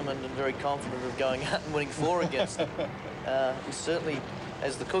determined and very confident of going out and winning 4 against them. We certainly,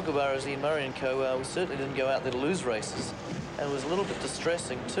 as the Kookaburras, Ian Murray and co, we certainly didn't go out there to lose races. And it was a little bit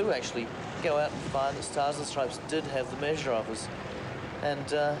distressing to actually go out and find that Stars and Stripes did have the measure of us.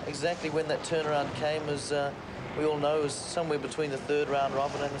 And exactly when that turnaround came, as we all know, is somewhere between the third round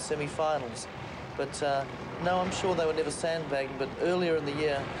robin and the semi-finals. But no, I'm sure they were never sandbagging, but earlier in the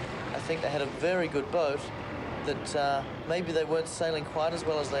year, I think they had a very good boat that maybe they weren't sailing quite as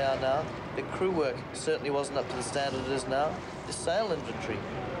well as they are now. The crew work certainly wasn't up to the standard it is now. The sail inventory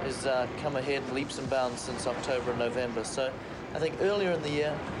has come ahead in leaps and bounds since October and November. So I think earlier in the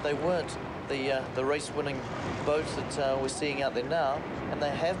year, they weren't the race-winning boats that we're seeing out there now, and they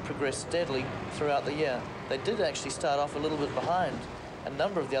have progressed steadily throughout the year. They did actually start off a little bit behind a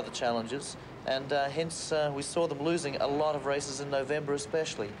number of the other challengers, and hence we saw them losing a lot of races in November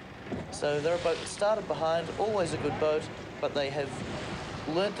especially. So they're a boat that started behind, always a good boat, but they have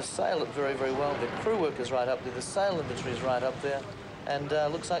learned to sail it very, very well. Their crew work is right up there, the sail inventory is right up there, and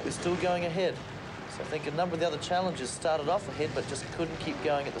looks like they're still going ahead. So I think a number of the other challengers started off ahead, but just couldn't keep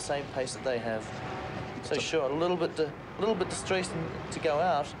going at the same pace that they have. So sure, a little bit distressing to go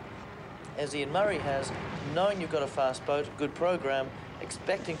out, as Ian Murray has, knowing you've got a fast boat, a good program,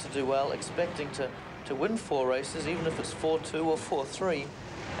 expecting to do well, expecting to win 4 races, even if it's 4-2 or 4-3,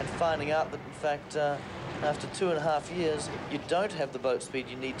 and finding out that, in fact, after 2.5 years, you don't have the boat speed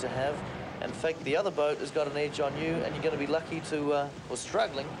you need to have. In fact, the other boat has got an edge on you, and you're going to be lucky to, or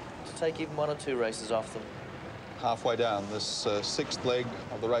struggling, to take even 1 or 2 races off them. Halfway down this 6th leg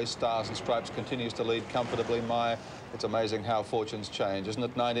of the race, Stars and Stripes continues to lead comfortably. It's amazing how fortunes change, isn't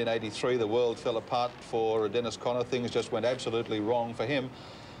it? 1983, the world fell apart for Dennis Conner. Things just went absolutely wrong for him.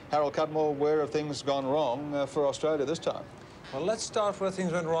 Harold Cudmore, where have things gone wrong for Australia this time? Well, let's start where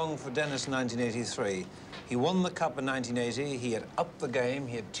things went wrong for Dennis in 1983. He won the Cup in 1980. He had upped the game.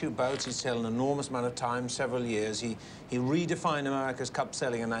 He had 2 boats. He'd sailed an enormous amount of time, several years. He redefined America's Cup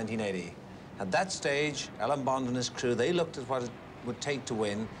sailing in 1980. At that stage, Alan Bond and his crew, they looked at what it would take to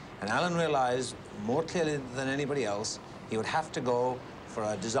win, and Alan realized more clearly than anybody else he would have to go for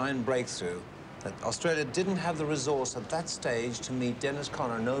a design breakthrough, that Australia didn't have the resource at that stage to meet Dennis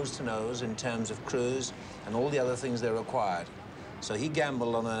Conner nose to nose in terms of crews and all the other things they required. So he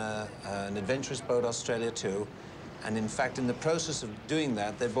gambled on an adventurous boat, Australia 2, and in fact, in the process of doing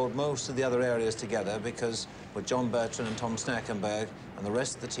that, they brought most of the other areas together because with John Bertrand and Tom Snackenberg and the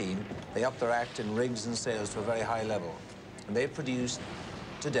rest of the team, they upped their act in rigs and sails to a very high level. And they produced,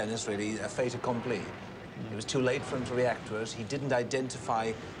 to Dennis, really, a fait accompli. It was too late for him to react to it. He didn't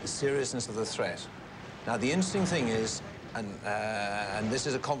identify the seriousness of the threat. Now, the interesting thing is, and this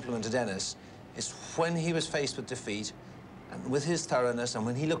is a compliment to Dennis, is when he was faced with defeat, and with his thoroughness, and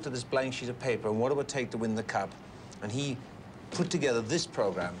when he looked at this blank sheet of paper and what it would take to win the Cup, and he put together this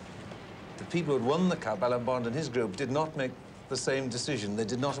program, the people who had won the Cup, Alan Bond and his group, did not make the same decision. They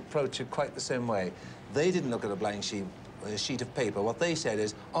did not approach it quite the same way. They didn't look at a blank sheet of paper. What they said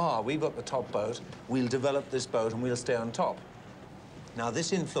is, we've got the top boat, we'll develop this boat and we'll stay on top. Now,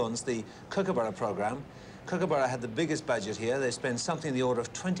 this influenced the Kookaburra program. Kookaburra had the biggest budget here. They spent something in the order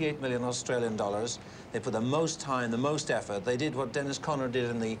of 28 million Australian dollars. They put the most time, the most effort. They did what Dennis Conner did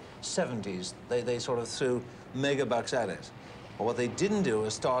in the 70s. They sort of threw mega bucks at it. But what they didn't do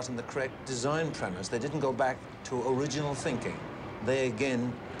was start in the correct design premise. They didn't go back to original thinking. They,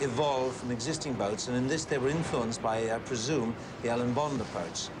 again, evolved from existing boats, and in this they were influenced by, I presume, the Alan Bond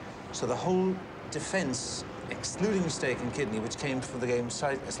approach. So the whole defence, excluding Steak and Kidney, which came for the game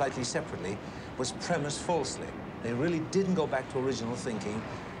slightly separately, was premised falsely. They really didn't go back to original thinking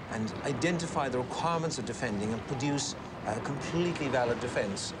and identify the requirements of defending and produce a completely valid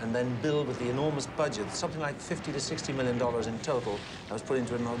defence, and then build with the enormous budget, something like $50 to $60 million in total that was put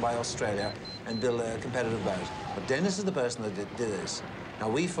into it by Australia, and build a competitive boat. But Dennis is the person that did this. Now,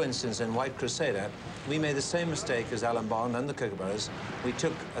 we, for instance, in White Crusader, we made the same mistake as Alan Bond and the Kookaburras. We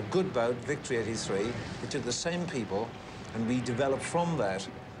took a good boat, Victory 83, we took the same people, and we developed from that.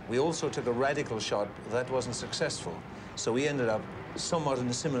 We also took a radical shot that wasn't successful. So we ended up somewhat in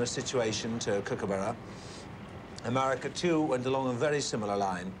a similar situation to Kookaburra. America, too, went along a very similar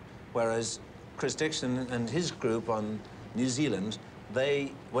line, whereas Chris Dixon and his group on New Zealand,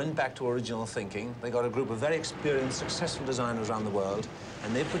 they went back to original thinking. They got a group of very experienced, successful designers around the world,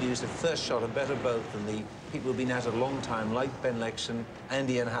 and they produced, at first shot, a better boat than the people who've been at it a long time, like Ben Lection,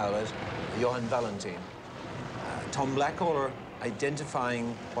 Andy and Howlett, Johan Valentin. Tom Blackaller,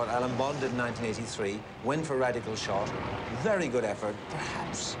 identifying what Alan Bond did in 1983, went for a radical shot. Very good effort.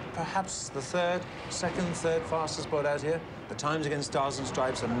 Perhaps the second, third fastest boat out here. The times against Stars and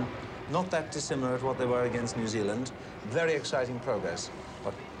Stripes are not that dissimilar to what they were against New Zealand. Very exciting progress.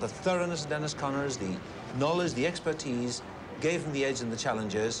 But the thoroughness of Dennis Connors, the knowledge, the expertise, gave him the edge in the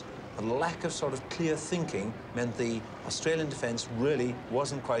challenges. The lack of sort of clear thinking meant the Australian defence really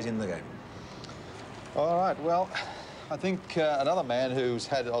wasn't quite in the game. All right, well, I think another man who's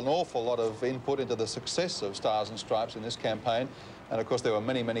had an awful lot of input into the success of Stars and Stripes in this campaign, and of course there were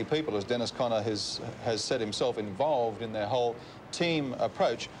many, many people, as Dennis Conner has said himself, involved in their whole team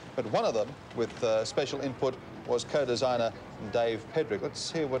approach, but one of them with special input was co-designer Dave Pedrick.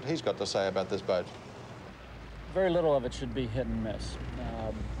 Let's hear what he's got to say about this boat. Very little of it should be hit and miss.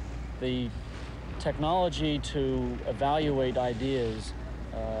 The technology to evaluate ideas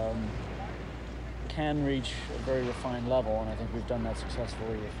can reach a very refined level, and I think we've done that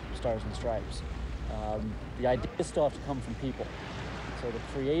successfully with Stars and Stripes. The ideas still have to come from people. So the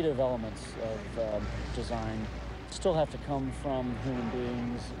creative elements of design still have to come from human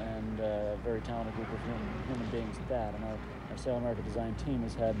beings, and a very talented group of human beings at that. And our Sail America design team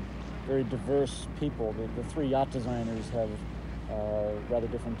has had very diverse people. The three yacht designers have rather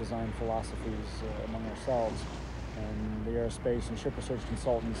different design philosophies among ourselves. And the aerospace and ship research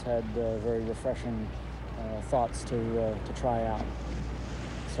consultants had very refreshing thoughts to try out.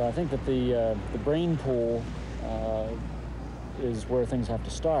 So I think that the brain pool is where things have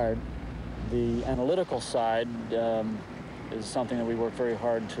to start. The analytical side is something that we worked very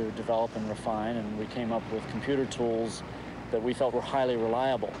hard to develop and refine, and we came up with computer tools that we felt were highly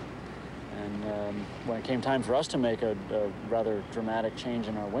reliable. And when it came time for us to make a rather dramatic change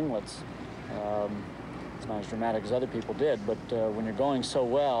in our winglets, it's not as dramatic as other people did, but when you're going so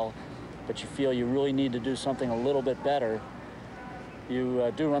well, but you feel you really need to do something a little bit better,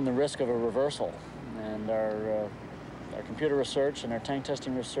 you do run the risk of a reversal. And our computer research and our tank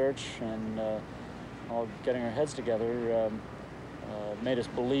testing research and all getting our heads together made us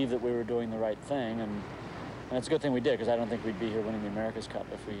believe that we were doing the right thing. And it's a good thing we did, because I don't think we'd be here winning the America's Cup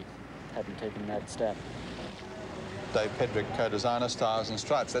if we hadn't taken that step. Dave Pedrick, co-designer, Stars and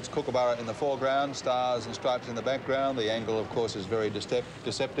Stripes. That's Kookaburra in the foreground, Stars and Stripes in the background. The angle, of course, is very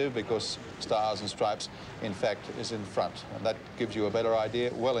deceptive, because Stars and Stripes, in fact, is in front. And that gives you a better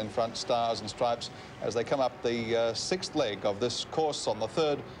idea. Well in front, Stars and Stripes, as they come up the sixth leg of this course on the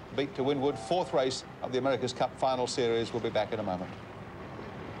third beat to windward, fourth race of the America's Cup final series. We'll be back in a moment.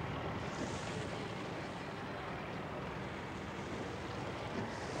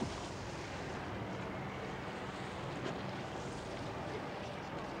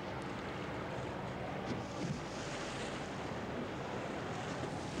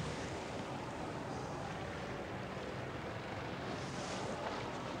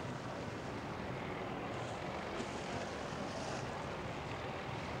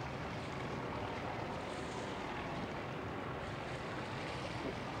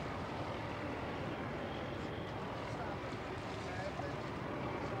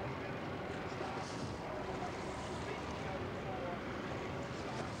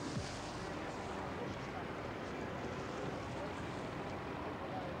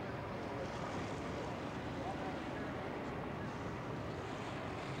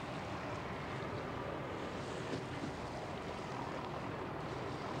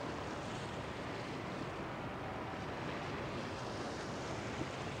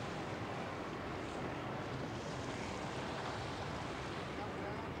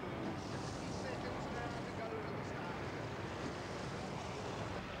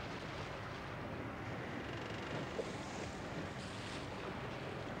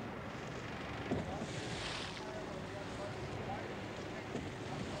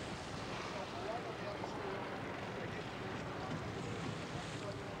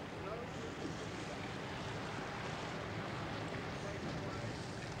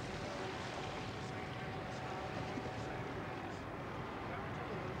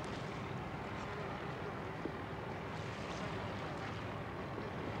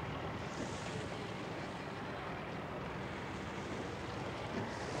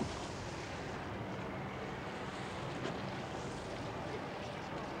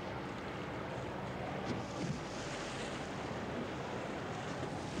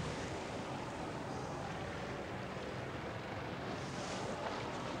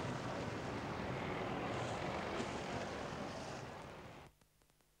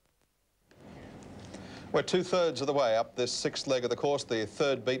 We're 2/3 of the way up this sixth leg of the course, the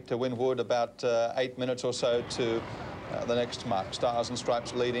third beat to Winwood, about 8 minutes or so to the next mark. Stars and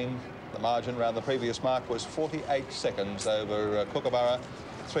Stripes leading. The margin around the previous mark was 48 seconds over Kookaburra.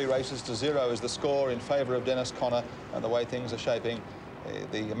 3 races to 0 is the score in favour of Dennis Conner, and the way things are shaping,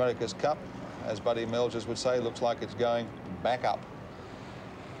 the America's Cup, as Buddy Melgers would say, looks like it's going back up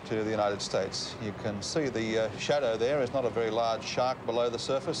to the United States. You can see the shadow there is not a very large shark below the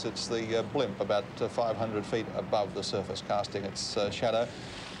surface. It's the blimp about 500 feet above the surface, casting its shadow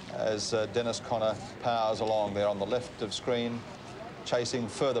as Dennis Conner powers along there on the left of screen, chasing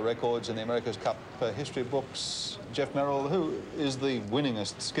further records in the America's Cup history books. Jeff Merrill, who is the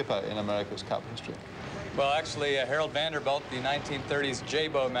winningest skipper in America's Cup history? Well, actually, Harold Vanderbilt, the 1930s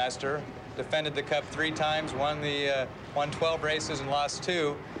J-boat master, defended the Cup 3 times, won 12 races and lost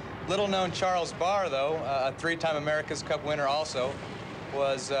 2. Little-known Charles Barr, though, a 3-time America's Cup winner also,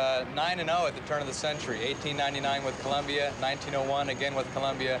 was 9-0 at the turn of the century. 1899 with Columbia, 1901 again with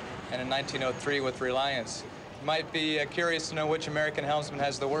Columbia, and in 1903 with Reliance. You might be curious to know which American helmsman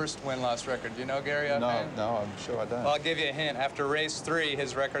has the worst win-loss record. Do you know, Gary? No, I'm sure I don't. Well, I'll give you a hint. After race 3,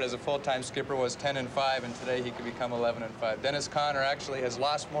 his record as a full-time skipper was 10-5, and today he could become 11-5. Dennis Conner actually has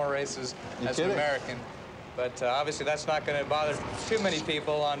lost more races as an American. But obviously that's not going to bother too many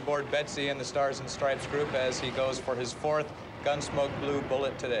people on board Betsy and the Stars and Stripes group as he goes for his 4th Gunsmoke Blue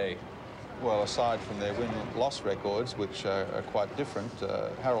bullet today. Well, aside from their win-loss records, which are quite different,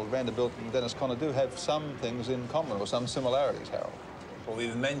 Harold Vanderbilt and Dennis Conner do have some things in common, or some similarities, Harold. Well,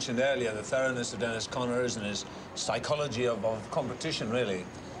 we've mentioned earlier the thoroughness of Dennis Conner's and his psychology of competition, really.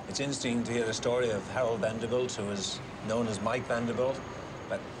 It's interesting to hear the story of Harold Vanderbilt, who was known as Mike Vanderbilt.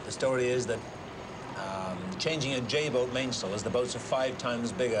 But the story is that changing a J-boat mainsail, as the boats are 5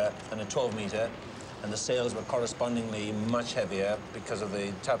 times bigger than a 12-metre, and the sails were correspondingly much heavier because of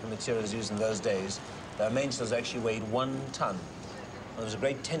the type of materials used in those days, their mainsails actually weighed 1 ton. And there was a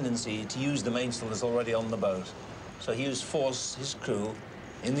great tendency to use the mainsail that's already on the boat. So he was forced, his crew,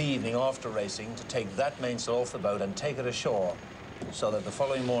 in the evening after racing, to take that mainsail off the boat and take it ashore, so that the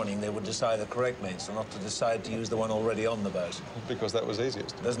following morning they would decide the correct mainsail, not to decide to use the one already on the boat. Because that was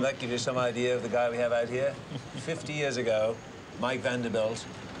easiest. Doesn't that give you some idea of the guy we have out here? 50 years ago, Mike Vanderbilt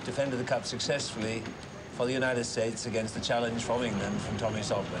defended the Cup successfully for the United States against the challenge from England from Tommy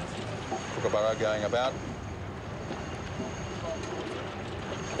Saltburn. Kookaburra going about.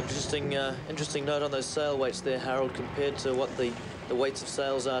 Interesting note on those sail weights there, Harold, compared to what the weights of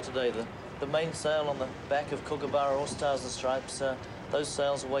sails are today. The main sail on the back of Kookaburra or Stars and Stripes, those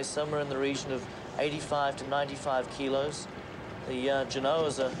sails weigh somewhere in the region of 85 to 95 kilos. The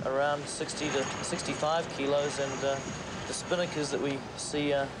Genoas are around 60 to 65 kilos, and the spinnakers that we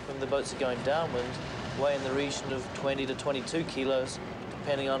see when the boats are going downwind weigh in the region of 20 to 22 kilos,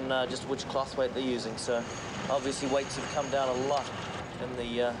 depending on just which cloth weight they're using. So obviously weights have come down a lot in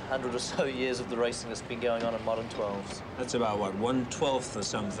the 100 or so years of the racing that's been going on in modern 12s. That's about, what, 1/12 or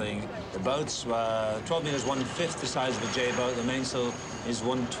something. The boats were 12 metres, 1/5 the size of a J-boat. The mainsail is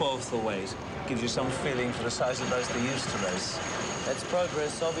 1/12 the weight. Gives you some feeling for the size of the boats they used to race. That's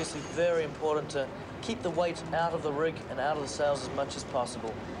progress. Obviously very important to keep the weight out of the rig and out of the sails as much as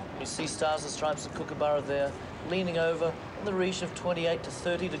possible. You see Stars and Stripes and Kookaburra there, leaning over in the region of 28 to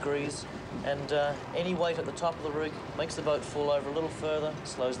 30 degrees, and any weight at the top of the rig makes the boat fall over a little further,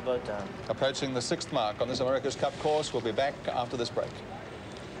 slows the boat down. Approaching the 6th mark on this America's Cup course. We'll be back after this break.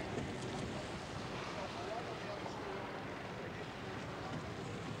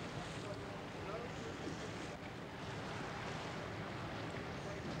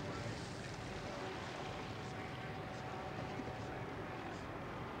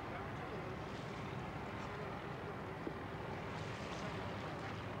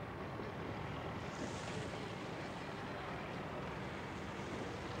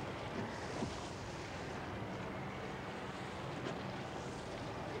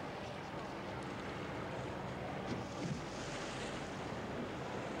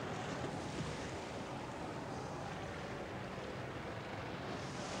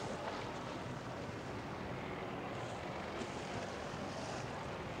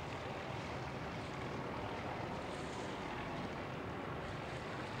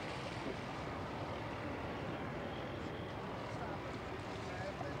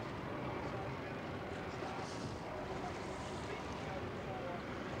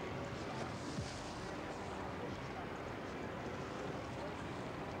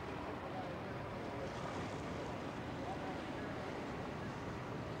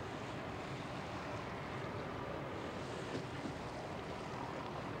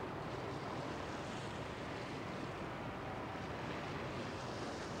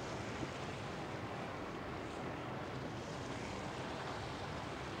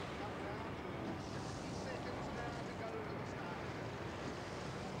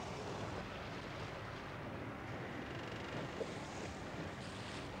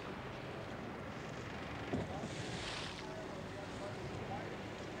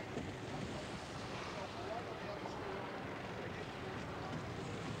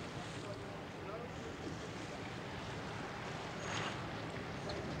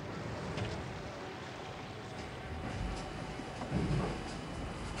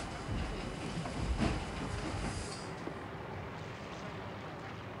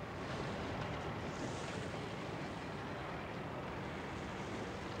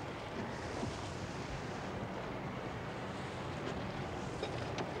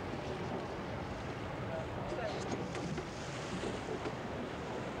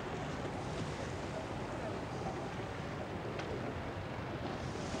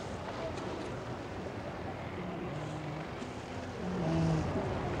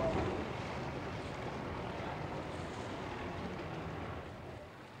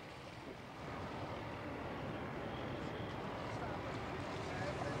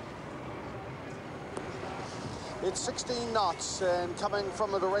 It's 16 knots and coming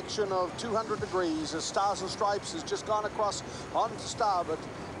from a direction of 200 degrees as Stars and Stripes has just gone across onto starboard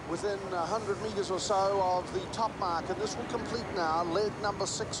within 100 metres or so of the top mark, and this will complete now leg number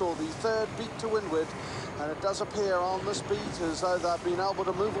 6, or the third beat to windward. And it does appear on this beat as though they've been able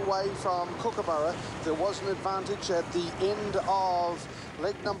to move away from Kookaburra. There was an advantage at the end of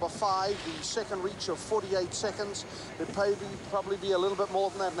leg number 5, the second reach of 48 seconds. It probably be a little bit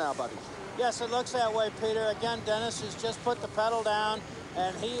more than that now, buddy. Yes, it looks that way, Peter. Again, Dennis has just put the pedal down,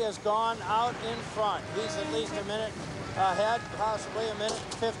 and he has gone out in front. He's at least a minute ahead, possibly a minute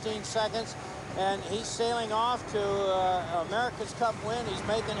and 15 seconds, and he's sailing off to America's Cup win. He's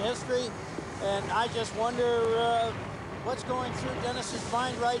making history, and I just wonder what's going through Dennis's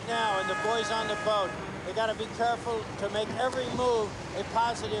mind right now, and the boys on the boat. They got to be careful to make every move a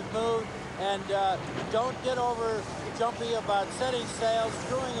positive move, and don't get over jumpy about setting sail,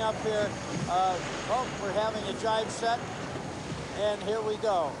 screwing up here. Oh, we're having a jibe set, and here we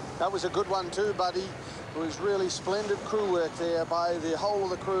go. That was a good one too, buddy. It was really splendid crew work there by the whole of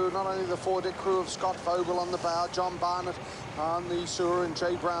the crew, not only the foredeck crew of Scott Vogel on the bow, John Barnett on the sewer, and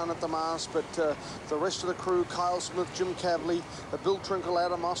Jay Brown at the mast, but the rest of the crew, Kyle Smith, Jim Cavley, Bill Trinkle,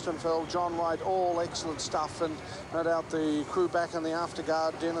 Adam Ostenfeld, John Wright, all excellent stuff, and no doubt the crew back in the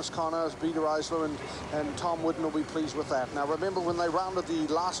afterguard, Dennis Connor, Peter Eisler, and Tom Wooden will be pleased with that. Now remember, when they rounded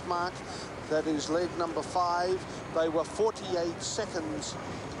the last mark, that is leg number 5, they were 48 seconds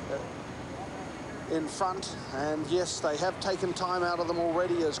in front, and yes, they have taken time out of them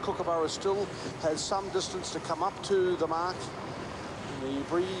already, as Kookaburra still has some distance to come up to the mark. The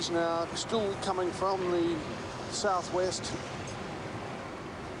breeze now still coming from the southwest.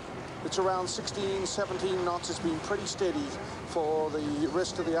 It's around 16, 17 knots. It's been pretty steady for the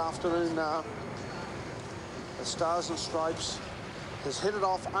rest of the afternoon now. The Stars and Stripes has headed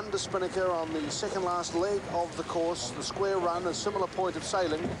off under Spinnaker on the second last leg of the course, the square run, a similar point of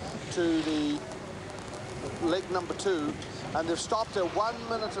sailing to the leg number 2, and they've stopped at 1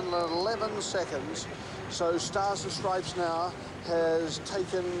 minute and 11 seconds. So Stars and Stripes now has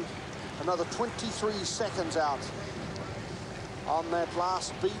taken another 23 seconds out on that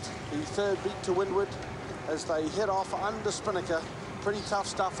last beat, the third beat to windward, as they head off under Spinnaker. Pretty tough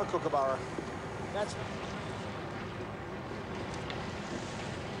stuff for Kookaburra. That's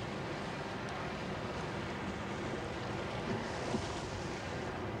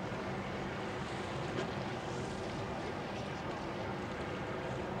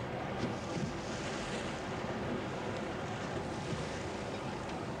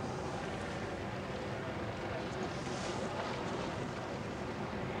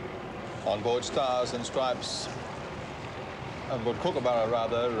on board Stars and Stripes, on board Kookaburra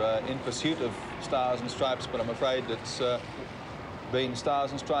rather, in pursuit of Stars and Stripes, but I'm afraid it's been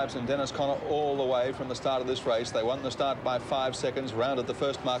Stars and Stripes and Dennis Connor all the way from the start of this race. They won the start by 5 seconds, rounded the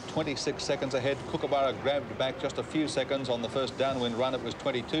first mark 26 seconds ahead. Kookaburra grabbed back just a few seconds on the first downwind run. It was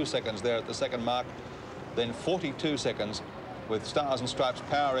 22 seconds there at the second mark, then 42 seconds with Stars and Stripes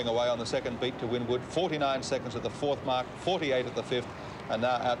powering away on the second beat to windward, 49 seconds at the fourth mark, 48 at the fifth, and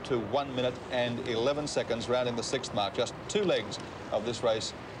now out to 1 minute and 11 seconds, rounding the sixth mark. Just 2 legs of this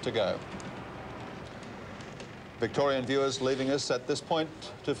race to go. Victorian viewers leaving us at this point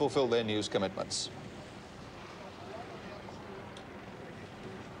to fulfill their news commitments.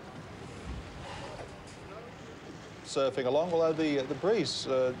 Surfing along, although the breeze,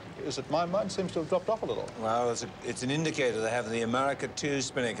 is it my mind, seems to have dropped off a little. Well, it's an indicator. They have the America 2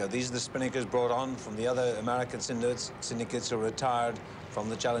 Spinnaker. These are the Spinnakers brought on from the other American syndicates who are retired from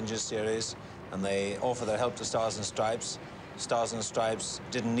the Challengers series, and they offer their help to Stars and Stripes. Stars and Stripes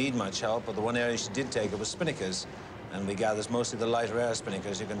didn't need much help, but the one area she did take it was Spinnakers, and we gather it's mostly the lighter air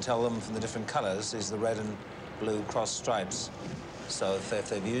Spinnakers. You can tell them from the different colours is the red and blue cross stripes. So if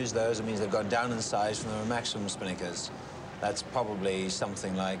they've used those, it means they've gone down in size from their maximum Spinnakers. That's probably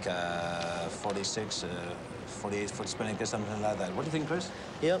something like 46, 48-foot Spinnaker, something like that. What do you think, Chris?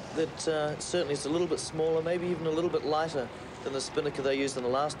 Yep, that certainly is a little bit smaller, maybe even a little bit lighter than the Spinnaker they used in the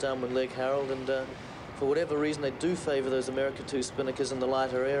last downwind leg, Harold, and for whatever reason they do favour those America 2 Spinnakers in the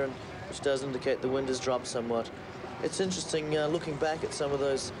lighter air, and which does indicate the wind has dropped somewhat. It's interesting looking back at some of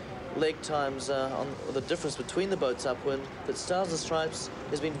those leg times on the difference between the boats upwind, that Stars and Stripes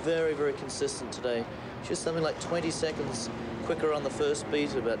has been very, very consistent today. She was something like 20 seconds quicker on the first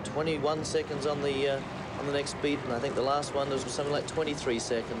beat, about 21 seconds on the next beat, and I think the last one was something like 23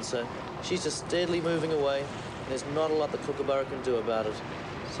 seconds. So she's just steadily moving away, and there's not a lot that Kookaburra can do about it.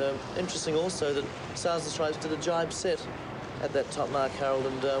 So interesting also that Stars and Stripes did a jibe set at that top mark, Harold,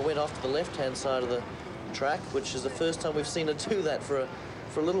 and went off to the left-hand side of the track, which is the first time we've seen her do that for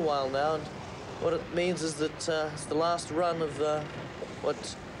a little while now, and what it means is that it's the last run of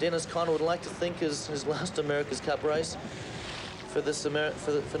what Dennis Conner would like to think is his last America's Cup race for this for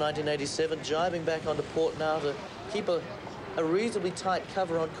 1987, jibing back onto port now to keep a reasonably tight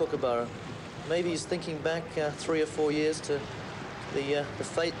cover on Kookaburra. Maybe he's thinking back 3 or 4 years to the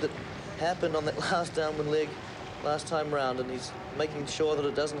fate that happened on that last downwind leg last time round, and he's making sure that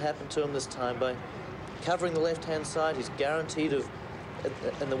it doesn't happen to him this time. By covering the left-hand side, he's guaranteed of,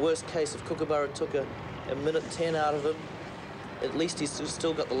 in the worst case, if Kookaburra took a minute 10 out of him, at least he's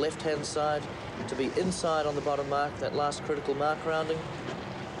still got the left-hand side to be inside on the bottom mark, that last critical mark rounding.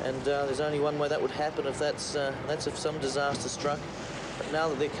 And there's only one way that would happen, if that's if some disaster struck. But now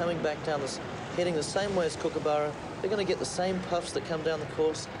that they're coming back down this, heading the same way as Kookaburra, they're going to get the same puffs that come down the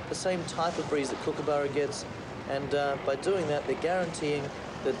course, the same type of breeze that Kookaburra gets. And by doing that, they're guaranteeing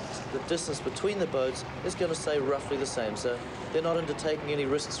that the distance between the boats is going to stay roughly the same. So they're not undertaking any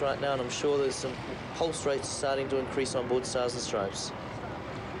risks right now, and I'm sure there's some pulse rates starting to increase on board Stars and Stripes.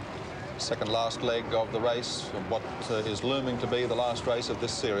 Second last leg of the race, what is looming to be the last race of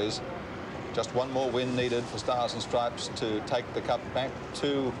this series. Just one more win needed for Stars and Stripes to take the cup back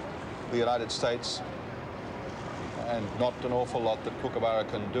to the United States. And not an awful lot that Kookaburra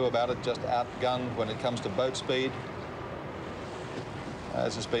can do about it, just outgunned when it comes to boat speed,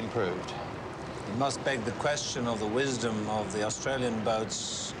 as has been proved. It must beg the question of the wisdom of the Australian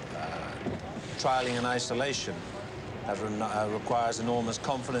boats trialling in isolation. That requires enormous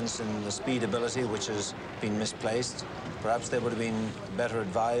confidence in the speed ability, which has been misplaced. Perhaps they would have been better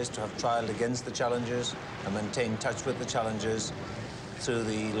advised to have trialled against the challengers and maintained touch with the challengers through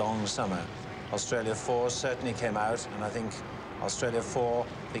the long summer. Australia 4 certainly came out, and I think Australia 4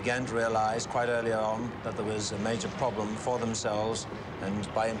 began to realize quite early on that there was a major problem for themselves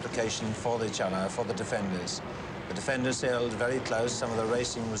and by implication for the challenger, for the defenders. The defenders sailed very close. Some of the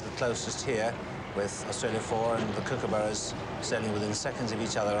racing was the closest here, with Australia 4 and the Kookaburras sailing within seconds of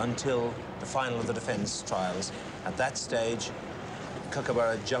each other until the final of the defence trials. At that stage,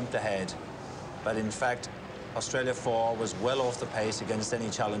 Kookaburra jumped ahead, but in fact, Australia 4 was well off the pace against any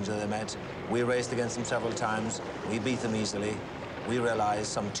challenger they met. We raced against them several times. We beat them easily. We realized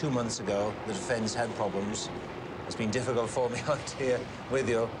some 2 months ago the defense had problems. It's been difficult for me out here with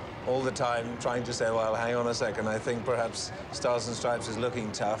you all the time trying to say, well, hang on a second, I think perhaps Stars and Stripes is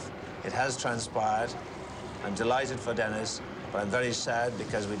looking tough. It has transpired. I'm delighted for Dennis, but I'm very sad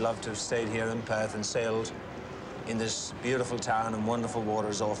because we'd love to have stayed here in Perth and sailed in this beautiful town and wonderful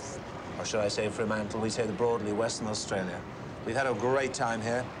waters off, or should I say Fremantle, we say broadly Western Australia. We've had a great time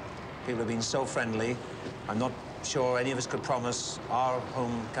here. People have been so friendly. I'm not sure any of us could promise our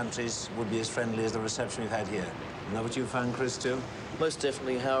home countries would be as friendly as the reception we've had here. Isn't that what you found, Chris, too? Most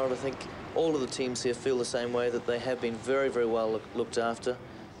definitely, Harold. I think all of the teams here feel the same way, that they have been very, very well looked after.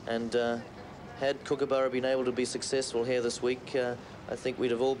 And had Kookaburra been able to be successful here this week, I think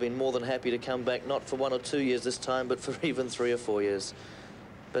we'd have all been more than happy to come back, not for 1 or 2 years this time, but for even 3 or 4 years.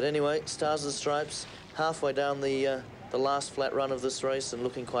 But anyway, Stars and Stripes, halfway down the last flat run of this race and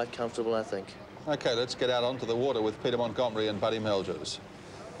looking quite comfortable, I think. OK, let's get out onto the water with Peter Montgomery and Buddy Melgers.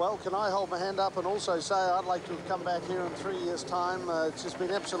 Well, can I hold my hand up and also say I'd like to have come back here in 3 years' time. It's just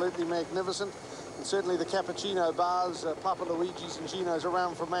been absolutely magnificent. And certainly the cappuccino bars, Papa Luigi's and Gino's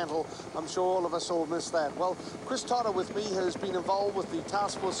around Fremantle, I'm sure all of us all miss that. Well, Chris Totter with me has been involved with the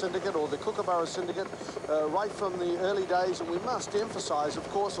Task Force Syndicate, or the Kookaburra Syndicate, right from the early days. And we must emphasise, of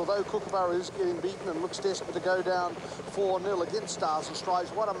course, although Kookaburra is getting beaten and looks desperate to go down 4-0 against Stars and Stripes,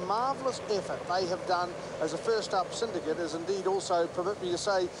 what a marvellous effort they have done as a first-up syndicate, as indeed also, permit me to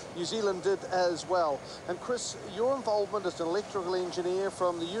say, New Zealand did as well. And Chris, your involvement as an electrical engineer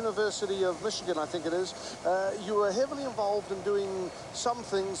from the University of Michigan, I think it is, you were heavily involved in doing some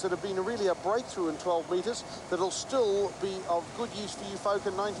things that have been really a breakthrough in 12 metres that'll still be of good use for you folk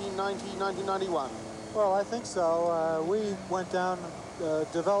in 1990, 1991. Well, I think so. We went down a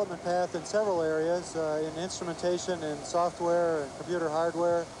development path in several areas, in instrumentation, in software, and computer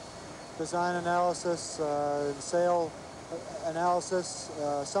hardware, design analysis, and sail analysis.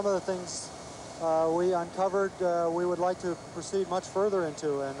 Some of the things we uncovered we would like to proceed much further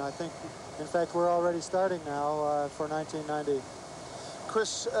into, and I think, in fact, we're already starting now for 1990.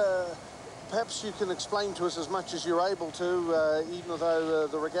 Chris, perhaps you can explain to us as much as you're able to, even though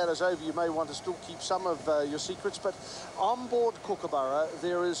the regatta's over, you may want to still keep some of your secrets, but on board Kookaburra,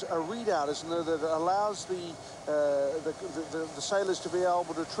 there is a readout, isn't there, that allows the sailors to be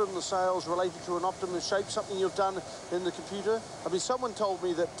able to trim the sails related to an optimum shape, something you've done in the computer. I mean, someone told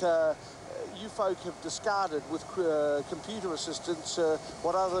me that you folk have discarded with computer assistance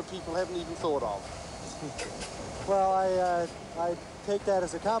what other people haven't even thought of. Well, I take that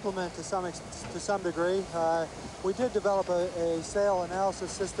as a compliment to some degree. We did develop a sail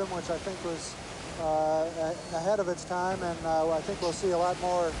analysis system, which I think was ahead of its time, and I think we'll see a lot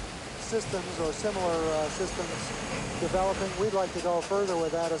more systems or similar systems developing. We'd like to go further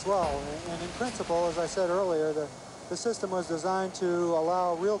with that as well. And in principle, as I said earlier, the system was designed to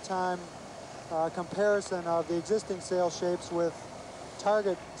allow real-time comparison of the existing sail shapes with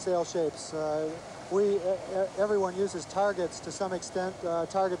target sail shapes. Everyone uses targets to some extent,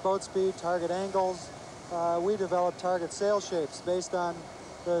 target boat speed, target angles. We developed target sail shapes based on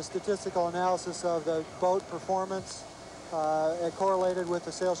the statistical analysis of the boat performance correlated with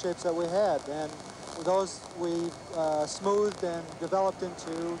the sail shapes that we had. And those we smoothed and developed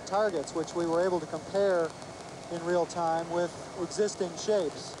into targets, which we were able to compare in real time with existing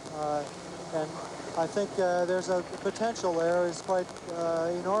shapes. And I think there's a potential there is quite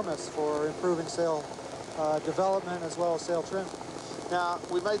enormous for improving sail development as well as sail trim. Now,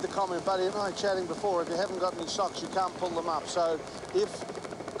 we made the comment, Buddy and I chatting before, if you haven't got any socks, you can't pull them up. So if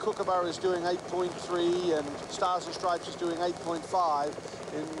Kookaburra is doing 8.3 and Stars and Stripes is doing 8.5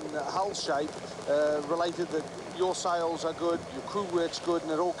 in hull shape, related that your sails are good, your crew work's good,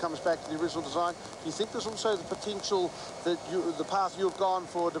 and it all comes back to the original design. Do you think there's also the potential that the path you've gone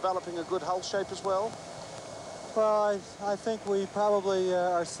for developing a good hull shape as well? Well, I think we probably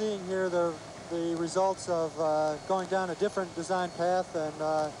are seeing here the results of going down a different design path,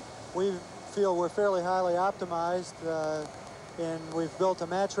 and we feel we're fairly highly optimized, and we've built a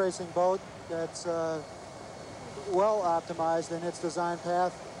match racing boat that's well optimized in its design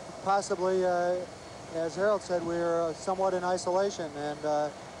path. Possibly, as Harold said, we're somewhat in isolation, and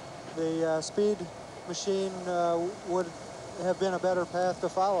the speed machine would have been a better path to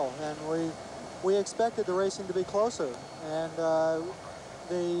follow, and we expected the racing to be closer, and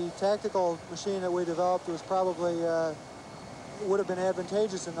the tactical machine that we developed was probably would have been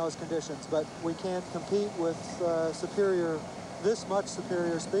advantageous in those conditions, but we can't compete with this much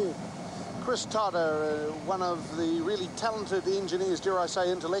superior speed. Chris Todder, one of the really talented engineers, dare I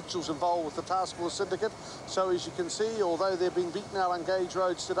say, intellectuals involved with the Task Force Syndicate. So as you can see, although they're being beaten out on gauge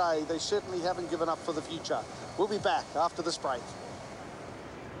roads today, they certainly haven't given up for the future. We'll be back after this break.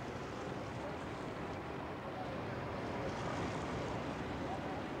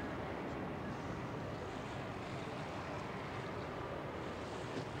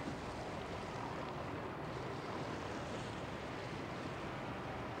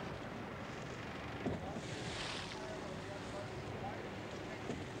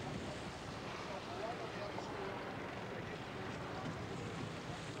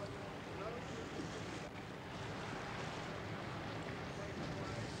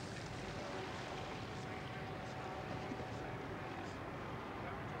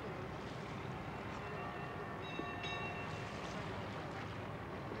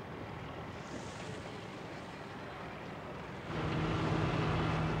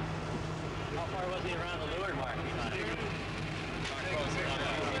 Around the leeward mark,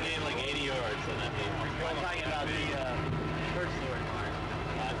 like 80 yards. I'm talking about the first leeward mark.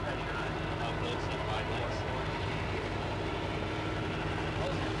 How close and wide lengths.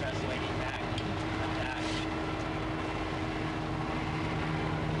 Those are impressive, like attack.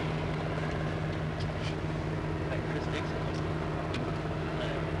 Like Chris Dixon was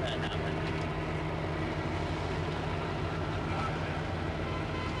that happened.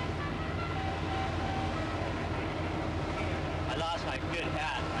 My good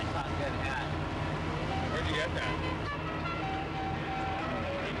hat, my top good hat. Where'd you get that?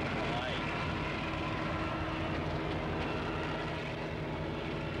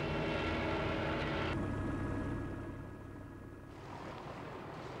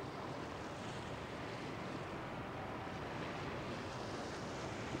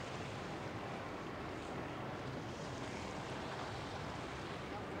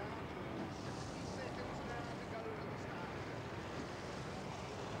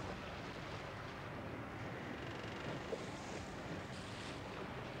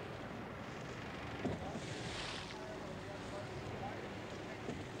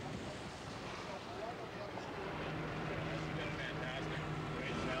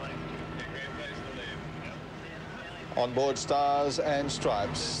 On board Stars and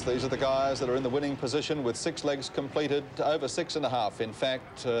Stripes, these are the guys that are in the winning position with 6 legs completed, over 6.5 in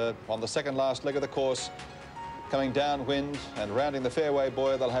fact, on the second last leg of the course, coming downwind and rounding the fairway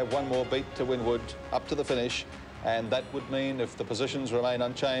buoy. They'll have one more beat to windward up to the finish, and that would mean, if the positions remain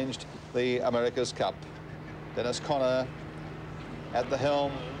unchanged, the America's Cup. Dennis Connor at the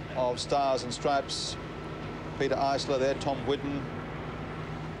helm of Stars and Stripes, Peter Eisler there, Tom Whidden,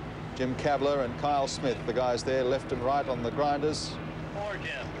 Jim Cavler and Kyle Smith, the guys there left and right on the grinders.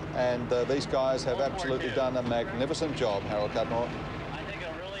 And these guys have absolutely done a magnificent job, Harold Cutmore.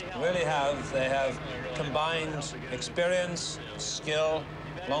 Really have. They have combined experience, skill,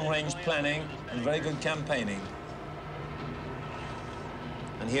 long-range planning, and very good campaigning.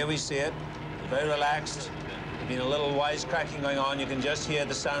 And here we see it, very relaxed. There's been a little wisecracking going on. You can just hear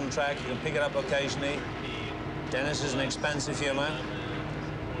the soundtrack. You can pick it up occasionally. Dennis is an expansive humour.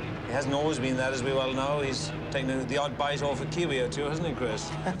 He hasn't always been that, as we well know. He's taken the odd bite off a Kiwi or two, hasn't he, Chris?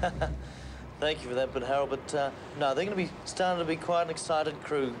 Thank you for that, but Harold. But no, they're going to be starting to be quite an excited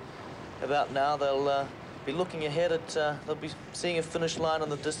crew. About now, they'll be looking ahead at. They'll be seeing a finish line on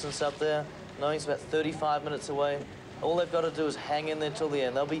the distance up there, knowing it's about 35 minutes away. All they've got to do is hang in there till the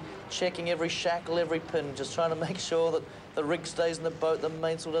end. They'll be checking every shackle, every pin, just trying to make sure that the rig stays in the boat, the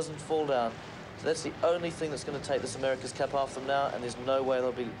mainsail doesn't fall down. So that's the only thing that's going to take this America's Cup off them now, and there's no way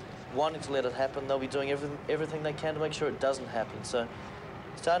they'll be wanting to let it happen. They'll be doing everything they can to make sure it doesn't happen. So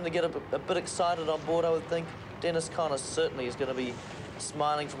starting to get a bit excited on board, I would think. Dennis Connor certainly is going to be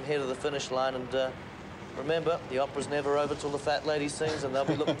smiling from here to the finish line, and remember, the opera's never over till the fat lady sings, and they'll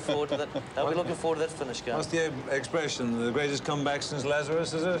be looking forward to that. They'll be looking forward to that finish, guys. What's the expression? The greatest comeback since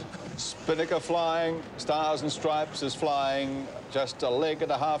Lazarus, is it? Spinnaker flying, Stars and Stripes is flying. Just a leg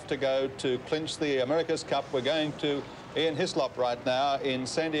and a half to go to clinch the America's Cup. We're going to Ian Hislop right now in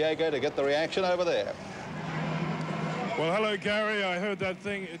San Diego to get the reaction over there. Well, hello, Gary. I heard that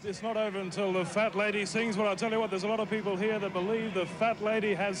thing. It's not over until the fat lady sings, but I'll tell you what, there's a lot of people here that believe the fat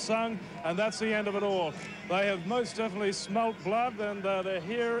lady has sung, and that's the end of it all. They have most definitely smelt blood, and they're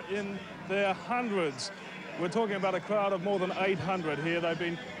here in their hundreds. We're talking about a crowd of more than 800 here. They've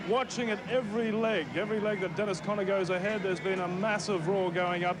been watching it every leg that Dennis Connor goes ahead. There's been a massive roar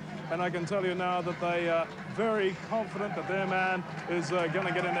going up, and I can tell you now that they are very confident that their man is going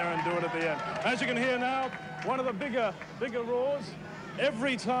to get in there and do it at the end. As you can hear now, one of the bigger roars.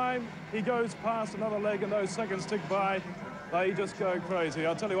 Every time he goes past another leg and those seconds tick by, they just go crazy.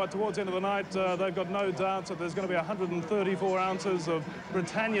 I'll tell you what, towards the end of the night, they've got no doubt that there's going to be 134 ounces of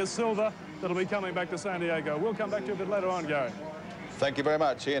Britannia silver that'll be coming back to San Diego. We'll come back to you a bit later on, Gary. Thank you very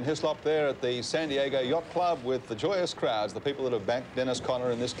much. Ian Hislop there at the San Diego Yacht Club with the joyous crowds, the people that have backed Dennis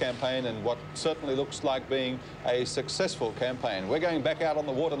Connor in this campaign and what certainly looks like being a successful campaign. We're going back out on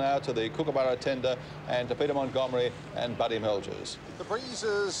the water now to the Kookaburra tender and to Peter Montgomery and Buddy Melgers. The breeze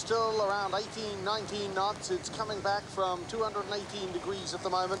is still around 18, 19 knots. It's coming back from 218 degrees at the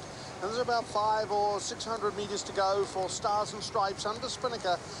moment. And there's about 500 or 600 metres to go for Stars and Stripes under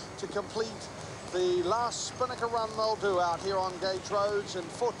Spinnaker to complete the last Spinnaker run they'll do out here on Gage Roads in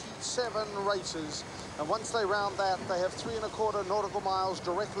 47 races. And once they round that, they have 3 1/4 nautical miles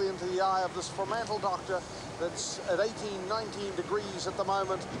directly into the eye of this Fremantle doctor that's at 18, 19 degrees at the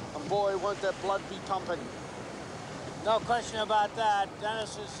moment. And boy, won't that blood be pumping. No question about that.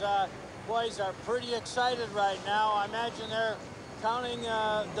 Dennis's boys are pretty excited right now. I imagine they're counting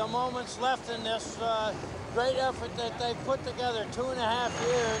the moments left in this great effort that they put together, 2.5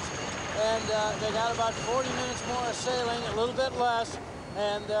 years. And they got about 40 minutes more of sailing, a little bit less,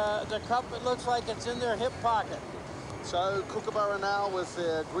 and the cup, it looks like it's in their hip pocket. So Kookaburra now with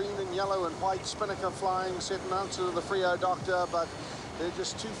their green and yellow and white Spinnaker flying, set an answer to the Frio Doctor, but they're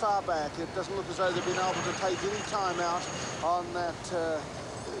just too far back. It doesn't look as though they've been able to take any time out on that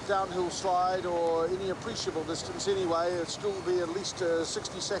downhill slide or any appreciable distance anyway. It'll still be at least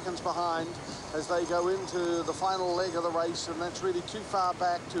 60 seconds behind as they go into the final leg of the race, and that's really too far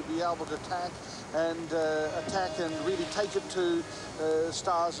back to be able to attack and really take it to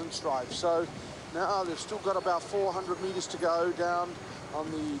Stars and Stripes. So now they've still got about 400 metres to go down on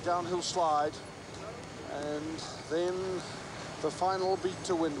the downhill slide, and then the final beat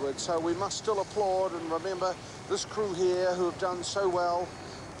to windward. So we must still applaud and remember this crew here who have done so well.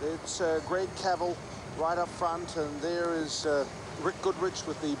 It's Greg Cavill right up front, and there is Rick Goodrich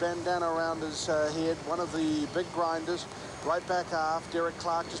with the bandana around his head, one of the big grinders. Right back aft, Derek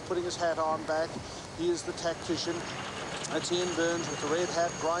Clark just putting his hat on back. He is the tactician. That's Ian Burns with the red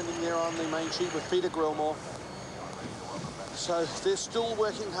hat grinding there on the main sheet with Peter Grillmore. So they're still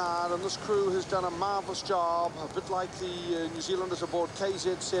working hard, and this crew has done a marvellous job, a bit like the New Zealanders aboard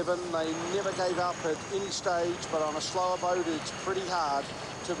KZ7. They never gave up at any stage, but on a slower boat, it's pretty hard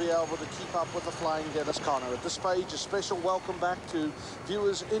to be able to keep up with the flying Dennis Connor. At this stage, a special welcome back to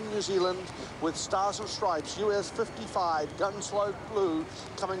viewers in New Zealand with Stars and Stripes, US 55, Gunslope Blue,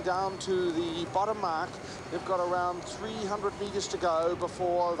 coming down to the bottom mark. They've got around 300 metres to go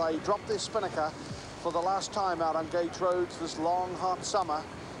before they drop their Spinnaker for the last time out on Gage Roads this long, hot summer.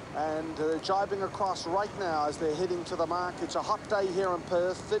 and jibing across right now as they're heading to the mark. It's a hot day here in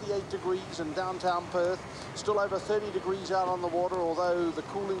Perth, 38 degrees in downtown Perth, still over 30 degrees out on the water, although the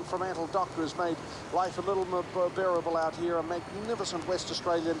cooling Fremantle Doctor has made life a little more bearable out here. A magnificent West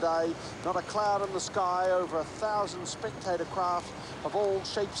Australian day, not a cloud in the sky, over 1,000 spectator craft of all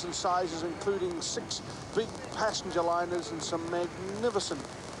shapes and sizes, including 6 big passenger liners and some magnificent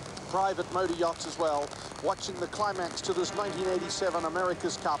private motor yachts as well, watching the climax to this 1987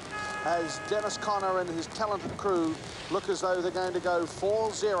 America's Cup as Dennis Conner and his talented crew look as though they're going to go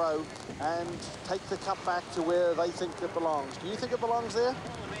 4-0 and take the cup back to where they think it belongs. Do you think it belongs there?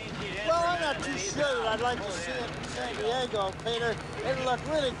 Well, I'm not too sure that I'd like to see it in San Diego, Peter. It'll look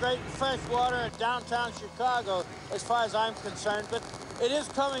really great in fresh water in downtown Chicago, as far as I'm concerned. But it is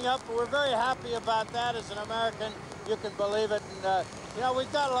coming up, and we're very happy about that as an American. You can believe it. And, you know,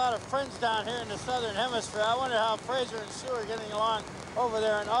 we've got a lot of friends down here in the Southern Hemisphere. I wonder how Fraser and Sue are getting along over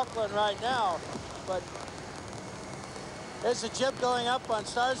there in Auckland right now. But there's a jib going up on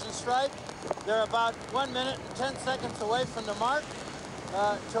Stars and Stripes. They're about 1 minute and 10 seconds away from the mark.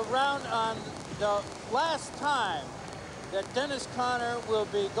 To round on the last time that Dennis Conner will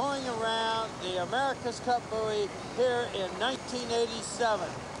be going around the America's Cup buoy here in 1987.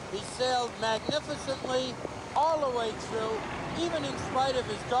 He sailed magnificently all the way through, even in spite of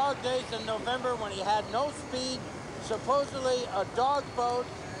his dog days in November when he had no speed, supposedly a dog boat.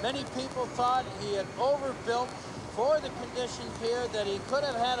 Many people thought he had overbuilt for the conditions here, that he could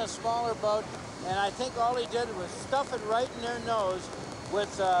have had a smaller boat, and I think all he did was stuff it right in their nose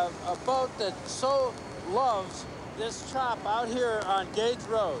with a boat that so loves this chop out here on Gage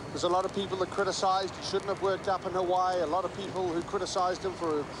Road. There's a lot of people that criticised he shouldn't have worked up in Hawaii, a lot of people who criticised him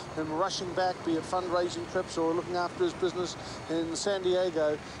for him rushing back, be it fundraising trips or looking after his business in San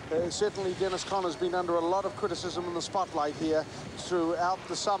Diego. Certainly Dennis Conner's been under a lot of criticism in the spotlight here throughout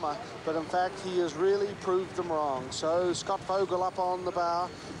the summer, but in fact he has really proved them wrong. So Scott Vogel up on the bow,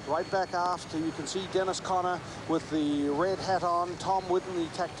 right back aft, you can see Dennis Conner with the red hat on, Tom Whidden, the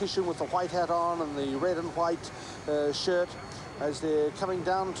tactician, with the white hat on and the red and white shirt as they're coming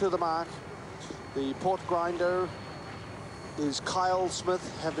down to the mark. The port grinder is Kyle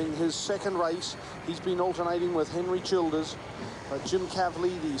Smith, having his second race. He's been alternating with Henry Childers. Jim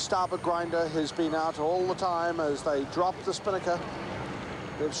Cavley, the starboard grinder, has been out all the time as they drop the spinnaker.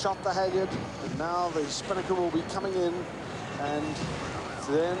 They've shot the halyard, and now the spinnaker will be coming in, and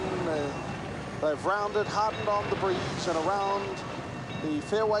then they've rounded, hardened on the breeze and around the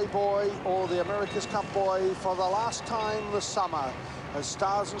fairway buoy or the America's Cup buoy for the last time this summer, as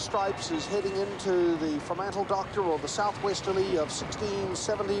Stars and Stripes is heading into the Fremantle Doctor, or the southwesterly of 16,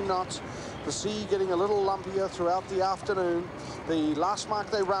 17 knots. The sea getting a little lumpier throughout the afternoon. The last mark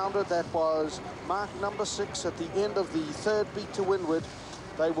they rounded, that was mark number 6 at the end of the third beat to windward.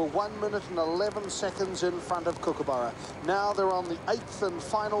 They were 1 minute and 11 seconds in front of Kookaburra. Now they're on the 8th and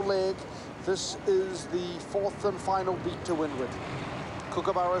final leg. This is the 4th and final beat to windward.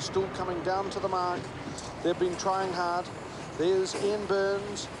 Kookaburra still coming down to the mark. They've been trying hard. There's Ian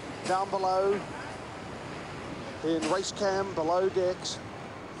Burns down below in race cam below decks,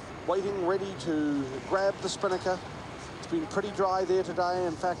 waiting ready to grab the spinnaker. It's been pretty dry there today.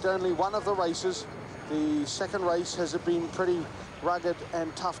 In fact, only one of the races, the second race, has it been pretty rugged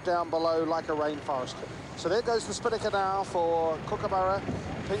and tough down below like a rainforest. So there goes the spinnaker now for Kookaburra.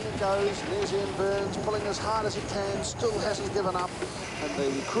 Ping it goes, and there's Ian Burns pulling as hard as he can, still hasn't given up. And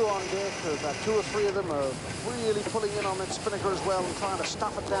the crew on deck, about 2 or 3 of them, are really pulling in on that spinnaker as well and trying to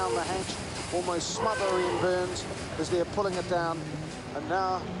stuff it down the hatch, almost smother Ian Burns as they're pulling it down. And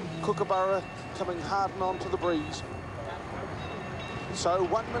now Kookaburra coming hard and onto the breeze. So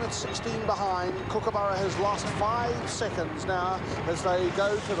 1 minute 16 behind. Kookaburra has lost 5 seconds now as they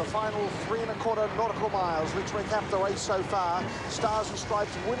go to the final 3 1/4 nautical miles. Let's recap the race so far. Stars and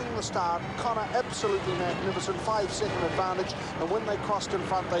Stripes winning the start. Conner absolutely magnificent, 5-second advantage, and when they crossed in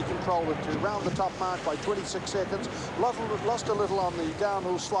front they controlled it to round the top mark by 26 seconds. Lost a little on the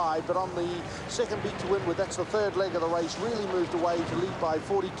downhill slide, but on the second beat to windward, that's the third leg of the race, really moved away to lead by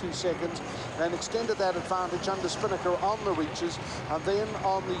 42 seconds and extended that advantage under spinnaker on the reaches. And then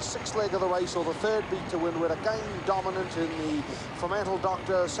on the 6th leg of the race, or the third beat to windward, again dominant in the Fremantle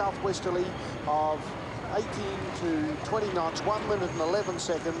Doctor southwesterly of 18 to 20 knots, 1 minute and 11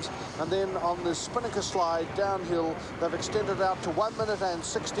 seconds. And then on the spinnaker slide downhill, they've extended out to 1 minute and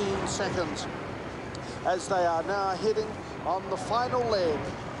 16 seconds as they are now heading on the final leg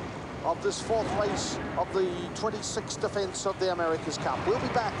of this 4th race of the 26th defence of the America's Cup. We'll be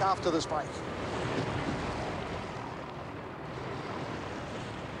back after this break.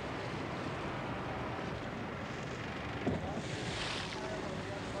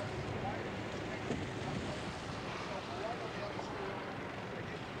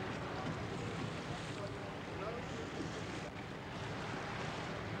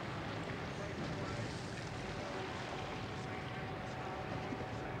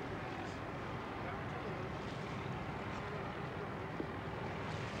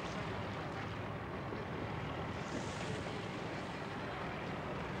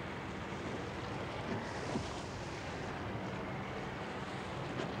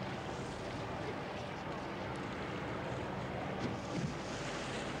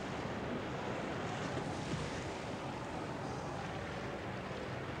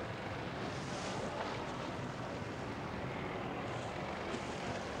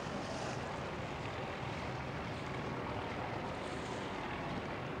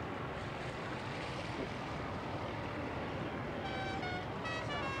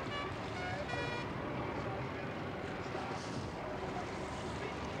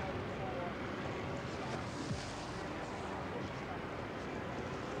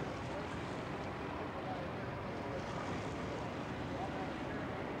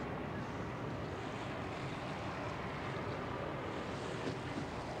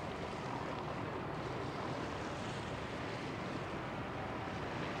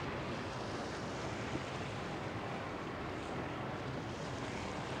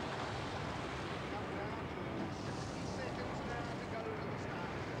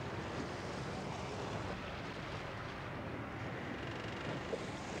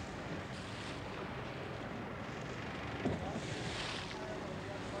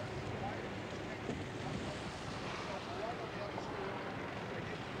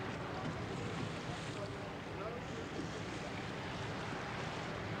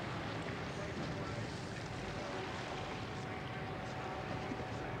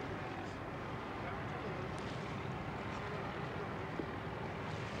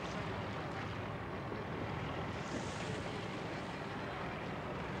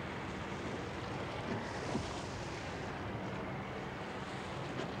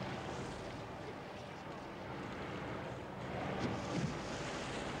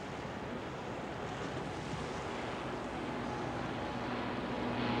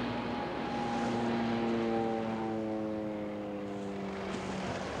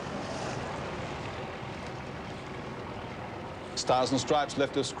 Stars and Stripes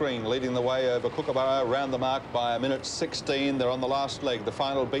left of screen, leading the way over Kookaburra, round the mark by 1:16. They're on the last leg. The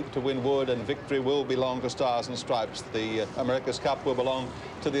final beat to windward, and victory will belong to Stars and Stripes. The America's Cup will belong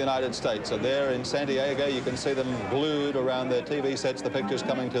to the United States. And there in San Diego, you can see them glued around their TV sets. The pictures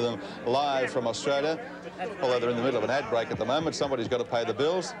coming to them live from Australia. Although they're in the middle of an ad break at the moment, somebody's got to pay the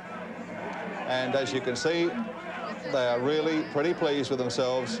bills. And as you can see, they are really pretty pleased with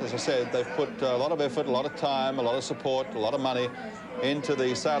themselves. As I said, they've put a lot of effort, a lot of time, a lot of support, a lot of money into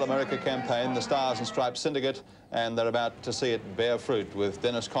the Sail America campaign, the Stars and Stripes Syndicate, and they're about to see it bear fruit with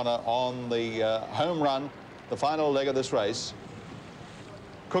Dennis Conner on the home run, the final leg of this race.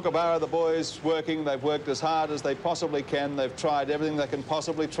 Kookaburra, the boys working, they've worked as hard as they possibly can. They've tried everything they can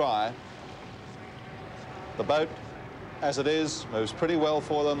possibly try. The boat, as it is, moves pretty well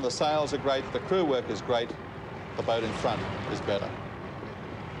for them. The sails are great, the crew work is great. The boat in front is better.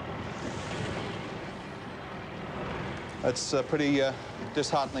 It's a pretty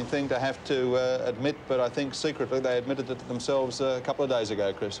disheartening thing to have to admit, but I think secretly they admitted it to themselves a couple of days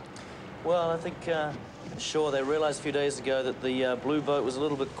ago, Chris. Well, I think, sure, they realised a few days ago that the blue boat was a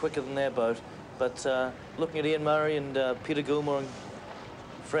little bit quicker than their boat, but looking at Ian Murray and Peter Gilmore and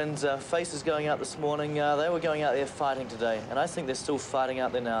friends' faces going out this morning, they were going out there fighting today, and I think they're still fighting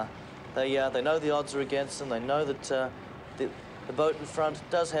out there now. They know the odds are against them. They know that the boat in front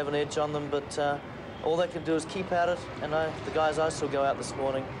does have an edge on them, but all they can do is keep at it. And the guys I saw go out this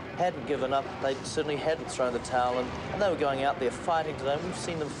morning hadn't given up. They certainly hadn't thrown the towel, and they were going out there fighting today. We've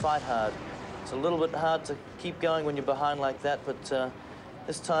seen them fight hard. It's a little bit hard to keep going when you're behind like that, but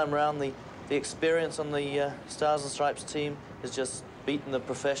this time around, the experience on the Stars and Stripes team has just beaten the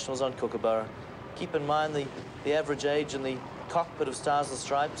professionals on Kookaburra. Keep in mind the average age in the cockpit of Stars and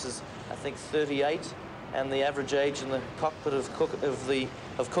Stripes is, I think, 38, and the average age in the cockpit of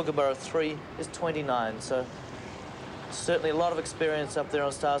Kookaburra 3 is 29. So certainly a lot of experience up there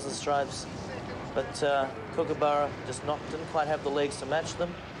on Stars and Stripes, but Kookaburra just didn't quite have the legs to match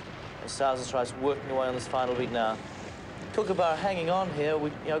them. And Stars and Stripes working away on this final beat now. Kookaburra hanging on here.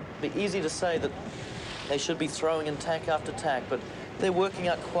 It'd be easy to say that they should be throwing in tack after tack, but they're working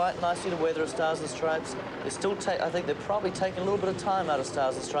out quite nicely to weather at Stars and Stripes. They still I think they're probably taking a little bit of time out of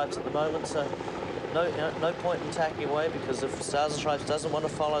Stars and Stripes at the moment, so no point in tacking away, because if Stars and Stripes doesn't want to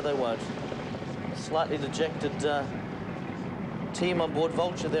follow, they won't. Slightly dejected team on board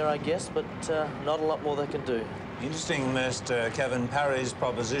Vulture there, I guess, but not a lot more they can do. Interesting, Mr. Kevin Parry's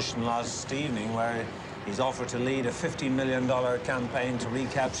proposition last evening, where he's offered to lead a $15 million campaign to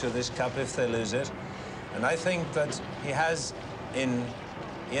recapture this cup if they lose it. And I think that he has in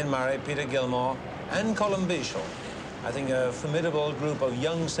Ian Murray, Peter Gilmore, and Colin Beashel, I think a formidable group of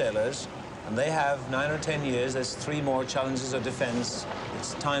young sailors, and they have 9 or 10 years. There's 3 more challenges of defence.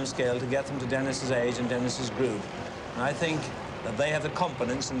 It's time scale to get them to Dennis's age and Dennis's group. And I think that they have the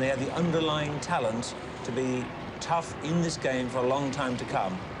competence and they have the underlying talent to be tough in this game for a long time to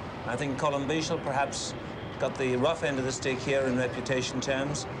come. I think Colin Beashel perhaps got the rough end of the stick here in reputation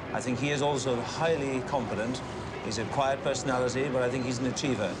terms. I think he is also highly competent. He's a quiet personality, but I think he's an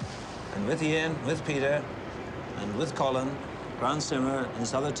achiever. And with Ian, with Peter, and with Colin, Grant Simmer, and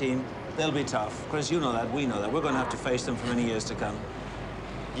this other team, they'll be tough. Chris, you know that, we know that. We're going to have to face them for many years to come.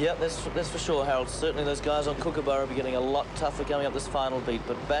 Yep, that's for sure, Harold. Certainly those guys on Kookaburra are getting a lot tougher coming up this final beat,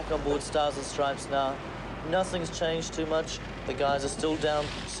 but back on board Stars and Stripes now, nothing's changed too much. The guys are still down,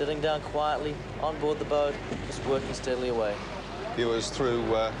 sitting down quietly on board the boat, just working steadily away. Viewers through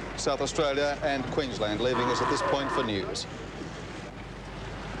South Australia and Queensland, leaving us at this point for news.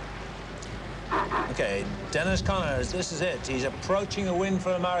 Okay, Dennis Conner, this is it. He's approaching a win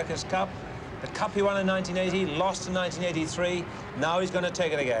for America's Cup. The cup he won in 1980, lost in 1983. Now he's going to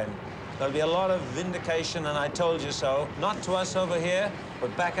take it again. There'll be a lot of vindication, and I told you so. Not to us over here,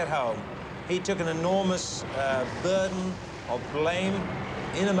 but back at home. He took an enormous burden of blame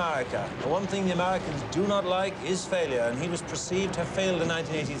in America. The one thing the Americans do not like is failure, and he was perceived to have failed in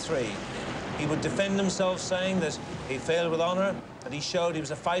 1983. He would defend himself saying that he failed with honor, that he showed he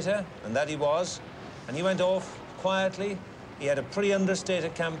was a fighter, and that he was. And he went off quietly. He had a pretty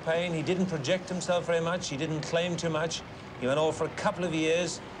understated campaign. He didn't project himself very much. He didn't claim too much. He went off for a couple of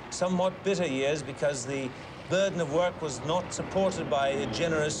years, somewhat bitter years, because the burden of work was not supported by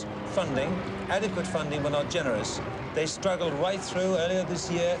generous funding. Adequate funding, but not generous. They struggled right through. Earlier this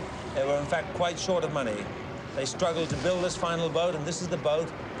year, they were in fact quite short of money. They struggled to build this final boat, and this is the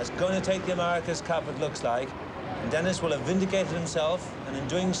boat that's going to take the America's Cup, it looks like. And Dennis will have vindicated himself, and in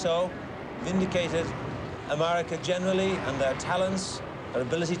doing so, vindicated America generally and their talents, their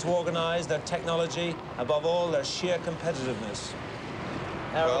ability to organize, their technology, above all, their sheer competitiveness.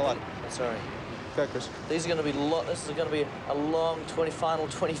 Harold, sorry. Go, Chris. These are going to be this is going to be a long final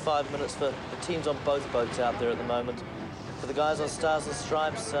 25 minutes for the teams on both boats out there at the moment. For the guys on Stars and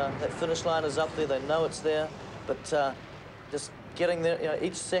Stripes, that finish line is up there. They know it's there, but just getting there, you know,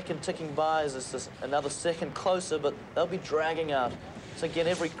 each second ticking by is just another second closer, but they'll be dragging out. So again,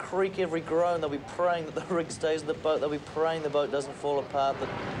 every creak, every groan, they'll be praying that the rig stays in the boat. They'll be praying the boat doesn't fall apart, that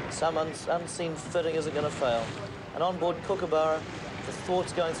some unseen fitting isn't going to fail. And on board Kookaburra, the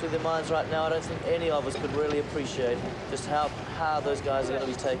thoughts going through their minds right now, I don't think any of us could really appreciate just how hard those guys are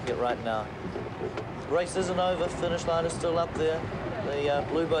going to be taking it right now. The race isn't over, finish line is still up there. The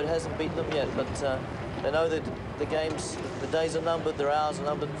blue boat hasn't beaten them yet, but they know that the days are numbered, their hours are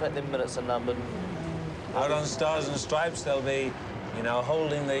numbered, in fact their minutes are numbered. Out on Stars and Stripes, they'll be, you know,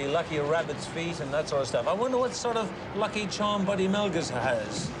 holding the lucky rabbit's feet and that sort of stuff. I wonder what sort of lucky charm Buddy Melgers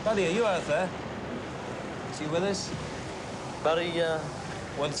has. Buddy, are you out there? Is he with us? Buddy,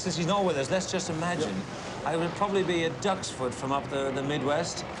 well, since he's not with us, let's just imagine. I would probably be a duck's foot from up the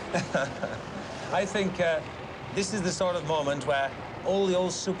Midwest. I think this is the sort of moment where all the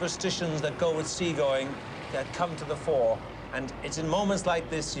old superstitions that go with seagoing come to the fore. And it's in moments like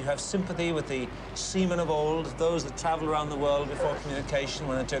this you have sympathy with the seamen of old, those that travelled around the world before communication,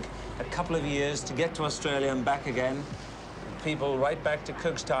 when it took a couple of years to get to Australia and back again. People right back to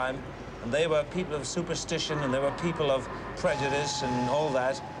Cook's time. And they were people of superstition, and they were people of prejudice and all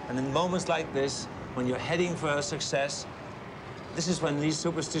that. And in moments like this, when you're heading for success, this is when these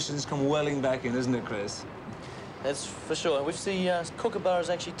superstitions come welling back in, isn't it, Chris? That's for sure. And we see Kookaburra's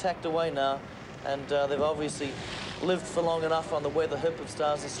actually tacked away now, and they've obviously lived for long enough on the weather hip of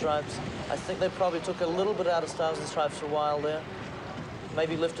Stars and Stripes. I think they probably took a little bit out of Stars and Stripes for a while there.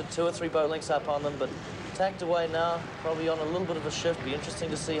 Maybe lifted 2 or 3 boat lengths up on them, but tacked away now, probably on a little bit of a shift. Be interesting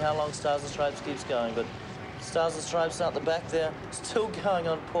to see how long Stars and Stripes keeps going. But Stars and Stripes out the back there, still going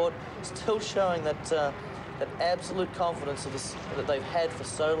on port, still showing that that absolute confidence that they've had for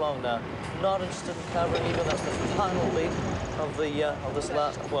so long now. Not interested in covering even. That's the final beat of this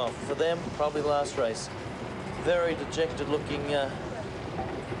last, well, for them, probably the last race. Very dejected looking.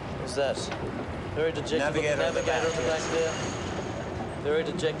 Who's that? Very dejected navigator on the back there. Very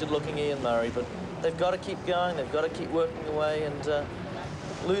dejected looking Ian Murray, but they've got to keep going, they've got to keep working away, and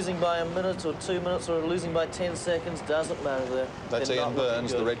losing by a minute or 2 minutes or losing by 10 seconds doesn't matter there. That's Ian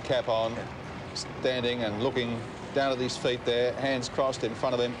Burns, the red cap on, standing and looking down at his feet there, hands crossed in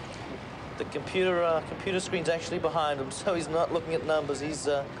front of him. The computer screen's actually behind him, so he's not looking at numbers. He's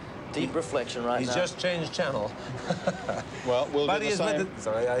deep reflection right now. He's just changed channel. Well, we'll Buddy do the same. is with us.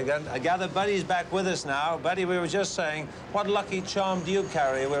 Sorry, I gather Buddy's back with us now. Buddy, we were just saying, what lucky charm do you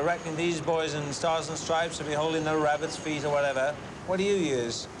carry? We're reckoning these boys in Stars and Stripes will be holding their rabbit's feet or whatever. What do you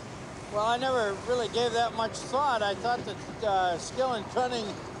use? Well, I never really gave that much thought. I thought that skill and cunning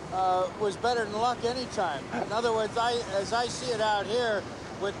was better than luck any time. In other words, as I see it out here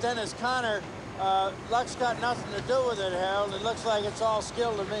with Dennis Conner, luck's got nothing to do with it, Harold. It looks like it's all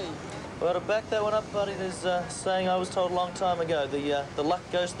skill to me. Well, to back that one up, Buddy, there's a saying I was told a long time ago. The luck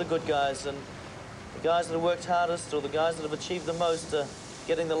goes to the good guys, and the guys that have worked hardest or the guys that have achieved the most are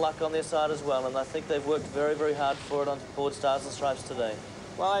getting the luck on their side as well, and I think they've worked very, very hard for it on board Stars and Stripes today.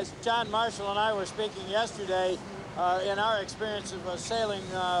 Well, as John Marshall and I were speaking yesterday, in our experience of sailing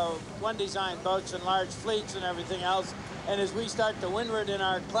one-design boats and large fleets and everything else, and as we start to windward in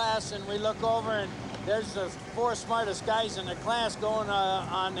our class and we look over and there's the 4 smartest guys in the class going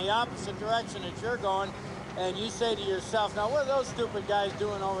on the opposite direction that you're going, and you say to yourself, now what are those stupid guys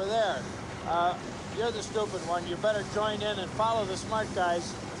doing over there? You're the stupid one. You better join in and follow the smart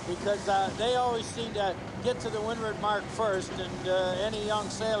guys, because they always seem to get to the windward mark first, and any young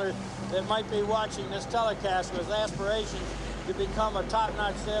sailor that might be watching this telecast with aspirations to become a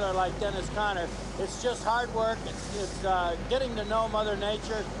top-notch sailor like Dennis Conner, it's just hard work. It's getting to know Mother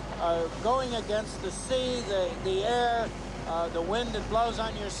Nature, going against the sea, the air, the wind that blows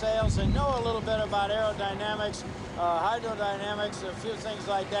on your sails, and know a little bit about aerodynamics, hydrodynamics, a few things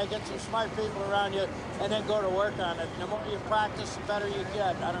like that. Get some smart people around you, and then go to work on it. The more you practice, the better you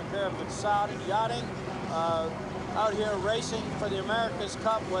get. I don't care if it's yachting, out here racing for the America's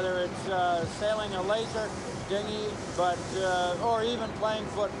Cup, whether it's sailing a laser dinghy, or even playing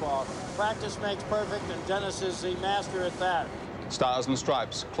football. Practice makes perfect, and Dennis is the master at that. Stars and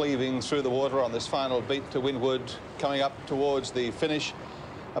Stripes cleaving through the water on this final beat to windward, coming up towards the finish.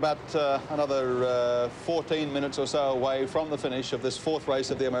 About another 14 minutes or so away from the finish of this 4th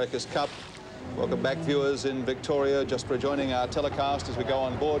race of the America's Cup. Welcome back, viewers in Victoria, just rejoining our telecast as we go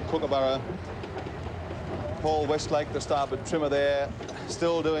on board Kookaburra. Paul Westlake, the starboard trimmer there,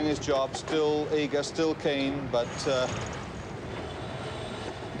 still doing his job, still eager, still keen, but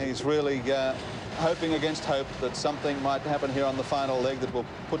he's really hoping against hope that something might happen here on the final leg that will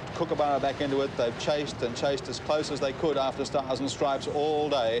put Kookaburra back into it. They've chased and chased as close as they could after Stars and Stripes all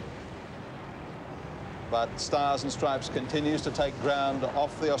day. But Stars and Stripes continues to take ground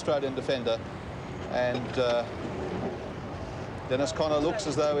off the Australian defender. And Dennis Conner looks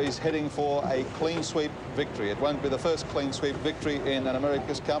as though he's heading for a clean sweep victory. It won't be the first clean sweep victory in an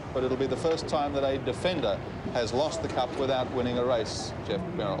America's Cup, but it'll be the first time that a defender has lost the Cup without winning a race, Jeff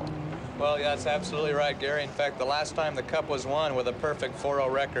Merrill. Well, yeah, that's absolutely right, Gary. In fact, the last time the Cup was won with a perfect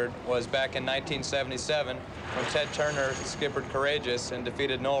 4-0 record was back in 1977 when Ted Turner skippered Courageous and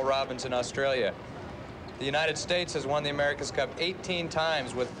defeated Noel Robbins in Australia. The United States has won the America's Cup 18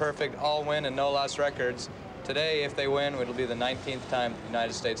 times with perfect all-win and no-loss records. Today, if they win, it'll be the 19th time the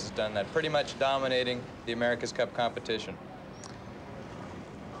United States has done that, pretty much dominating the America's Cup competition.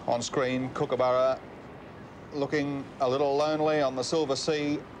 On screen, Kookaburra looking a little lonely on the Silver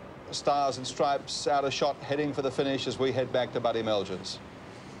Sea. Stars and Stripes out of shot, heading for the finish as we head back to Buddy Melger's.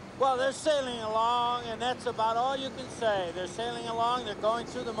 Well, they're sailing along, and that's about all you can say. They're sailing along. They're going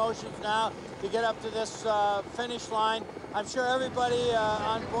through the motions now to get up to this finish line. I'm sure everybody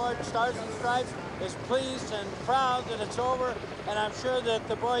on board Stars and Stripes is pleased and proud that it's over, and I'm sure that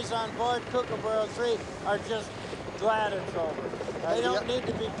the boys on board Kookaburra 3 are just glad it's over. They don't need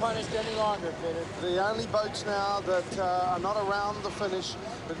to be punished any longer, Peter. The only boats now that are not around the finish,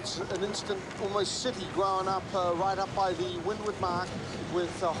 it's an instant almost city growing up right up by the windward mark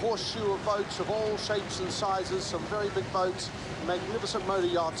with a horseshoe of boats of all shapes and sizes, some very big boats, magnificent motor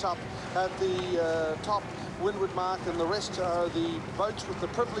yachts up at the top windward mark, and the rest are the boats with the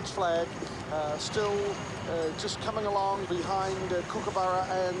privilege flag still just coming along behind Kookaburra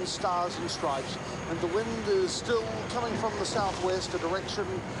and Stars and Stripes. And the wind is still coming from the southwest, a direction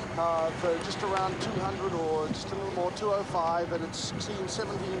of just around 200 or just a little more, 205, and it's 16,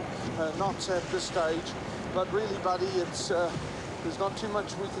 17 knots at this stage. But really, Buddy, it's there's not too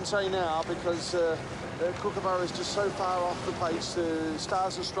much we can say now because Kookaburra is just so far off the pace.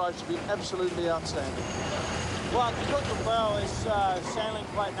 Stars and Stripes have been absolutely outstanding. Well, Kookaburra is sailing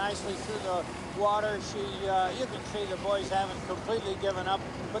quite nicely through the water. You can see the boys haven't completely given up,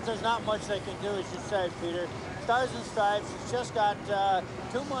 but there's not much they can do, as you said, Peter. Stars and Stripes has just got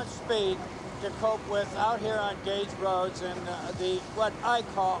too much speed to cope with out here on gauge roads and what I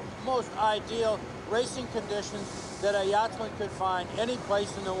call most ideal racing conditions that a yachtsman could find any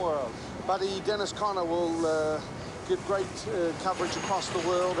place in the world. Buddy, Dennis Conner will give great coverage across the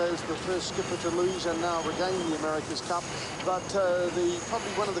world as the first skipper to lose and now regain the America's Cup. But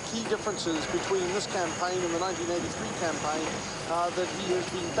probably one of the key differences between this campaign and the 1983 campaign that he has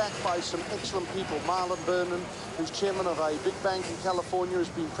been backed by some excellent people. Marlon Vernon, who's chairman of a big bank in California, has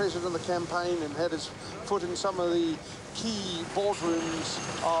been president of the campaign and had his foot in some of the key boardrooms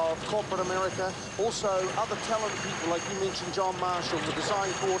of corporate America. Also, other talented people, like you mentioned, John Marshall, the design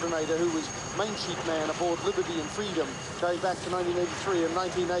coordinator, who was main sheet man aboard Liberty and Freedom going back to 1983 and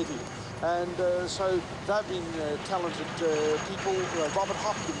 1980. And so they've been talented people. Robert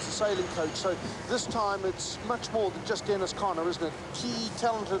Hopkins, the sailing coach. So this time it's much more than just Dennis Conner, isn't it? Key,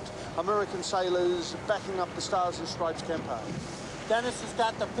 talented American sailors backing up the Stars and Stripes campaign. Dennis has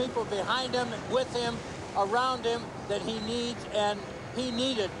got the people behind him, with him, around him that he needs, and he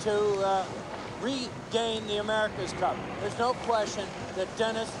needed to regain the America's Cup. There's no question that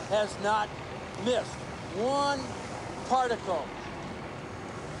Dennis has not missed one particle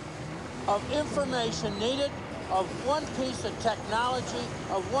of information needed, of one piece of technology,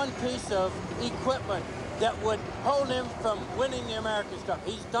 of one piece of equipment that would hold him from winning the America's Cup.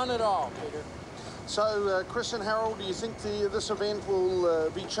 He's done it all, Peter. So, Chris and Harold, do you think this event will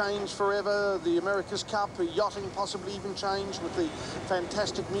be changed forever? The America's Cup, yachting possibly even changed with the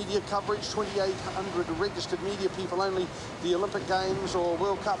fantastic media coverage, 2,800 registered media people. Only the Olympic Games or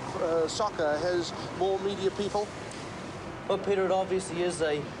World Cup soccer has more media people. Well, Peter, it obviously is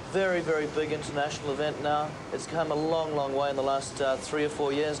a very, very big international event now. It's come a long, long way in the last 3 or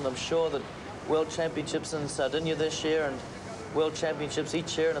 4 years, and I'm sure that World Championships in Sardinia this year and World Championships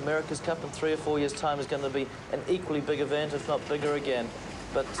each year, and America's Cup in 3 or 4 years' time is going to be an equally big event, if not bigger again.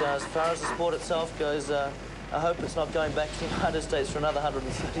 But as far as the sport itself goes, I hope it's not going back to the United States for another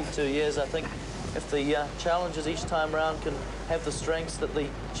 132 years. I think if the challenges each time around can have the strengths that the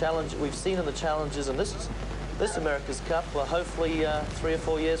challenge we've seen in the challenges in this America's Cup, well, hopefully 3 or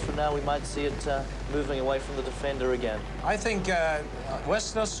 4 years from now we might see it moving away from the Defender again. I think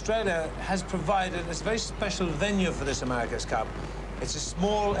Western Australia has provided a very special venue for this America's Cup. It's a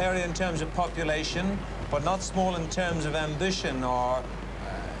small area in terms of population, but not small in terms of ambition or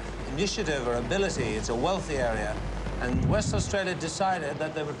initiative or ability. It's a wealthy area. And Western Australia decided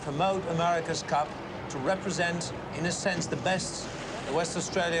that they would promote America's Cup to represent, in a sense, the best that Western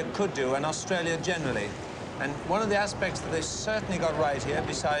Australia could do, and Australia generally. And one of the aspects that they certainly got right here,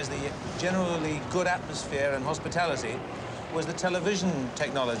 besides the generally good atmosphere and hospitality, was the television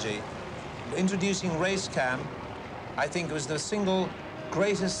technology. Introducing race cam, I think, was the single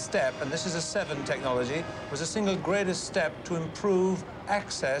greatest step, and this is a 7 technology, was the single greatest step to improve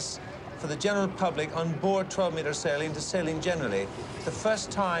access for the general public on board 12-meter sailing to sailing generally. It's the first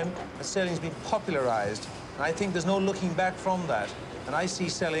time that sailing's been popularized, and I think there's no looking back from that. And I see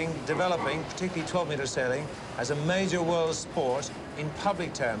sailing developing, particularly 12-meter sailing, as a major world sport in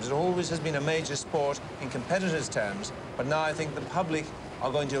public terms. It always has been a major sport in competitors' terms, but now I think the public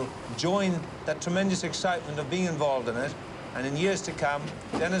are going to join that tremendous excitement of being involved in it. And in years to come,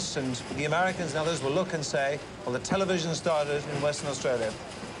 Dennis and the Americans and others will look and say, well, the television started in Western Australia.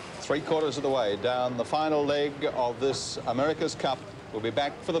 3/4 of the way down the final leg of this America's Cup. We'll be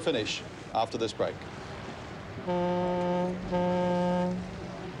back for the finish after this break.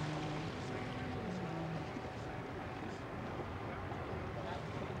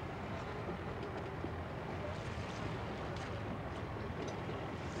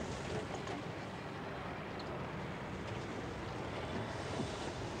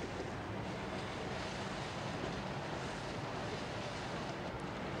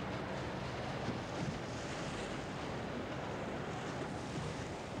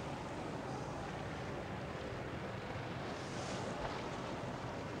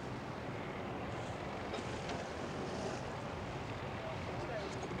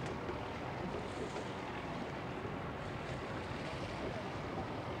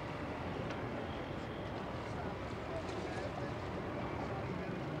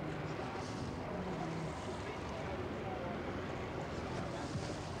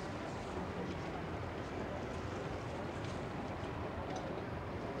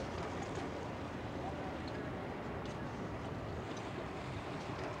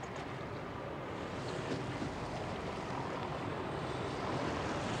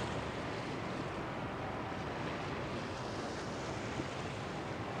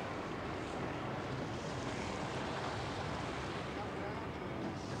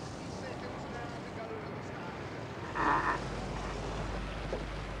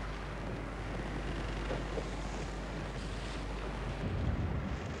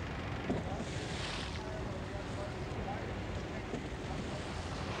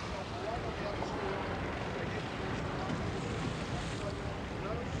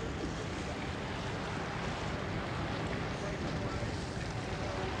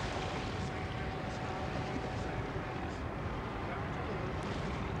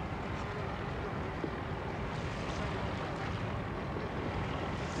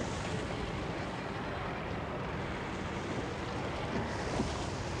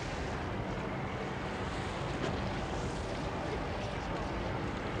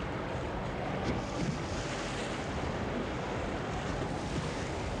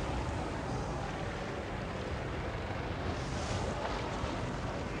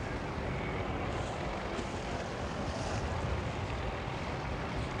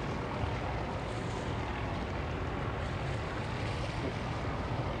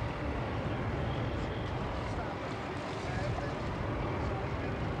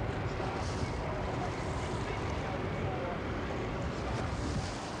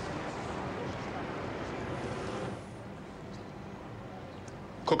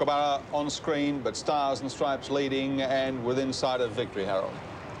 Kookaburra on screen, but Stars and Stripes leading and within sight of victory, Harold.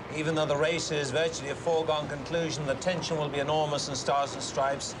 Even though the race is virtually a foregone conclusion, the tension will be enormous in Stars and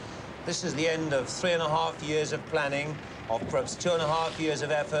Stripes. This is the end of 3.5 years of planning, of perhaps 2.5 years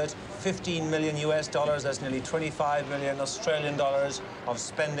of effort, 15 million US dollars, that's nearly 25 million Australian dollars of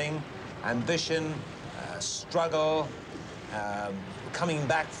spending, ambition, struggle, coming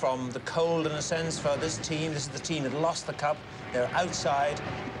back from the cold, in a sense, for this team. This is the team that lost the cup. They're outside.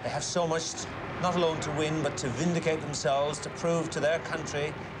 They have so much, not alone to win, but to vindicate themselves, to prove to their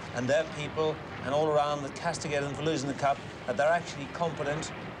country and their people and all around that castigated them for losing the cup that they're actually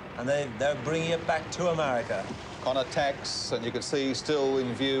competent, and they're bringing it back to America. On attacks, and you can see still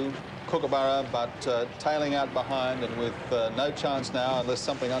in view Kookaburra, but tailing out behind, and with no chance now, unless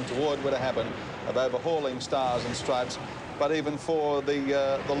something untoward were to happen, of overhauling Stars and Stripes. But even for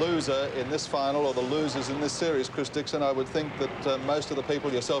the loser in this final, or the losers in this series, Chris Dixon, I would think that most of the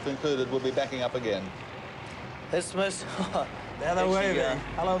people, yourself included, would be backing up again. That's most... There they're waving.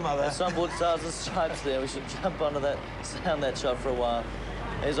 Hello, Mother. There's some board Stars and Stripes there. We should jump onto that, sound that shot for a while.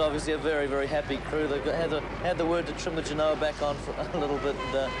 There's obviously a very, very happy crew. They've had the word to trim the Genoa back on for a little bit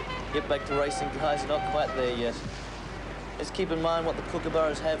and get back to racing. Guys, not quite there yet. Let's keep in mind what the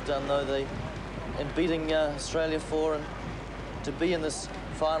Kookaburras have done, though, in beating Australia 4 and to be in this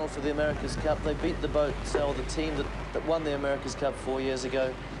final for the America's Cup. They beat the boat, or the team that won the America's Cup 4 years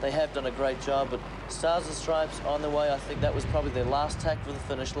ago. They have done a great job, but Stars and Stripes on the way. I think that was probably their last tack for the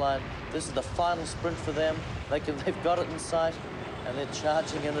finish line. This is the final sprint for them. They've got it in sight, and they're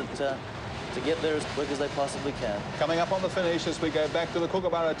charging in it to get there as quick as they possibly can. Coming up on the finish as we go back to the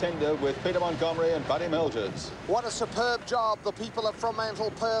Kookaburra tender with Peter Montgomery and Buddy Melgers. What a superb job the people of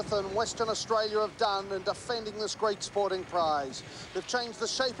Fremantle, Perth and Western Australia have done in defending this great sporting prize. They've changed the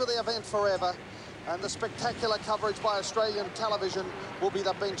shape of the event forever, and the spectacular coverage by Australian television will be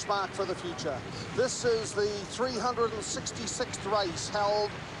the benchmark for the future. This is the 366th race held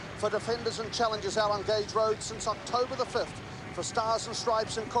for defenders and challengers out on Gage Road since October the 5th. For Stars and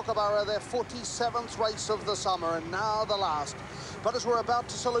Stripes in Kookaburra, their 47th race of the summer, and now the last. But as we're about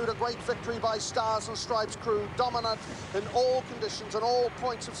to salute a great victory by Stars and Stripes crew, dominant in all conditions and all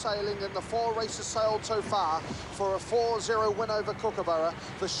points of sailing in the 4 races sailed so far, for a 4-0 win over Kookaburra,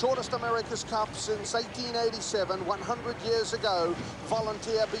 the shortest America's Cup since 1887, 100 years ago.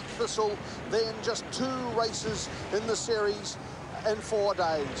 Volunteer beat Thistle, then just 2 races in the series in 4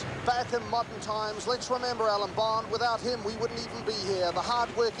 days. Back in modern times, let's remember Alan Bond. Without him, we wouldn't even be here. The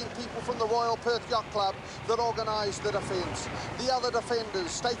hard-working people from the Royal Perth Yacht Club that organised the defence. The other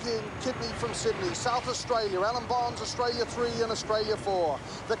defenders, Stakey Kidney from Sydney, South Australia, Alan Bond's Australia 3 and Australia 4.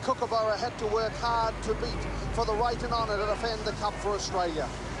 The Kookaburra had to work hard to beat for the right and honour to defend the Cup for Australia.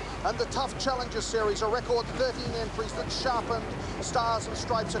 And the Tough Challenger Series, a record 13 entries that sharpened Stars and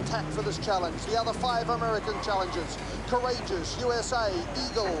Stripes' attack for this challenge. The other 5 American challengers, Courageous, USA,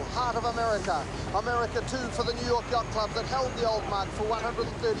 Eagle, Heart of America, America 2 for the New York Yacht Club that held the old mark for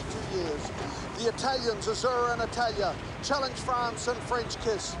 132 years. The Italians, Azura and Italia, Challenge France and French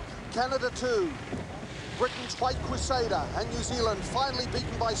Kiss, Canada 2, Britain's White Crusader, and New Zealand finally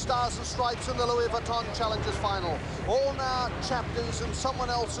beaten by Stars and Stripes in the Louis Vuitton Challengers final. All now chapters in someone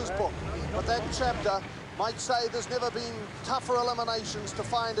else's book, but that chapter might say there's never been tougher eliminations to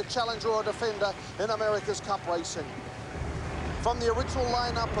find a challenger or defender in America's Cup racing. From the original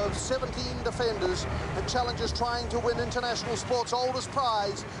lineup of 17 defenders and challengers trying to win international sport's oldest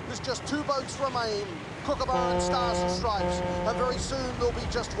prize, there's just 2 boats remain, Kookaburra and Stars and Stripes, and very soon there'll be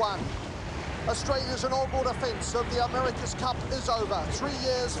just one. Australia's inaugural defence of the America's Cup is over. 3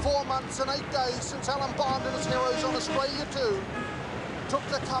 years, 4 months and 8 days since Alan Bond and his heroes on Australia 2 took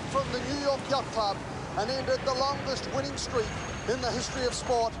the Cup from the New York Yacht Club and ended the longest winning streak in the history of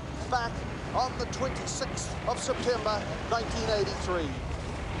sport back on the 26th of September 1983.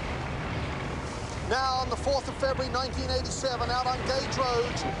 Now on the 4th of February 1987, out on Gage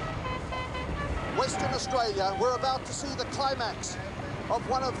Road, Western Australia, we're about to see the climax of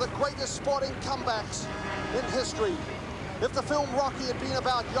one of the greatest sporting comebacks in history. If the film Rocky had been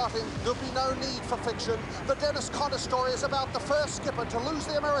about yachting, there'd be no need for fiction. The Dennis Conner story is about the first skipper to lose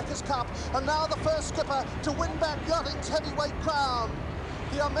the America's Cup, and now the first skipper to win back yachting's heavyweight crown.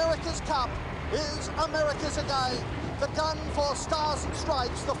 The America's Cup is America's again. The gun for Stars and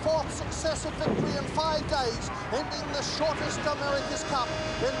Stripes, the 4th successive victory in 5 days, ending the shortest America's Cup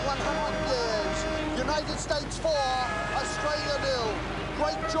in 100 years. United States 4, Australia 0.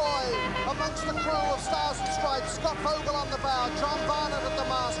 Great joy amongst the crew of Stars and Stripes. Scott Vogel on the bow, John Barnett at the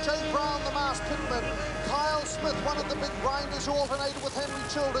mast, Jay Brown the mast pitman, Kyle Smith, one of the big grinders who alternated with Henry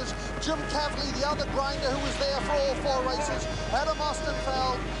Childers, Jim Cavley, the other grinder who was there for all 4 races, Adam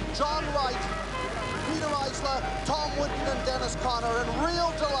Ostenfeld, John Wright, Peter Eisler, Tom Whitten and Dennis Conner, and real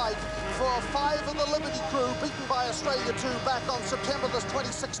delight for 5 of the Liberty crew beaten by Australia 2 back on September the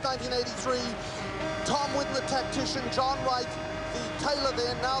 26th, 1983. Tom Whitten, the tactician, John Wright, the tailor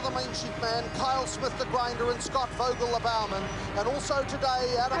there, now the main sheet man, Kyle Smith, the grinder, and Scott Vogel, the bowman. And also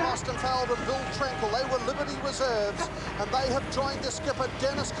today, Adam Ostenfeld and Bill Trenkle, they were Liberty reserves, and they have joined the skipper,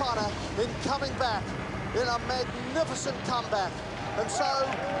 Dennis Conner, in coming back in a magnificent comeback. And so,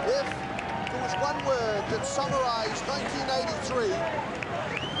 if there was one word that summarised 1983,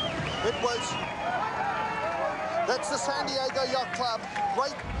 it was, that's the San Diego Yacht Club,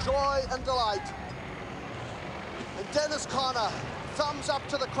 great joy and delight. And Dennis Conner, thumbs up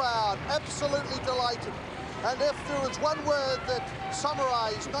to the crowd, absolutely delighted. And if there was one word that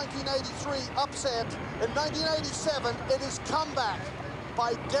summarised 1983 upset, in 1987 it is comeback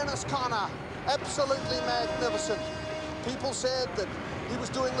by Dennis Conner, absolutely magnificent. People said that he was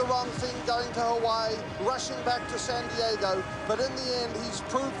doing the wrong thing going to Hawaii, rushing back to San Diego, but in the end he's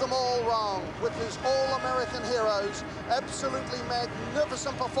proved them all wrong with his all-American heroes. Absolutely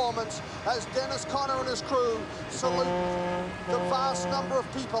magnificent performance as Dennis Conner and his crew salute the vast number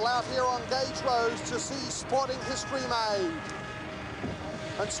of people out here on Gage Road to see sporting history made.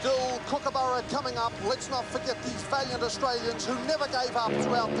 And still Kookaburra coming up. Let's not forget these valiant Australians who never gave up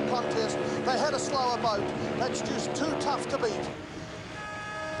throughout the contest. They had a slower boat. That's just too tough to beat.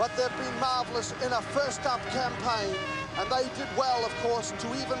 But they've been marvellous in a first-up campaign, and they did well, of course, to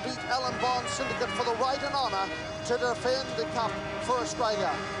even beat Alan Bond's syndicate for the right and honour to defend the Cup for Australia.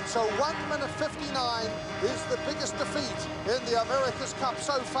 So 1 minute 59 is the biggest defeat in the America's Cup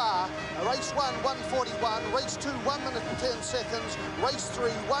so far. Race 1, 1:41, race 2, 1 minute and 10 seconds, race 3,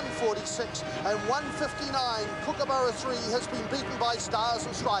 1:46, and 1:59. Kookaburra 3 has been beaten by Stars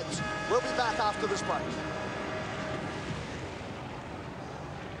and Stripes. We'll be back after this break.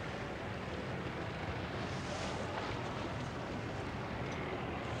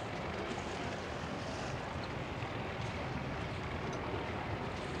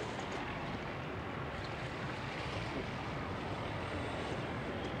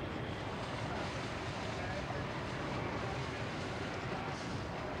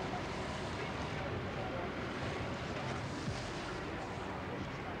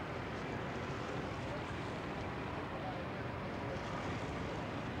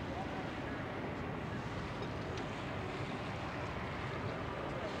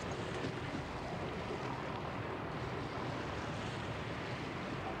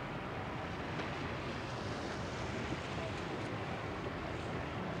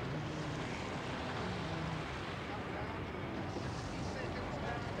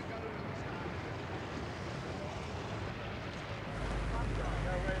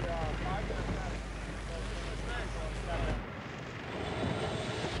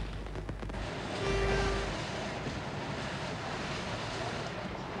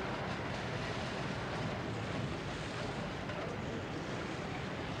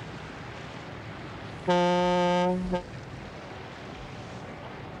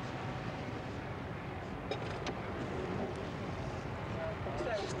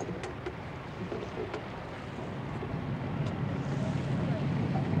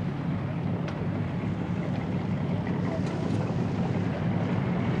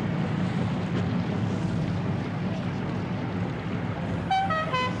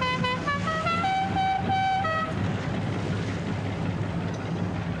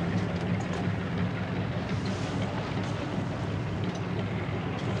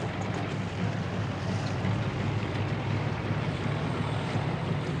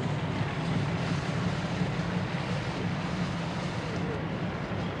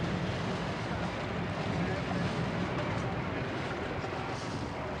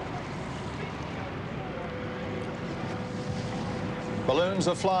 Balloons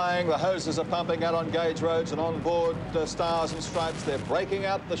are flying, the hoses are pumping out on Gage roads, and on board Stars and Stripes, they're breaking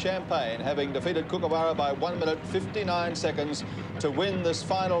out the champagne, having defeated Kookaburra by 1 minute 59 seconds to win this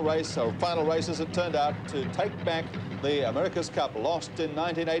final race, or final race as it turned out, to take back the America's Cup, lost in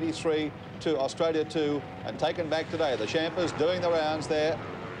 1983 to Australia 2 and taken back today. The Champers doing the rounds there.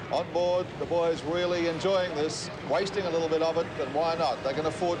 On board, the boys really enjoying this, wasting a little bit of it, and why not? They can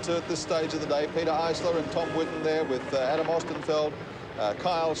afford to at this stage of the day. Peter Eisler and Tom Whitten there with Adam Ostenfeld,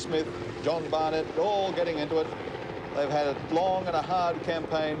 Kyle Smith, John Barnett, all getting into it. They've had a long and a hard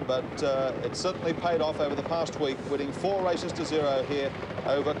campaign, but it certainly paid off over the past week, winning 4 races to 0 here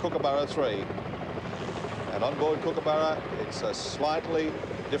over Kookaburra 3. And on board Kookaburra, it's a slightly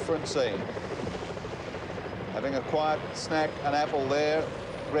different scene. Having a quiet snack, an apple there.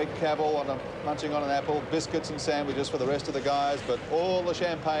 Greg Cavill munching on an apple, biscuits and sandwiches for the rest of the guys, but all the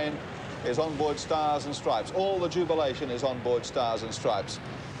champagne is on board Stars and Stripes. All the jubilation is on board Stars and Stripes.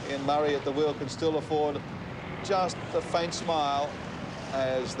 Ian Murray at the wheel can still afford just a faint smile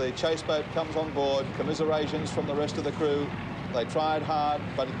as the chase boat comes on board. Commiserations from the rest of the crew. They tried hard,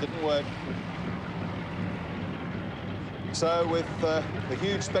 but it didn't work. So with the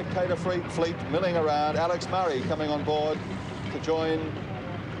huge spectator fleet milling around, Alex Murray coming on board to join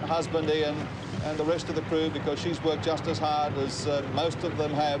husband Ian and the rest of the crew, because she's worked just as hard as most of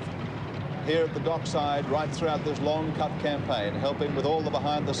them have here at the dockside right throughout this long Cup campaign, helping with all the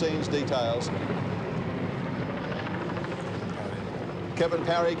behind-the-scenes details. Kevin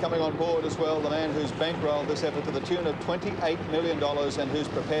Parry coming on board as well, the man who's bankrolled this effort to the tune of $28 million and who's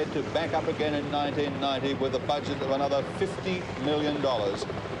prepared to back up again in 1990 with a budget of another $50 million.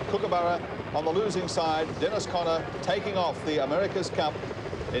 Kookaburra on the losing side, Dennis Conner taking off the America's Cup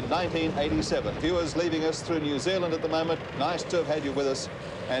in 1987. Viewers leaving us through New Zealand at the moment, nice to have had you with us.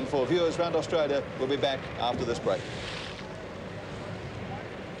 And for viewers around Australia, we'll be back after this break.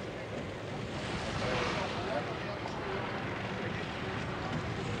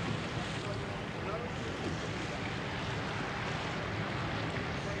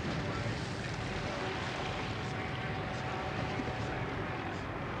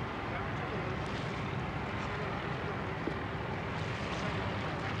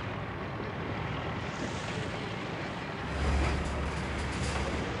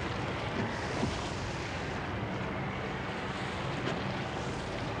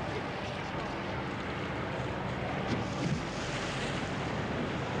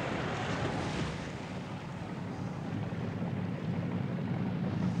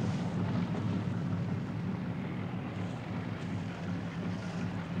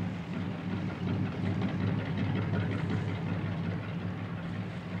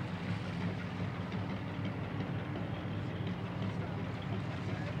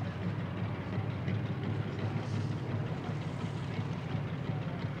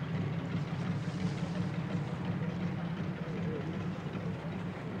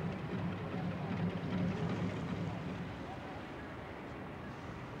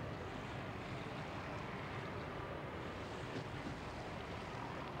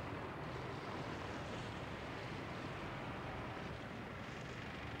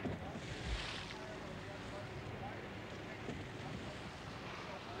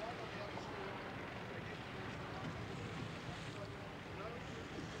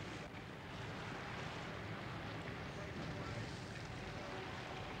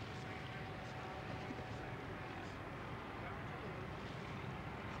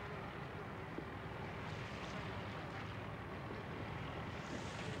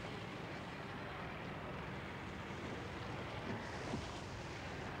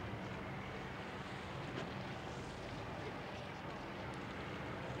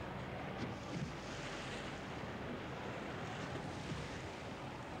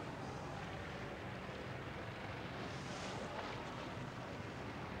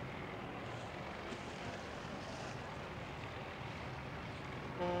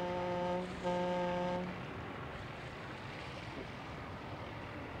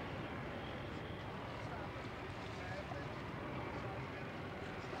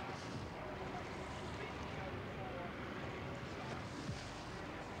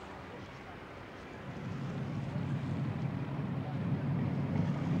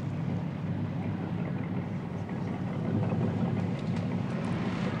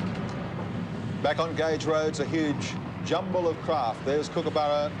 Back on Gage Road's a huge jumble of craft. There's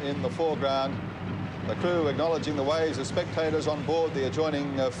Kookaburra in the foreground. The crew acknowledging the waves of spectators on board the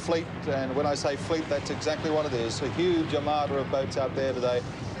adjoining fleet. And when I say fleet, that's exactly what it is. A huge armada of boats out there today,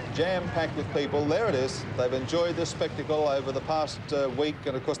 jam-packed with people. There it is. They've enjoyed this spectacle over the past week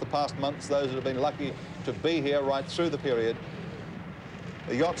and, of course, the past months, those that have been lucky to be here right through the period.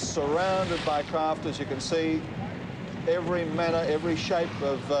 The yacht's surrounded by craft, as you can see. Every manner, every shape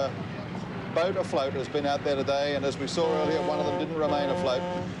of boat afloat has been out there today, and as we saw earlier, one of them didn't remain afloat.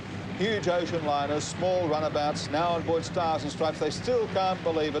 Huge ocean liners, small runabouts, now on board Stars and Stripes. They still can't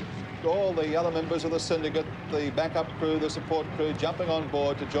believe it. All the other members of the syndicate, the backup crew, the support crew, jumping on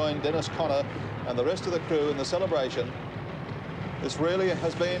board to join Dennis Connor and the rest of the crew in the celebration. This really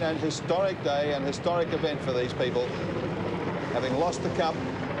has been an historic day, an historic event for these people. Having lost the cup,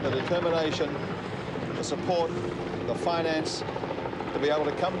 the determination, the support, the finance, to be able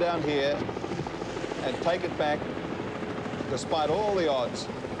to come down here and take it back despite all the odds.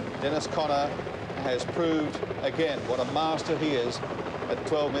 Dennis Connor has proved again what a master he is at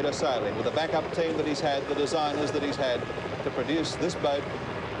 12-metre sailing, with the backup team that he's had, the designers that he's had to produce this boat,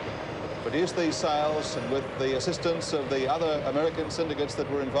 produce these sails, and with the assistance of the other American syndicates that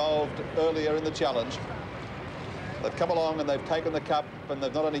were involved earlier in the challenge. They've come along and they've taken the cup, and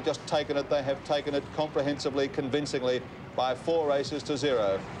they've not only just taken it, they have taken it comprehensively, convincingly, by 4 races to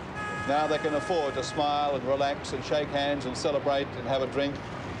 0. Now they can afford to smile and relax and shake hands and celebrate and have a drink,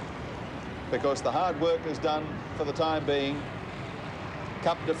 because the hard work is done for the time being.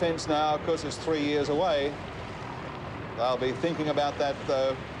 Cup defence now, of course, is 3 years away. They'll be thinking about that,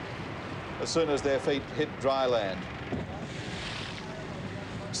 though, as soon as their feet hit dry land.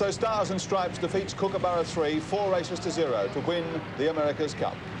 So Stars and Stripes defeats Kookaburra 3, 4 races to 0 to win the America's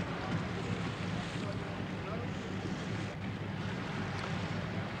Cup.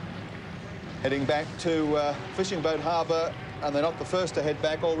 Heading back to Fishing Boat Harbour, and they're not the first to head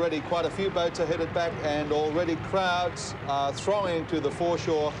back. Already quite a few boats are headed back, and already crowds are thronging to the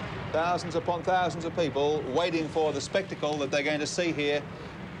foreshore. Thousands upon thousands of people waiting for the spectacle that they're going to see here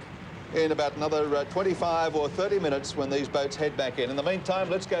in about another 25 or 30 minutes when these boats head back in. In the meantime,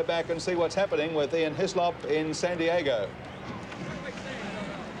 let's go back and see what's happening with Ian Hislop in San Diego.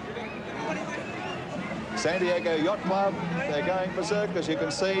 San Diego Yacht Club, they're going berserk, as you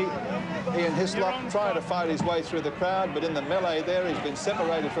can see. Ian Hislop trying to fight his way through the crowd, but in the melee there, he's been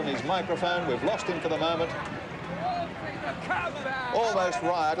separated from his microphone. We've lost him for the moment. Almost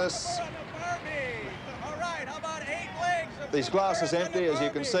riotous. These glasses empty, as you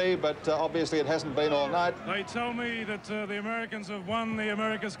can see, but obviously it hasn't been all night. They tell me that the Americans have won the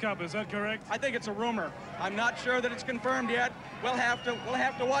America's Cup. Is that correct? I think it's a rumor. I'm not sure that it's confirmed yet. We'll have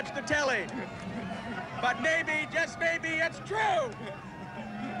to watch the telly. But maybe, just maybe, it's true.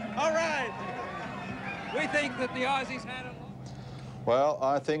 All right. We think that the Aussies had it. Well,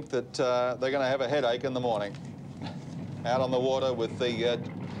 I think that they're going to have a headache in the morning. Out on the water with the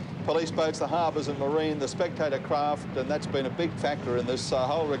police boats, the harbours and marine, the spectator craft, and that's been a big factor in this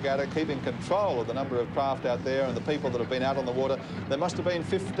whole regatta, keeping control of the number of craft out there and the people that have been out on the water. There must have been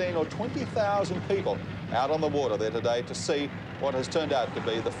 15 or 20,000 people out on the water there today to see what has turned out to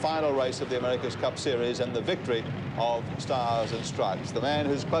be the final race of the America's Cup Series and the victory of Stars and Stripes. The man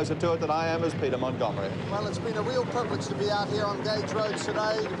who's closer to it than I am is Peter Montgomery. Well, it's been a real privilege to be out here on Gage Roads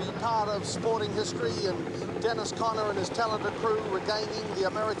today, to be part of sporting history, and Dennis Conner and his talented crew regaining the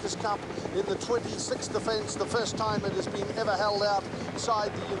America's Cup in the 26th defence, the first time it has been ever held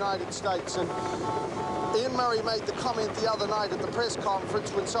outside the United States. And Ian Murray made the comment the other night at the press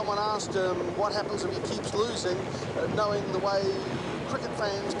conference when someone asked him what happens if he keeps losing, knowing the way cricket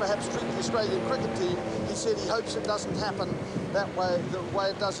fans perhaps treat the Australian cricket team. He said he hopes it doesn't happen that way, the way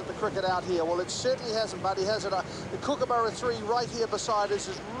it does at the cricket out here. Well, it certainly hasn't, but he has it. The Kookaburra 3 right here beside us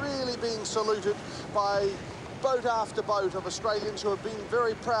is really being saluted by boat after boat of Australians who have been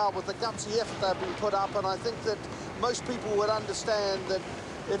very proud with the gutsy effort they've been put up, and I think that most people would understand that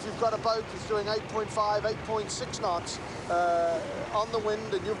if you've got a boat that's doing 8.5, 8.6 knots on the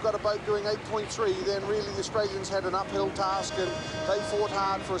wind, and you've got a boat doing 8.3, then really the Australians had an uphill task, and they fought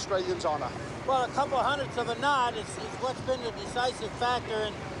hard for Australians' honour. Well, a couple hundredths of a knot is what's been the decisive factor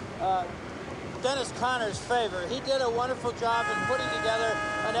in Dennis Conner's favour. He did a wonderful job in putting together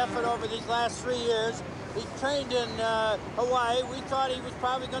an effort over these last 3 years. He trained in Hawaii. We thought he was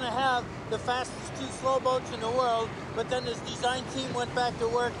probably going to have the fastest 2 slow boats in the world, but then his design team went back to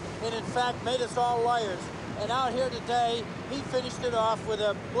work and in fact made us all liars. And out here today, he finished it off with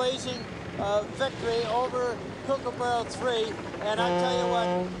a blazing victory over Kookaburra 3. And I tell you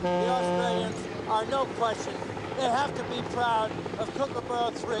what, the Australians are no question. They have to be proud of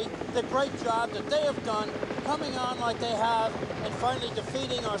Kookaburra 3, the great job that they have done, coming on like they have, and finally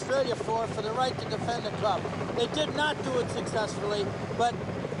defeating Australia 4 for the right to defend the cup. They did not do it successfully, but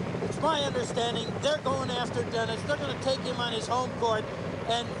it's my understanding they're going after Dennis. They're going to take him on his home court,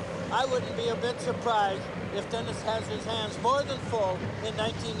 and I wouldn't be a bit surprised if Dennis has his hands more than full in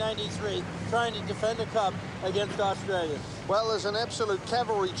 1993 trying to defend the cup against Australia. Well, there's an absolute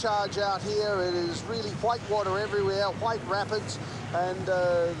cavalry charge out here. It is really white water everywhere, white rapids, and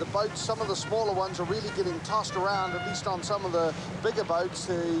the boats, some of the smaller ones, are really getting tossed around, at least on some of the bigger boats.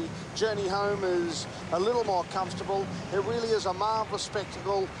 The journey home is a little more comfortable. It really is a marvellous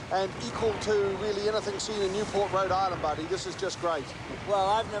spectacle and equal to really anything seen in Newport, Rhode Island, buddy. This is just great. Well,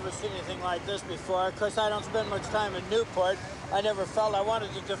 I've never seen anything like this before. Of course, I don't spend much time in Newport. I never felt I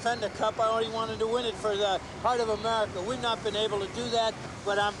wanted to defend the cup. I only wanted to win it for the heart of America. We've not been able to do that,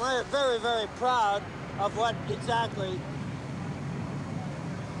 but I'm very, very proud of what exactly.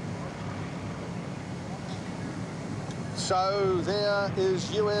 So there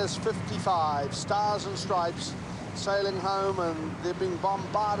is US 55, Stars and Stripes, sailing home, and they're being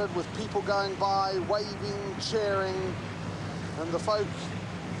bombarded with people going by, waving, cheering, and the folk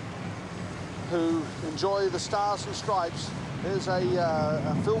who enjoy the Stars and Stripes. There's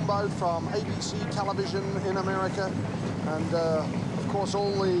a film boat from ABC television in America, and of course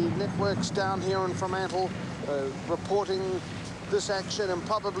all the networks down here in Fremantle reporting this action, and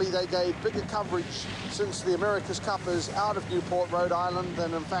probably they gave bigger coverage since the America's Cup is out of Newport, Rhode Island,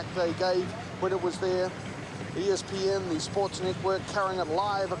 than in fact they gave when it was there. ESPN, the sports network, carrying it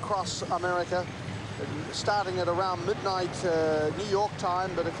live across America, starting at around midnight New York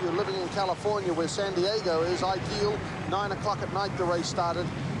time, but if you're living in California where San Diego is, ideal, 9 o'clock at night the race started,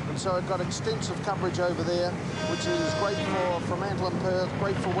 and so it got extensive coverage over there, which is great for Fremantle and Perth,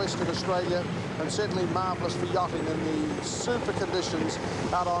 great for Western Australia, and certainly marvellous for yachting in the super conditions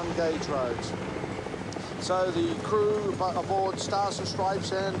out on Gage Roads. So the crew aboard Stars and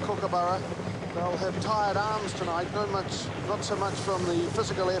Stripes and Kookaburra they'll have tired arms tonight, not so much from the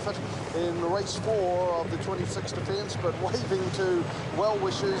physical effort in race 4 of the 26 defence, but waving to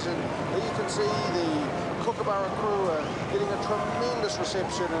well-wishers, and there you can see the Kookaburra crew are getting a tremendous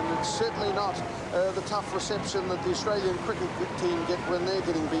reception, and it's certainly not the tough reception that the Australian cricket team get when they're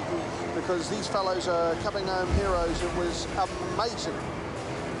getting beaten, because these fellows are coming home heroes. It was amazing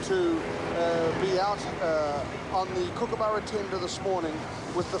to be out on the Kookaburra tender this morning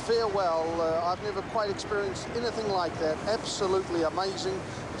with the farewell. I've never quite experienced anything like that. Absolutely amazing.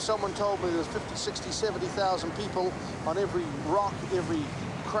 If someone told me there's 50, 60, 70,000 people on every rock, every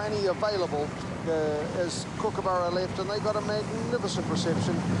cranny available as Kookaburra left, and they got a magnificent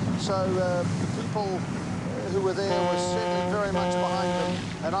reception. So people who were there were certainly very much behind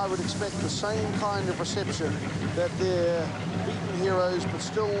them, and I would expect the same kind of reception that they're beaten heroes, but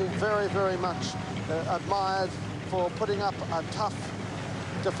still very, very much admired for putting up a tough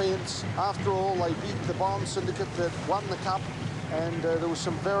defence. After all, they beat the Bond Syndicate that won the Cup, and there were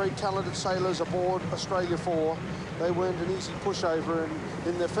some very talented sailors aboard Australia 4. They weren't an easy pushover, and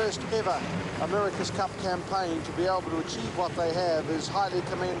in their first ever America's Cup campaign, to be able to achieve what they have is highly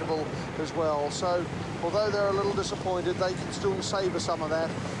commendable as well. So although they're a little disappointed, they can still savour some of that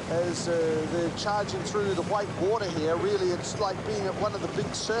as they're charging through the white water here. Really, it's like being at one of the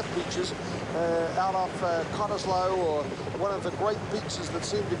big surf beaches out off Cottesloe, or one of the great beaches that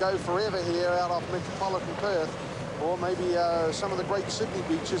seem to go forever here out off metropolitan Perth. Or maybe some of the great Sydney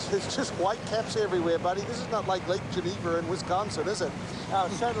beaches. There's just white caps everywhere, buddy. This is not like Lake Geneva in Wisconsin, is it? No,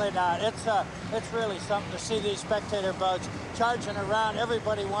 certainly not. It's really something to see these spectator boats charging around,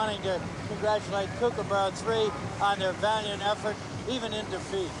 everybody wanting to congratulate Kookaburra 3 on their valiant effort, even in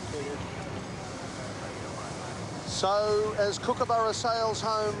defeat, Peter. So as Kookaburra sails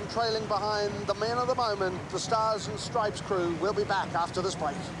home, trailing behind the men of the moment, the Stars and Stripes crew, we'll be back after this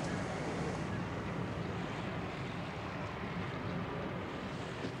break.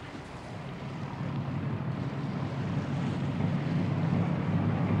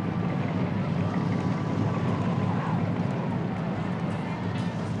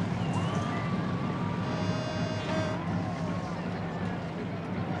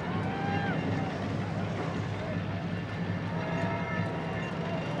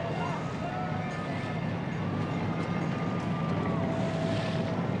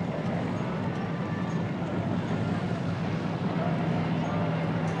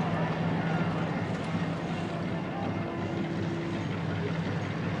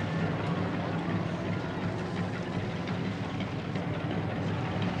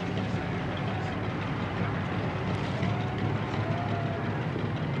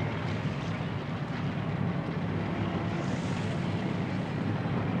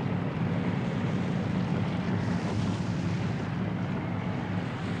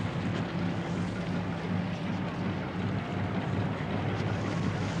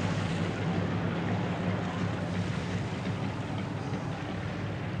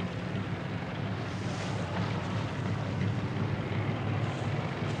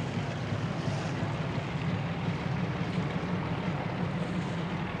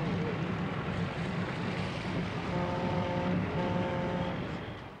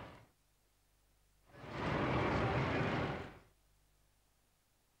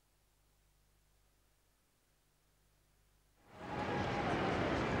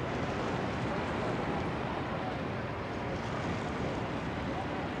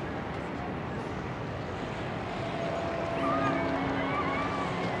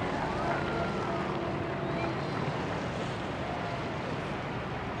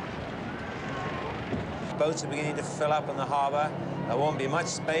 Boats are beginning to fill up in the harbour. There won't be much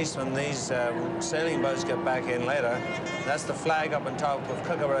space when these sailing boats get back in later. That's the flag up on top of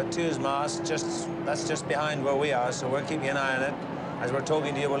Kookaburra 2's mast. That's just behind where we are, so we're keeping an eye on it. As we're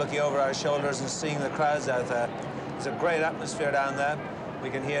talking to you, we're looking over our shoulders and seeing the crowds out there. There's a great atmosphere down there. We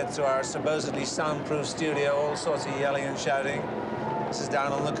can hear it through our supposedly soundproof studio, all sorts of yelling and shouting. This is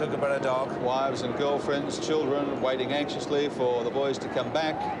down on the Kookaburra dock. Wives and girlfriends, children waiting anxiously for the boys to come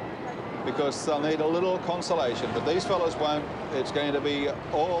back, because they'll need a little consolation, but these fellows won't. It's going to be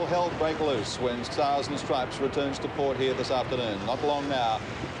all hell break loose when Stars and Stripes returns to port here this afternoon. Not long now.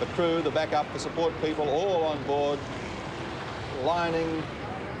 The crew, the backup, the support people, all on board, lining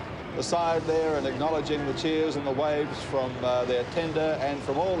the side there and acknowledging the cheers and the waves from their tender and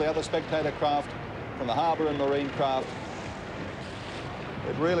from all the other spectator craft, from the harbour and marine craft.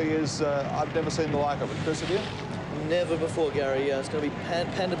 It really is, I've never seen the like of it. Chris, have you? Never before, Gary. It's going to be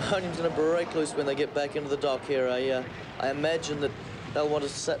pandemonium's going to break loose when they get back into the dock here. I imagine that they'll want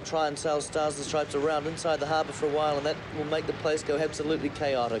to try and sail Stars and Stripes around inside the harbour for a while, and that will make the place go absolutely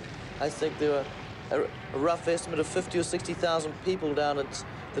chaotic. I think there are a rough estimate of 50 or 60,000 people down at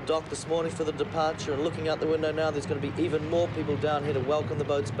the dock this morning for the departure, and looking out the window now, there's going to be even more people down here to welcome the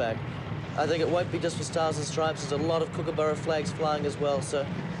boats back. I think it won't be just for Stars and Stripes. There's a lot of Kookaburra flags flying as well, so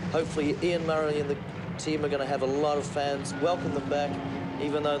hopefully Ian Murray and the team are going to have a lot of fans welcome them back,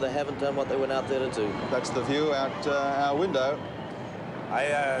 even though they haven't done what they went out there to do. That's the view out our window. I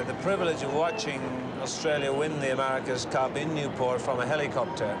had the privilege of watching Australia win the America's Cup in Newport from a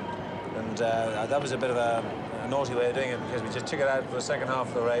helicopter, and that was a bit of a naughty way of doing it, because we just took it out for the second half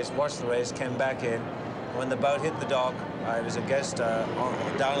of the race, watched the race, came back in. When the boat hit the dock, I was a guest down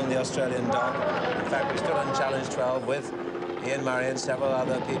on the Australian dock. In fact, we stood on Challenge 12 with Ian Murray and several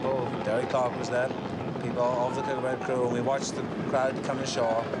other people. Derry Clark was there, people of the Kookaburra crew, and we watched the crowd come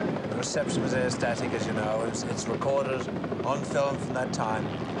ashore. The reception was ecstatic, as you know. It's recorded on film from that time.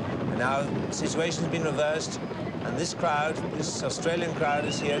 And now the situation's been reversed, and this crowd, this Australian crowd,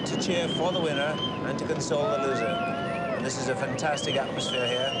 is here to cheer for the winner and to console the loser. And this is a fantastic atmosphere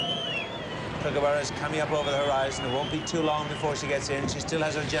here. Kookaburra is coming up over the horizon. It won't be too long before she gets in. She still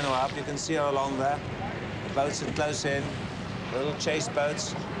has her Genoa up. You can see her along there. The boats are close in. Little chase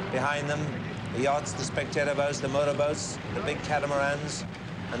boats behind them. The yachts, the spectator boats, the motorboats, the big catamarans,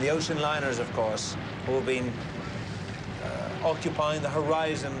 and the ocean liners, of course, who have been occupying the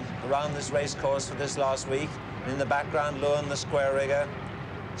horizon around this race course for this last week. And in the background, Lewin, the square rigger.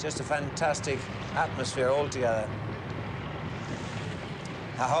 It's just a fantastic atmosphere altogether.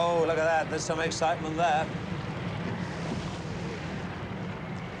 Oh, look at that. There's some excitement there.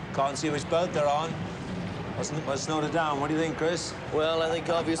 Can't see which boat they're on. What's noted down? What do you think, Chris? Well, I think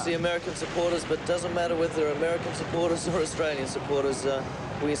obviously American supporters, but it doesn't matter whether they're American supporters or Australian supporters.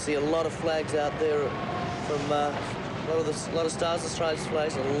 We see a lot of flags out there from a lot of Stars and Stripes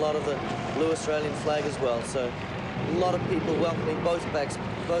flags and a lot of the blue Australian flag as well. So a lot of people welcoming both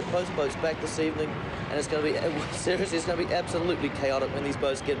boats back this evening. And it's going to be, seriously, it's going to be absolutely chaotic when these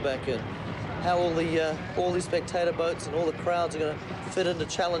boats get back in. How all these spectator boats and all the crowds are going to fit into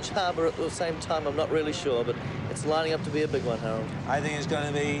Challenge Harbour at the same time, I'm not really sure, but it's lining up to be a big one, Harold. I think it's going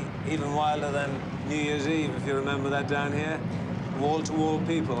to be even wilder than New Year's Eve, if you remember that down here. Wall-to-wall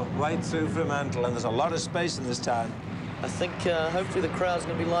people, right through Fremantle, and there's a lot of space in this town. I think hopefully the crowd's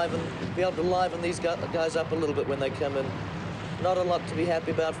going to be able to liven these guys up a little bit when they come in. Not a lot to be happy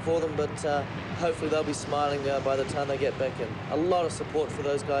about for them, but hopefully they'll be smiling by the time they get back in. A lot of support for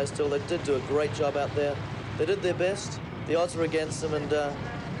those guys still. They did do a great job out there. They did their best. The odds are against them, and the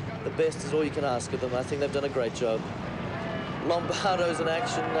best is all you can ask of them. I think they've done a great job. Lombardo's in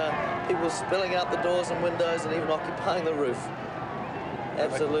action. People spilling out the doors and windows and even occupying the roof.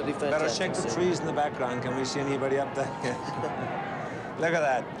 Absolutely fantastic. Better check the trees in the background. Can we see anybody up there? Look at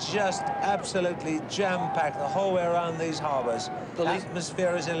that, just absolutely jam-packed the whole way around these harbours. The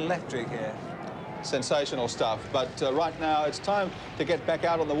atmosphere is electric here. Sensational stuff, but right now it's time to get back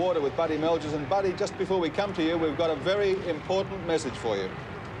out on the water with Buddy Melgers. And Buddy, just before we come to you, we've got a very important message for you.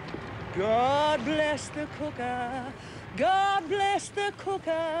 God bless the cooker, God bless the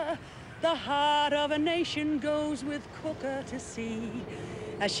cooker. The heart of a nation goes with cooker to sea,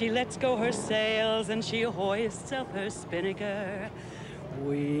 as she lets go her sails and she hoists up her spinnaker.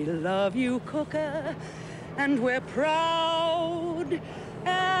 We love you, cooker, and we're proud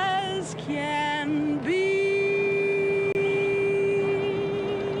as can be.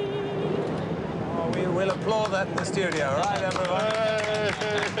 Oh, we will applaud that in the studio, right, everyone?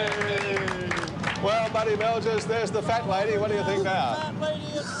 Well, Buddy Melgers, there's the fat lady. What do you think now? Fat lady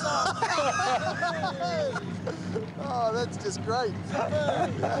is oh, that's just great.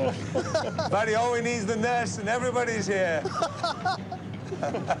 Buddy, all we need is the nurse, and everybody's here.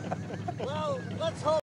 Well, let's hope.